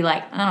person, they would be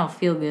like, I don't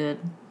feel good.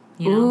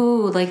 You know?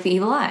 Ooh, like the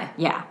evil eye.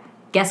 Yeah.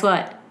 Guess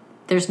what?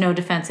 There's no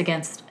defense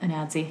against an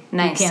Adzi.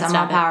 Nice. You can't I'm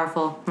stop all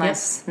powerful.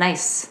 Nice. Yep.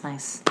 Nice.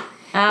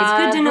 It's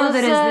good to know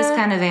that as this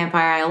kind of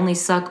vampire, I only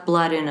suck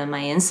blood into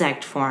my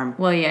insect form.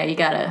 Well, yeah, I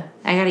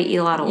gotta eat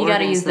a lot of organs, You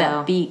gotta use though.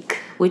 that beak.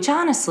 Which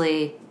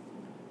honestly,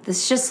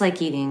 it's just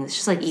like eating meat.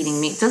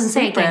 It doesn't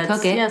say I can't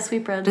cook it. Yeah,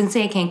 sweetbreads. Doesn't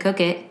say I can't cook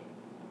it.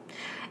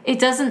 It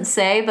doesn't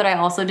say, but I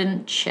also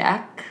didn't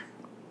check.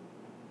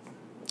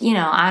 You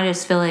know, I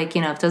just feel like,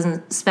 if it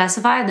doesn't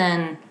specify,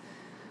 then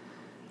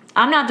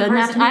I'm not the Doesn't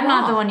have person. to be I'm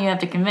not raw. the one you have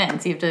to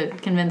convince. You have to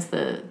convince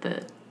the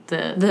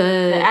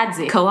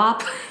Adzi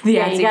co-op. You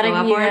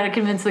gotta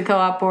convince the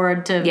co-op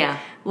board to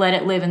let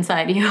it live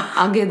inside you.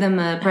 I'll give them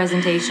a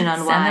presentation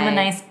on why Send them a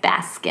nice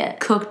basket.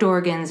 cooked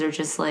organs are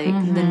just like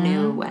the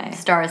new way.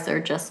 Stars are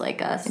just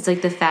like us. It's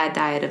like the fad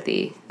diet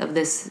of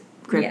this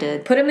cryptid. Yeah.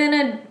 Put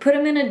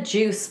them in a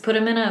juice. Put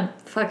them in a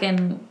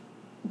fucking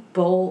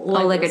bowl.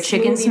 Like a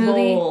chicken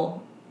smoothie? bowl.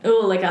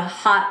 Oh, like a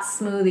hot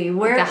smoothie.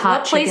 Like a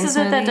hot what place chicken is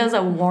it that smoothie? does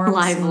a warm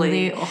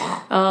Lively.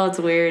 smoothie? Oh, it's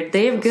weird.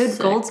 They have good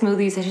sick. gold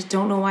smoothies. I just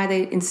don't know why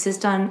they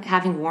insist on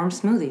having warm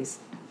smoothies.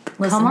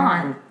 Listen, Come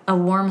on. A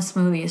warm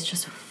smoothie is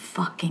just a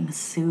fucking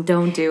soup.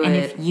 Don't do and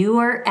it. if you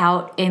are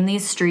out in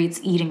these streets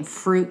eating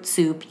fruit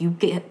soup, you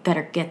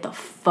better get the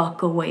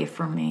fuck away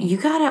from me. You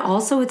gotta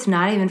also, it's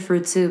not even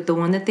fruit soup. The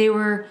one that they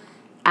were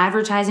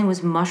advertising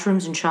was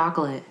mushrooms and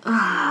chocolate.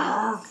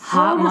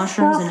 Hot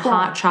mushrooms and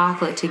hot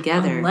chocolate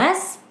together.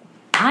 Unless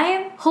I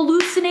am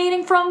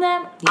hallucinating from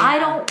them, I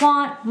don't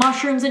want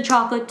mushrooms and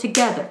chocolate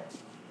together.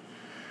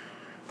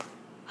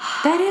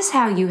 That is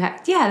how you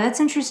have. Yeah, that's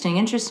interesting.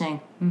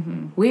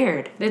 Mm-hmm.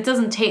 Weird. That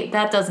doesn't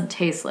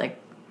taste like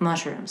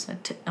Mushrooms.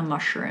 a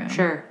mushroom.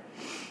 Sure.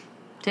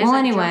 Tastes Well, like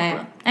anyway.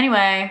 chocolate.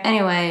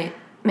 Anyway,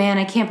 man,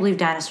 I can't believe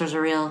dinosaurs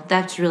are real.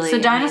 That's really So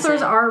dinosaurs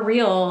amazing. are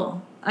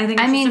real. I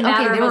think. It's just a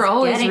matter they of were us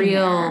always getting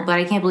real, there. but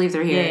I can't believe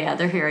they're here. Yeah,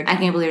 they're here again. I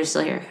can't believe they're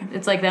still here.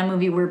 It's like that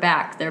movie We're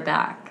Back. They're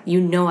back. You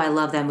know I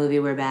love that movie,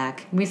 We're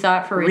Back. We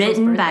saw it for Rachel's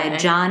Written birthday. by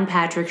John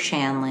Patrick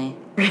Shanley.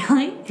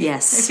 Really?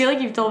 Yes. I feel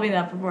like you've told me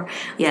that before.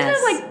 Yes.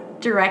 Isn't it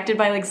like directed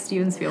by like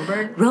Steven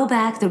Spielberg? Roll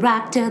back the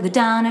rock till the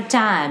dawn of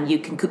time. You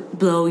can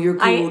blow your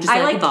cool just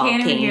I like a volcano.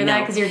 can't even hear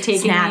that because you're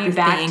taking Snap me your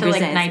back to fingers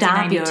like and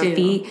stomp your 1992.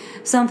 feet.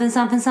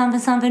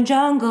 Something,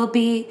 jungle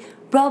beat.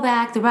 Roll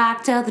back the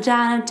rock till the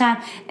dawn of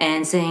time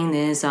and sing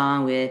this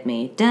song with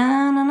me.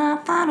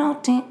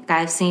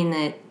 I've seen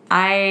it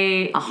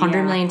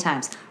 100 million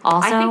times.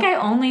 Also, I think I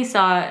only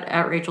saw it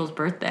at Rachel's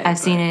birthday. I've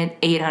seen it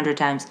 800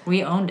 times.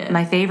 We owned it.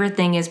 My favorite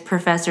thing is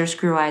Professor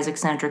Screw Eye's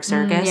Eccentric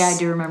Circus. Yeah, I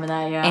do remember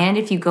that, yeah. And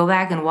if you go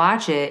back and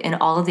watch it, in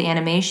all of the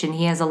animation,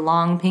 he has a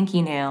long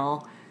pinky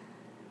nail.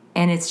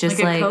 And it's just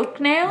like a coke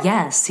nail?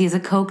 Yes, he has a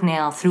coke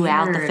nail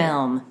throughout the Weird.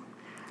 film.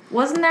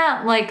 Wasn't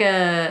that like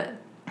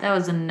that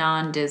was a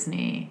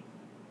non-Disney,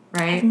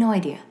 I have right? no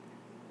idea.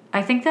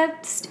 I think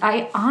that,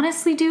 I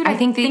honestly, dude, I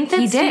think that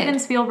he did. Steven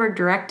Spielberg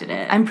directed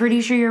it. I'm pretty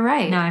sure you're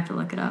right. Now I have to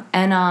look it up.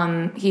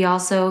 And he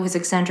also, his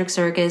Eccentric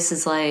Circus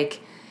is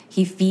like,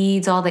 he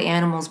feeds all the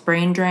animals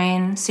Brain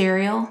Drain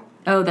cereal.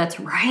 Oh, that's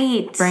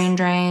right. Brain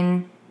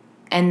Drain.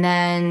 And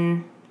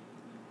then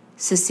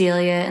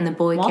Cecilia and the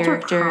boy Walter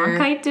character.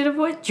 Cronkite did a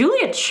voice.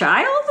 Julia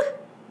Child?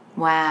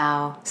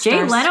 Wow. Jay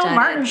Leno, Star-studded.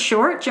 Martin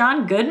Short,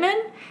 John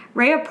Goodman,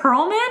 Rhea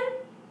Perlman?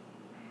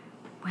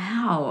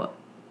 Wow.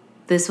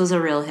 This was a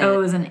real hit. Oh, it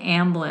was an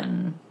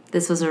Amblin.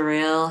 This was a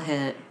real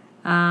hit.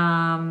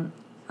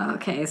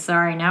 Okay,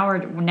 sorry. Now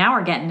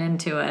we're getting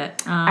into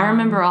it. I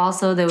remember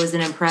also there was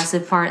an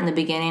impressive part in the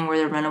beginning where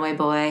the runaway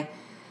boy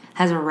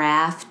has a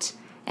raft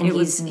And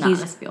he's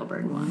a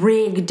Spielberg one.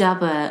 Rigged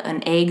up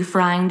an egg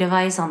frying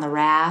device on the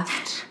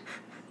raft.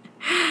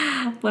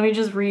 Let me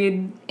just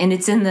read. And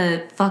it's in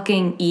the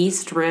fucking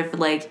East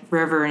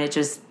River, and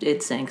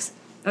it sinks.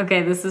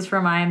 Okay, this is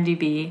from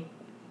IMDb.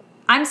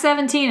 I'm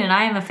 17 and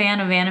I am a fan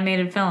of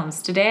animated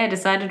films. Today I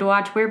decided to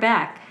watch We're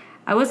Back.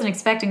 I wasn't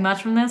expecting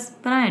much from this,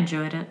 but I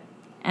enjoyed it.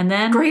 And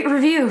then... Great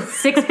review.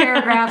 6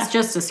 paragraphs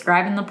just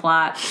describing the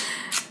plot.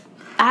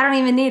 I don't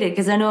even need it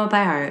because I know it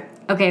by heart.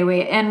 Okay,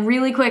 wait. And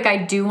really quick, I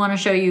do want to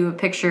show you a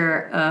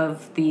picture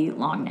of the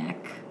long neck.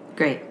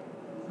 Great.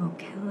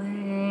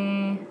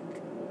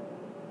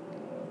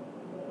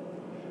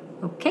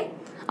 Okay.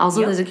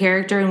 Also, there's a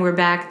character in We're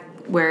Back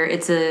where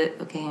it's a...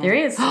 Okay. There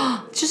is.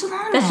 It's just a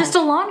long neck. That's just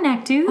a long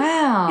neck, dude.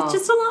 Wow. It's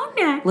just a long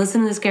neck.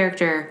 Listen to this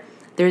character.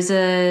 There's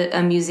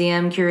a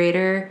museum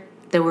curator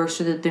that works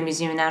for the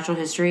Museum of Natural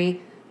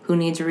History who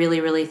needs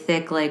really, really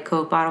thick,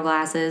 Coke bottle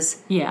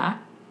glasses. Yeah.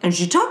 And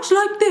she talks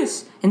like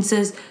this and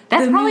says,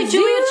 "That's probably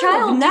Julia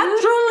Child, of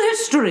Natural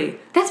History."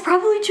 That's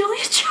probably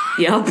Julia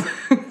Child.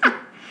 Yep.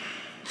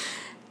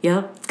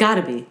 Yep. It's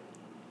gotta be.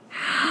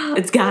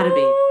 It's gotta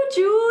be. Oh,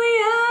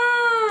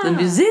 Julia! The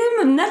Museum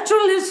of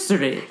Natural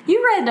History.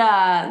 You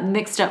read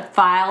Mixed Up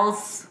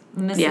Files,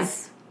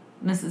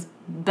 Mrs.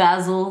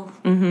 Basil.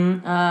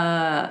 Mm-hmm.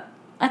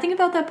 I think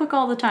about that book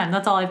all the time.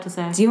 That's all I have to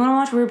say. Do you want to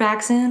watch We're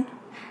Back soon?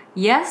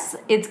 Yes,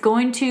 it's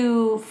going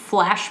to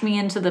flash me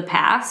into the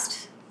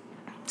past.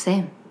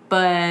 Same.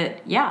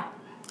 But, yeah.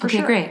 Okay,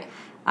 sure. Great.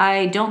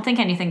 I don't think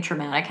anything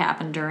traumatic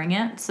happened during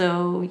it,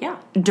 so, yeah.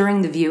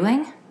 During the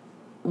viewing?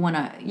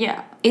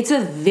 It's a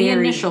very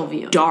initial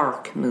view.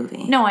 Dark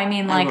movie. No, I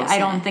mean, I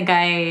don't think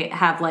I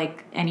have,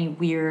 any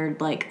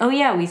weird, oh,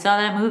 yeah, we saw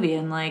that movie,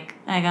 and, I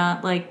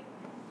got,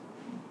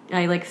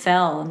 I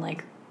fell, and,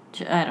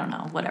 I don't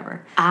know,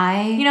 whatever.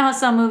 You know how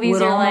some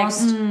movies are I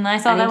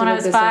saw that when I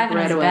was 5 and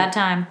it was a bad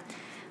time.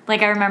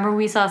 I remember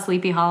we saw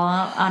Sleepy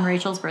Hollow on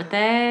Rachel's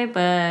birthday,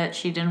 but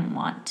she didn't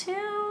want to,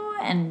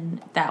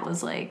 and that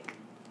was,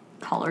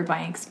 colored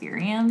by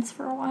experience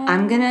for a while.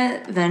 I'm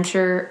gonna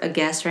venture a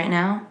guess right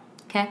now.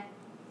 Okay.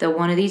 That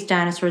one of these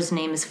dinosaurs'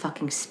 name is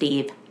fucking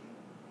Steve.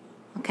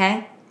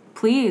 Okay?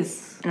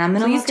 Please. And I'm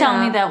gonna Please tell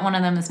me that one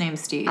of them is named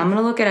Steve. I'm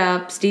gonna look it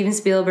up. Steven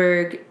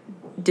Spielberg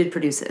did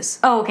produce this.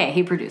 Oh, okay.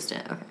 He produced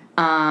it. Okay.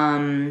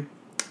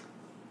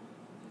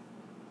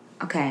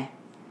 Okay.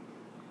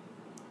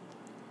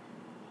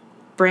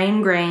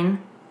 Brain grain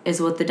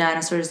is what the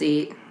dinosaurs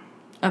eat.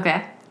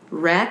 Okay.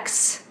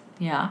 Rex.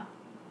 Yeah.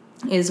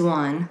 Is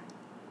one.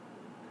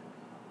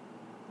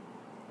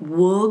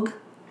 Woog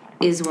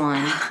is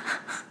one.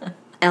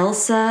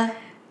 Elsa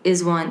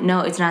is one.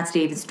 No, it's not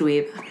Steve, it's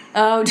Dweeb.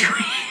 Oh,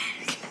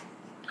 Dweeb.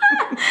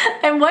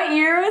 And what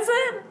year was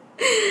it?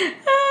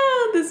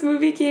 Oh, this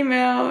movie came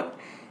out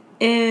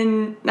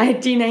in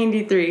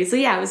 1993. So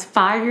yeah, it was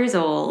 5 years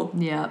old.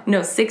 Yeah.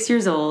 No, 6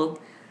 years old.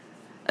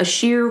 A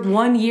sheer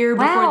 1 year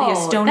before the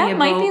Estonia boat that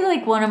might be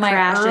one of my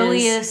crashes.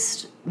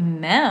 earliest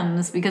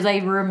memes because I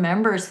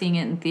remember seeing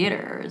it in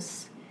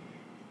theaters.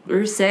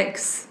 Or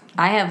 6.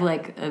 I have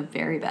a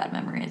very bad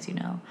memory, as you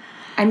know.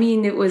 I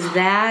mean, it was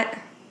that.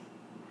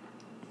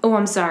 Oh,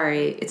 I'm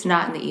sorry. It's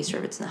not in the East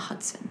River. It's in the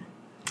Hudson.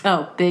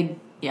 Oh, big.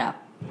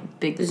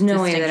 There's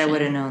no way that I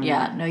would have known that.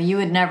 Yeah, no, you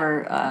would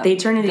never. They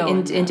turn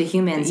into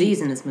human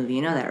Z's in this movie.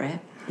 You know that, right?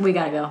 We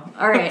gotta go.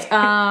 All right.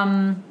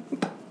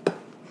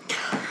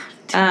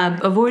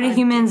 Avoid a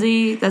human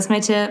Z. That's my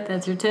tip.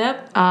 That's your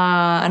tip.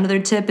 Another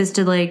tip is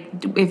to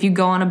if you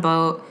go on a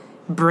boat,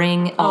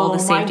 bring all the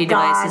safety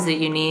devices that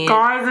you need.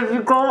 Guys, if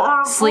you go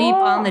on a sleep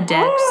boat, on the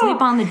deck.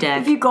 Sleep on the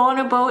deck. If you go on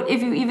a boat,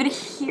 if you even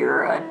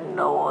hear a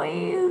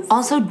noise.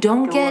 Also,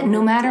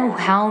 no matter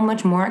how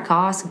much more it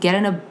costs, get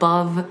an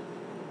above,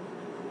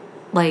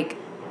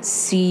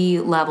 sea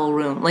level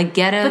room. But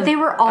they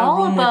were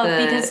all above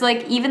because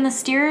even the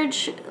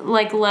steerage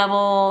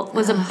level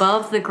was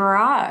above the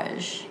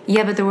garage.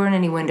 Yeah, but there weren't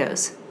any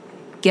windows.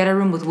 Get a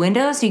room with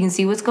windows so you can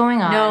see what's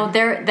going on. No,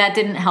 that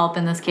didn't help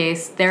in this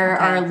case. There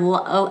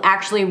are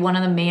actually one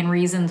of the main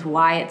reasons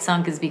why it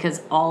sunk is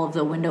because all of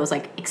the windows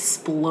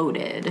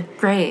exploded.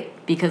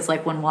 Great. Because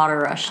when water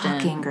rushed in.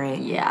 Fucking great.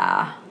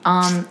 Yeah.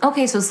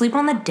 Okay, so sleep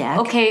on the deck.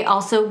 Okay,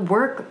 also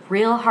work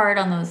real hard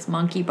on those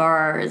monkey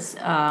bars.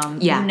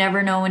 You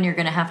never know when you're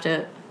going to have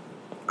to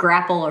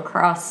grapple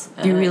across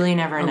you really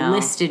never know.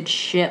 Listed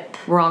ship.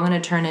 We're all going to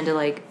turn into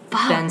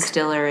Ben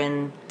Stiller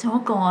and...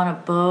 Don't go on a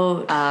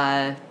boat.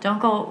 Don't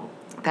go...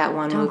 That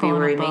one movie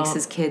where he makes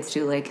his kids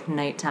do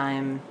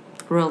nighttime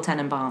Royal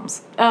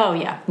Tenenbaums. Oh,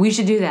 yeah. We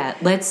should do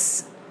that.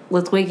 Let's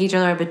wake each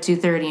other up at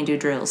 2:30 and do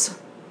drills.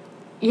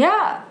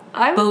 Yeah.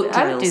 I would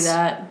do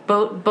that.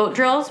 Boat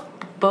drills,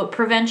 boat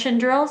prevention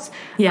drills.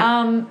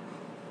 Yeah.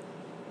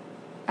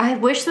 I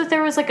wish that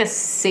there was a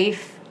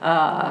safe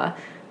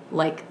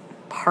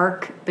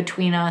park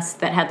between us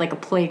that had a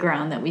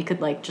playground that we could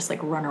just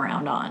run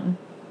around on.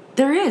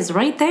 There is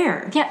right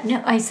there. Yeah,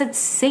 no, I said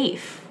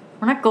safe.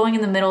 We're not going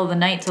in the middle of the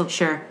night till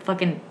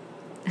fucking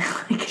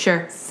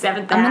sure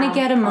 7th. I'm gonna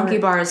get a monkey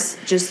bars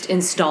just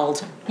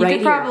installed. You right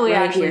could probably here,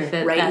 actually right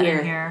fit right that here.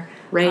 in here.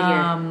 Right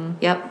here.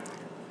 Yep.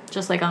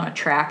 just like on a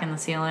track in the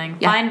ceiling.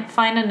 Yeah.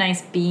 Find a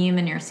nice beam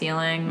in your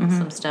ceiling,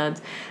 some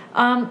studs.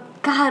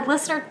 God,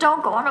 listener,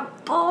 don't go on a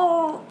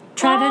boat.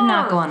 Try to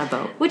not go on a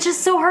boat. Which is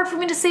so hard for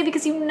me to say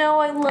because I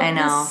love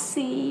the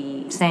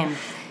sea. Same.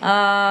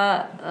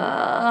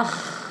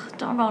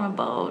 Don't go on a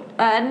boat.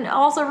 And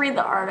also read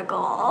the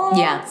article.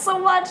 So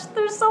much.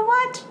 There's so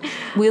much.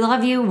 We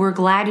love you. We're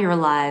glad you're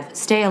alive.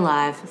 Stay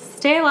alive.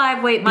 Stay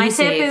alive. Wait, my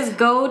tip is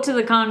go to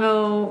the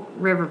Congo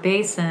River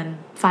Basin.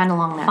 Find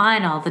along that.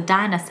 Find all the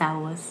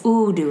dinosaurs.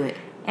 Ooh, do it.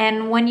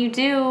 And when you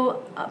do,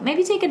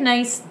 maybe take a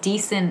nice,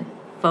 decent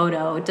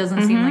photo. It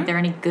doesn't seem like there are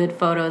any good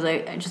photos.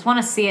 I just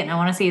want to see it, and I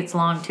want to see its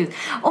long tooth.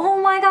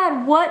 Oh my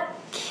God, what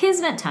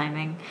kismet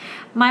timing.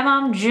 My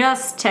mom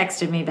just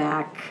texted me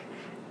back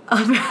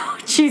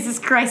about Jesus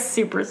Christ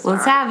Superstar.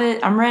 Let's have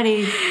it. I'm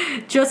ready.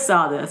 Just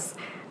saw this.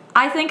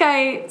 I think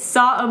I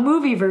saw a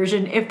movie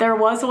version, if there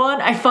was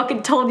one. I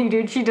fucking told you,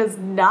 dude, she does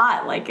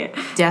not like it.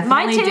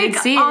 Definitely did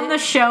see it. My take on the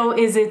show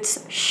is it's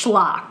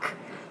schlock.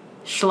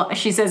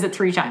 She says it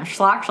 3 times.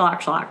 Schlock,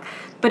 schlock, schlock.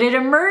 But it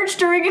emerged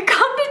during a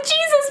come to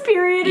Jesus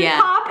period in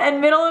pop and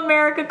middle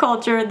America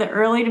culture in the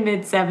early to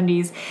mid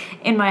 70s.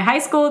 In my high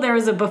school, there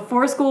was a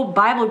before school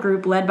Bible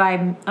group led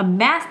by a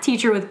math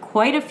teacher with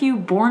quite a few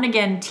born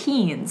again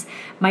teens.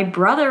 My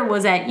brother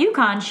was at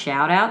UConn,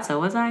 shout out, so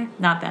was I.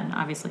 Not then,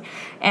 obviously.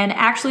 And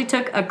actually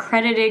took a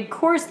credited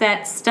course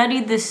that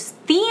studied the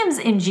themes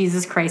in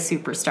Jesus Christ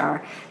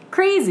Superstar.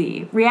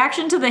 Crazy.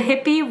 Reaction to the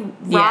hippie,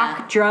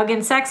 rock, drug,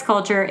 and sex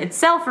culture.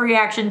 Itself a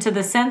reaction to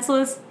the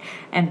senseless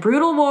and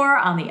brutal war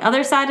on the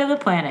other side of the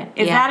planet.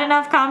 Is that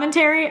enough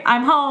commentary?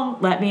 I'm home.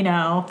 Let me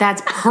know.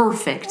 That's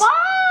perfect.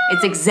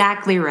 It's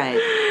exactly right.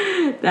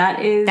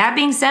 That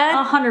being said,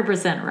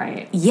 100%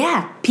 right.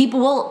 Yeah.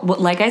 People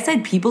like I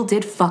said, people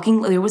did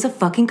there was a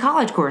fucking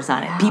college course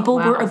on it. People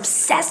were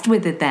obsessed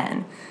with it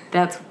then.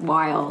 That's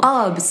wild.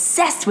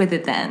 Obsessed with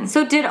it then.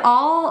 So did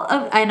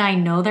and I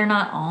know they're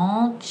not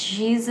all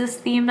Jesus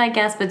themed, I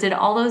guess, but did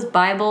all those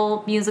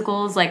Bible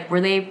musicals,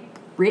 were they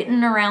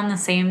written around the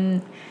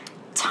same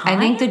time? I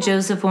think the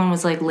Joseph one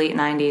was late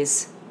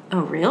 90s.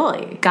 Oh,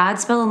 really?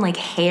 Godspell and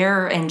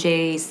hair and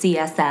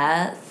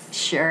JCSS.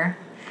 Sure.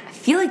 I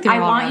feel like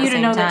they're all around the same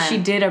time. I want you to know that she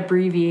did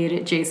abbreviate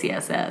it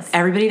JCSS.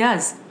 Everybody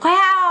does.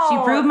 Wow. She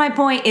proved my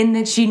point in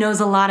that she knows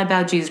a lot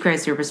about Jesus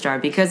Christ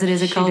Superstar because it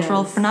is a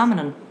cultural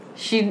phenomenon.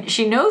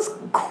 She knows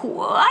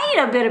quite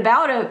a bit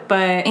about it,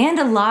 but... And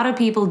a lot of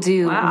people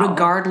do,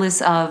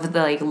 regardless of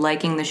the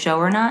liking the show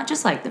or not,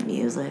 just like the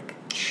music.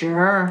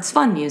 Sure. It's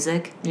fun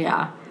music.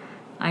 Yeah.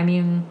 I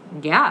mean,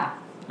 yeah.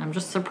 I'm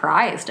just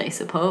surprised, I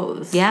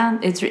suppose. Yeah,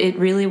 it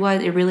really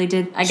was. It really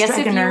did. I guess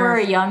if you were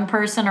a young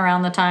person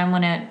around the time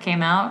when it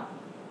came out,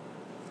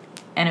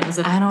 and it was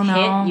a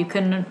hit,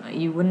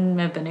 you wouldn't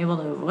have been able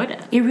to avoid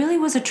it. It really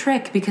was a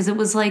trick because it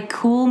was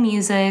cool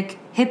music,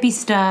 hippie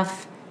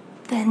stuff,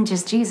 then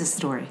just Jesus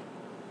story.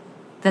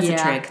 That's a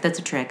trick. That's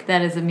a trick.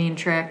 That is a mean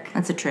trick.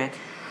 That's a trick.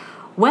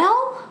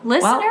 Well,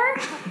 listener,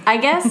 I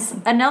guess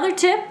another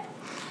tip.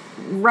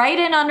 Right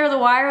in under the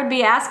wire would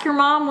be ask your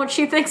mom what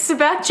she thinks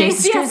about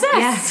JCSS.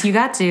 Yes, you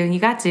got to. You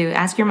got to.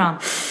 Ask your mom.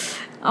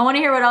 I want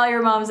to hear what all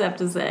your moms have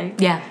to say.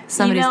 Yeah,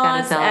 somebody's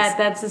got to tell us.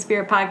 Email us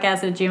at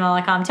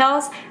that'sthespiritpodcast@gmail.com. Tell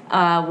us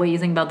what you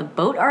think about the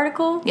boat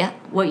article. Yeah.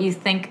 What you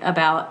think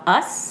about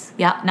us.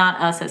 Yeah. Not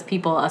us as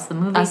people, us the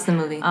movie. Us the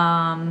movie.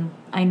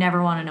 I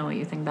never want to know what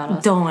you think about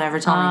us. Don't ever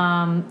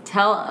tell me.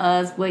 Tell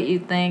us what you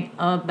think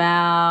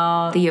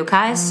about... the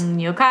yokais.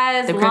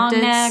 Yokais, the long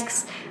cryptids.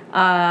 necks.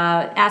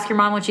 Ask your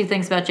mom what she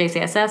thinks about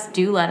JCSS.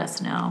 Do let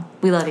us know.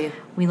 We love you.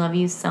 We love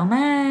you so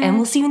much. And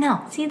we'll see you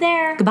now. See you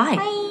there. Goodbye.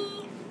 Bye.